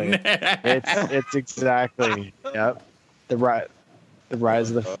again. It's exactly. Yep. The rise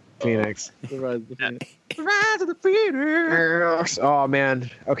of the Phoenix. The rise of the Phoenix. The rise of the Phoenix. Oh man.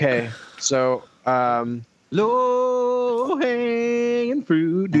 Okay. So low hanging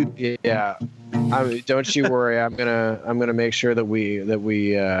fruit, dude. Yeah. Don't you worry. I'm gonna make sure that we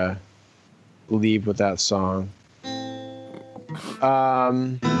leave with that song.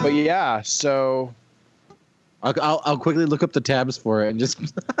 But yeah. So I'll quickly look up the tabs for it and just.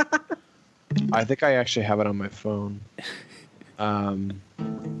 I think I actually have it on my phone. I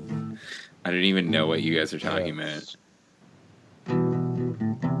don't even know what you guys are talking about.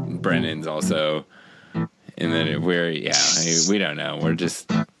 Brennan's also, and then we don't know. We're just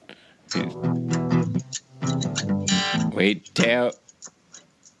wait, Tao.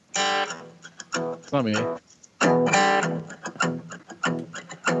 It's not me.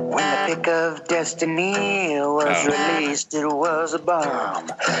 When the pick of destiny was released, it was a bomb.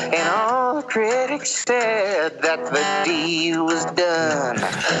 And all critics said that the D was done.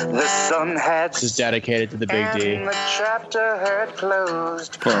 The sun had This is dedicated to the big D. and the chapter had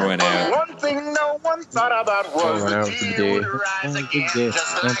closed. Pour one out. One thing no one thought about was Pour one out the for the D D. would rise again.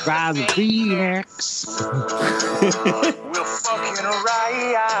 Just Rise of Phoenix. we'll fucking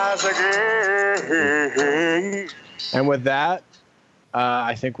rise again. And with that,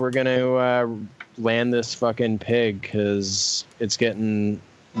 I think we're gonna land this fucking pig because it's getting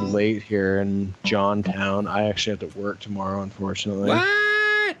late here in Johntown. I actually have to work tomorrow, unfortunately.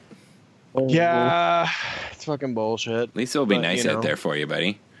 What? Yeah, it's fucking bullshit. At least it'll be nice out there for you,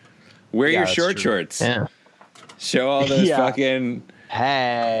 buddy. Wear your that's short true. shorts. Yeah. Show all those fucking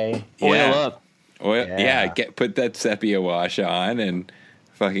Hey, Oil up. oil. Yeah. Put that sepia wash on and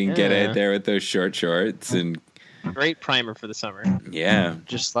fucking get out there with those short shorts and Great primer for the summer. yeah.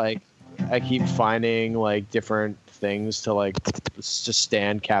 just like I keep finding like different things to like just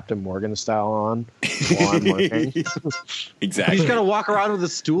stand Captain Morgan style on while I'm working. Exactly. You just gotta walk around with a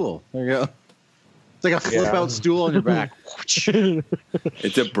stool. There you go. It's like a flip out stool on your back.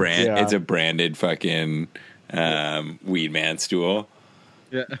 It's a brand. Yeah. It's a branded fucking Weed Man stool.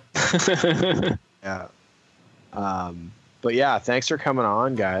 Yeah. Yeah. But yeah, thanks for coming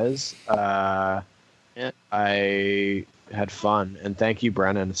on, guys. Yeah. I had fun, and thank you,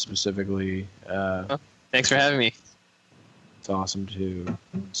 Brennan, specifically. Thanks for having me. It's awesome to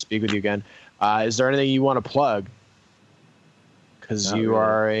speak with you again. Is there anything you want to plug? Because you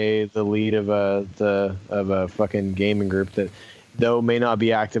are the lead of a fucking gaming group that, though may not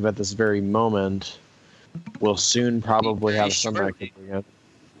be active at this very moment, will soon probably have some activity again.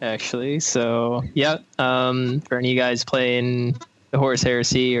 Actually, so yeah. For any of you guys playing the Horus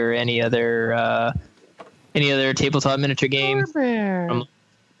Heresy or any other tabletop miniature game from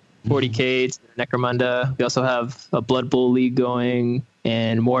 40K to Necromunda, we also have a Blood Bowl League going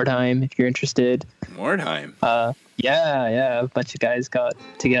and Mordheim if you're interested. Mordheim. Yeah, a bunch of guys got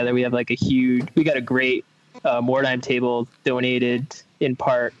together. We have like we got a great Mordheim table donated in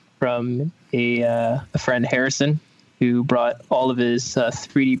part from a friend Harrison, who brought all of his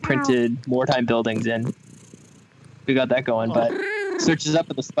 3D printed Mordheim buildings in. We got that going, but search us up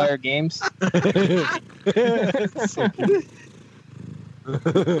at the Spire Games.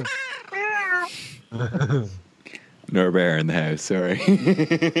 Norbert in the house. Sorry.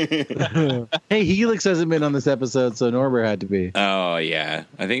 Hey, Helix hasn't been on this episode, so Norbert had to be. Oh yeah,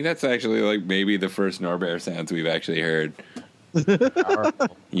 I think that's actually like maybe the first Norbert sounds we've actually heard.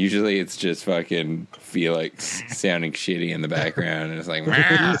 Usually it's just fucking Felix sounding shitty in the background, and it's like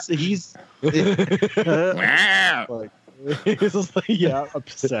he's He's just like, yeah,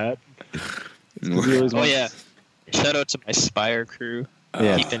 upset. Oh yeah! Shout out to my Spire crew,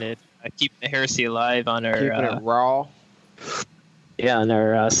 keeping the heresy alive on our Keeping it raw. Yeah, on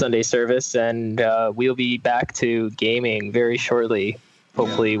our Sunday service, and we'll be back to gaming very shortly.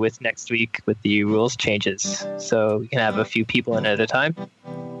 Hopefully, with next week with the rules changes, so we can have a few people in at a time.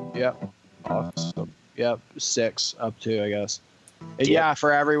 Yep. Awesome. Yep. 6 up to, I guess. And yeah,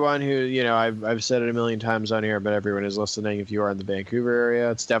 for everyone who, I've said it a million times on here, but everyone who's listening, if you are in the Vancouver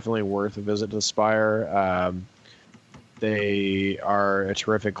area, it's definitely worth a visit to Spire. They are a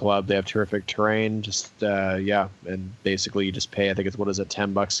terrific club. They have terrific terrain. And basically you just pay, I think it's,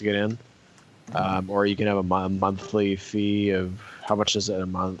 $10 to get in? Or you can have a monthly fee of, how much is it a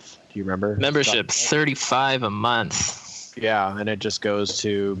month? Do you remember? Membership, $35 a month. Yeah, and it just goes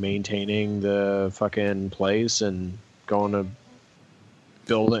to maintaining the fucking place and going to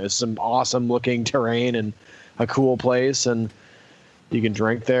build some awesome looking terrain and a cool place, and you can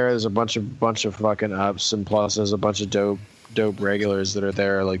drink there. There's a bunch of fucking ups, and plus there's a bunch of dope regulars that are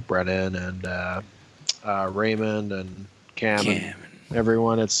there, like Brennan and Raymond and Cam. And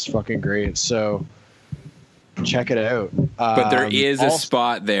everyone. It's fucking great. So check it out. But there is a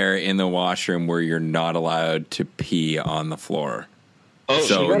spot there in the washroom where you're not allowed to pee on the floor. Oh,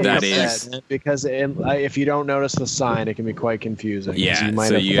 so that is because if you don't notice the sign, it can be quite confusing. Yeah,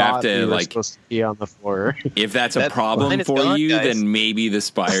 so you have to like supposed to pee on the floor. If that's a problem for you, then maybe the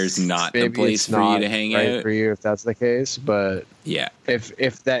Spire's not the place for you to hang out. For you, if that's the case, but yeah,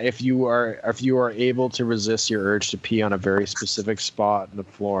 if you are able to resist your urge to pee on a very specific spot on the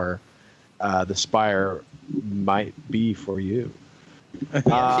floor, the Spire might be for you.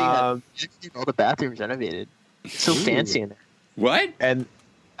 All the bathrooms renovated. It's so fancy in there. What? And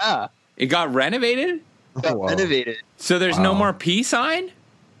it got renovated? Renovated. So there's no more peace sign?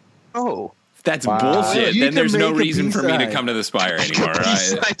 Oh. That's bullshit. Then there's no reason for me to come to the Spire anymore.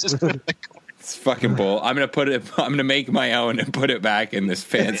 It's fucking bull. I'm gonna make my own and put it back in this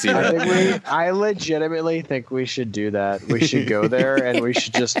fancy I legitimately think we should do that. We should go there and we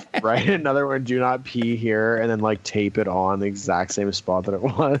should just write another one, do not pee here, and then like tape it on the exact same spot that it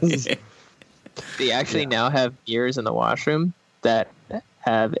was. They actually now have mirrors in the washroom that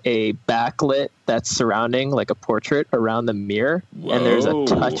have a backlit that's surrounding like a portrait around the mirror. Whoa. And there's a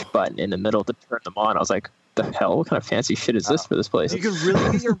touch button in the middle to turn them on. I was like, the hell? What kind of fancy shit is this for this place? You can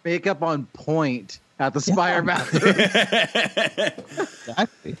really get your makeup on point at the Spire bathroom.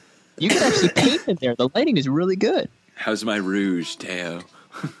 Exactly. You can actually paint in there. The lighting is really good. How's my rouge, Teo?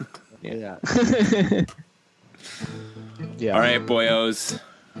 Yeah. All right, boyos.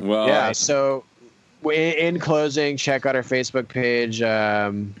 Well, yeah. So, in closing, check out our Facebook page.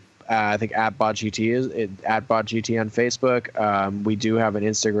 I think @BotGT is @BotGT on Facebook. We do have an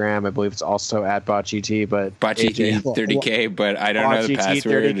Instagram. I believe it's also @BotGT, but BotGT 30K. But I don't know the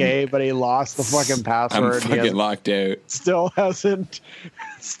password. 30K, but he lost the fucking password. I'm fucking locked out. Still hasn't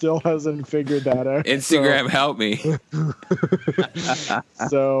figured that out. Instagram, help me.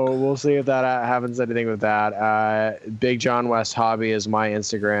 So we'll see if that happens anything with that. Big John West Hobby is my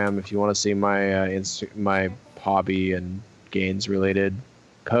Instagram. If you want to see my my hobby and gains related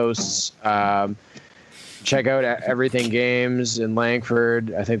posts, check out Everything Games in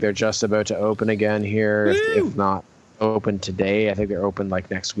Langford. I think they're just about to open again here, if not open today. I think they're open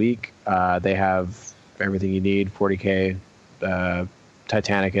like next week. They have everything you need, 40K,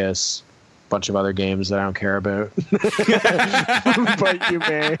 Titanicus, bunch of other games that I don't care about. But you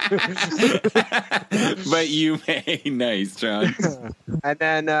may. But you may. Nice, John. And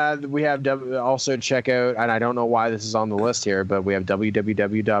then we have also check out, and I don't know why this is on the list here, but we have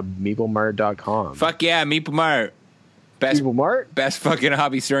www.meeplemart.com. Fuck yeah, Meeple Mart. Meeple Mart? Best fucking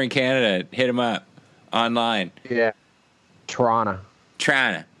hobby store in Canada. Hit them up. Online. Yeah. Toronto.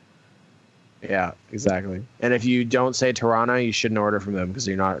 Yeah, exactly. And if you don't say Toronto, you shouldn't order from them because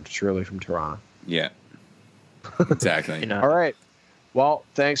you're not truly from Toronto. Yeah. Exactly. All right. Well,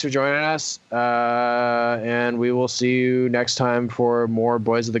 thanks for joining us. And we will see you next time for more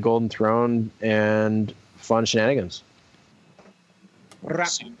Boys of the Golden Throne and fun shenanigans.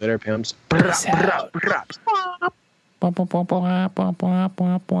 See you later, pimps. Peace out.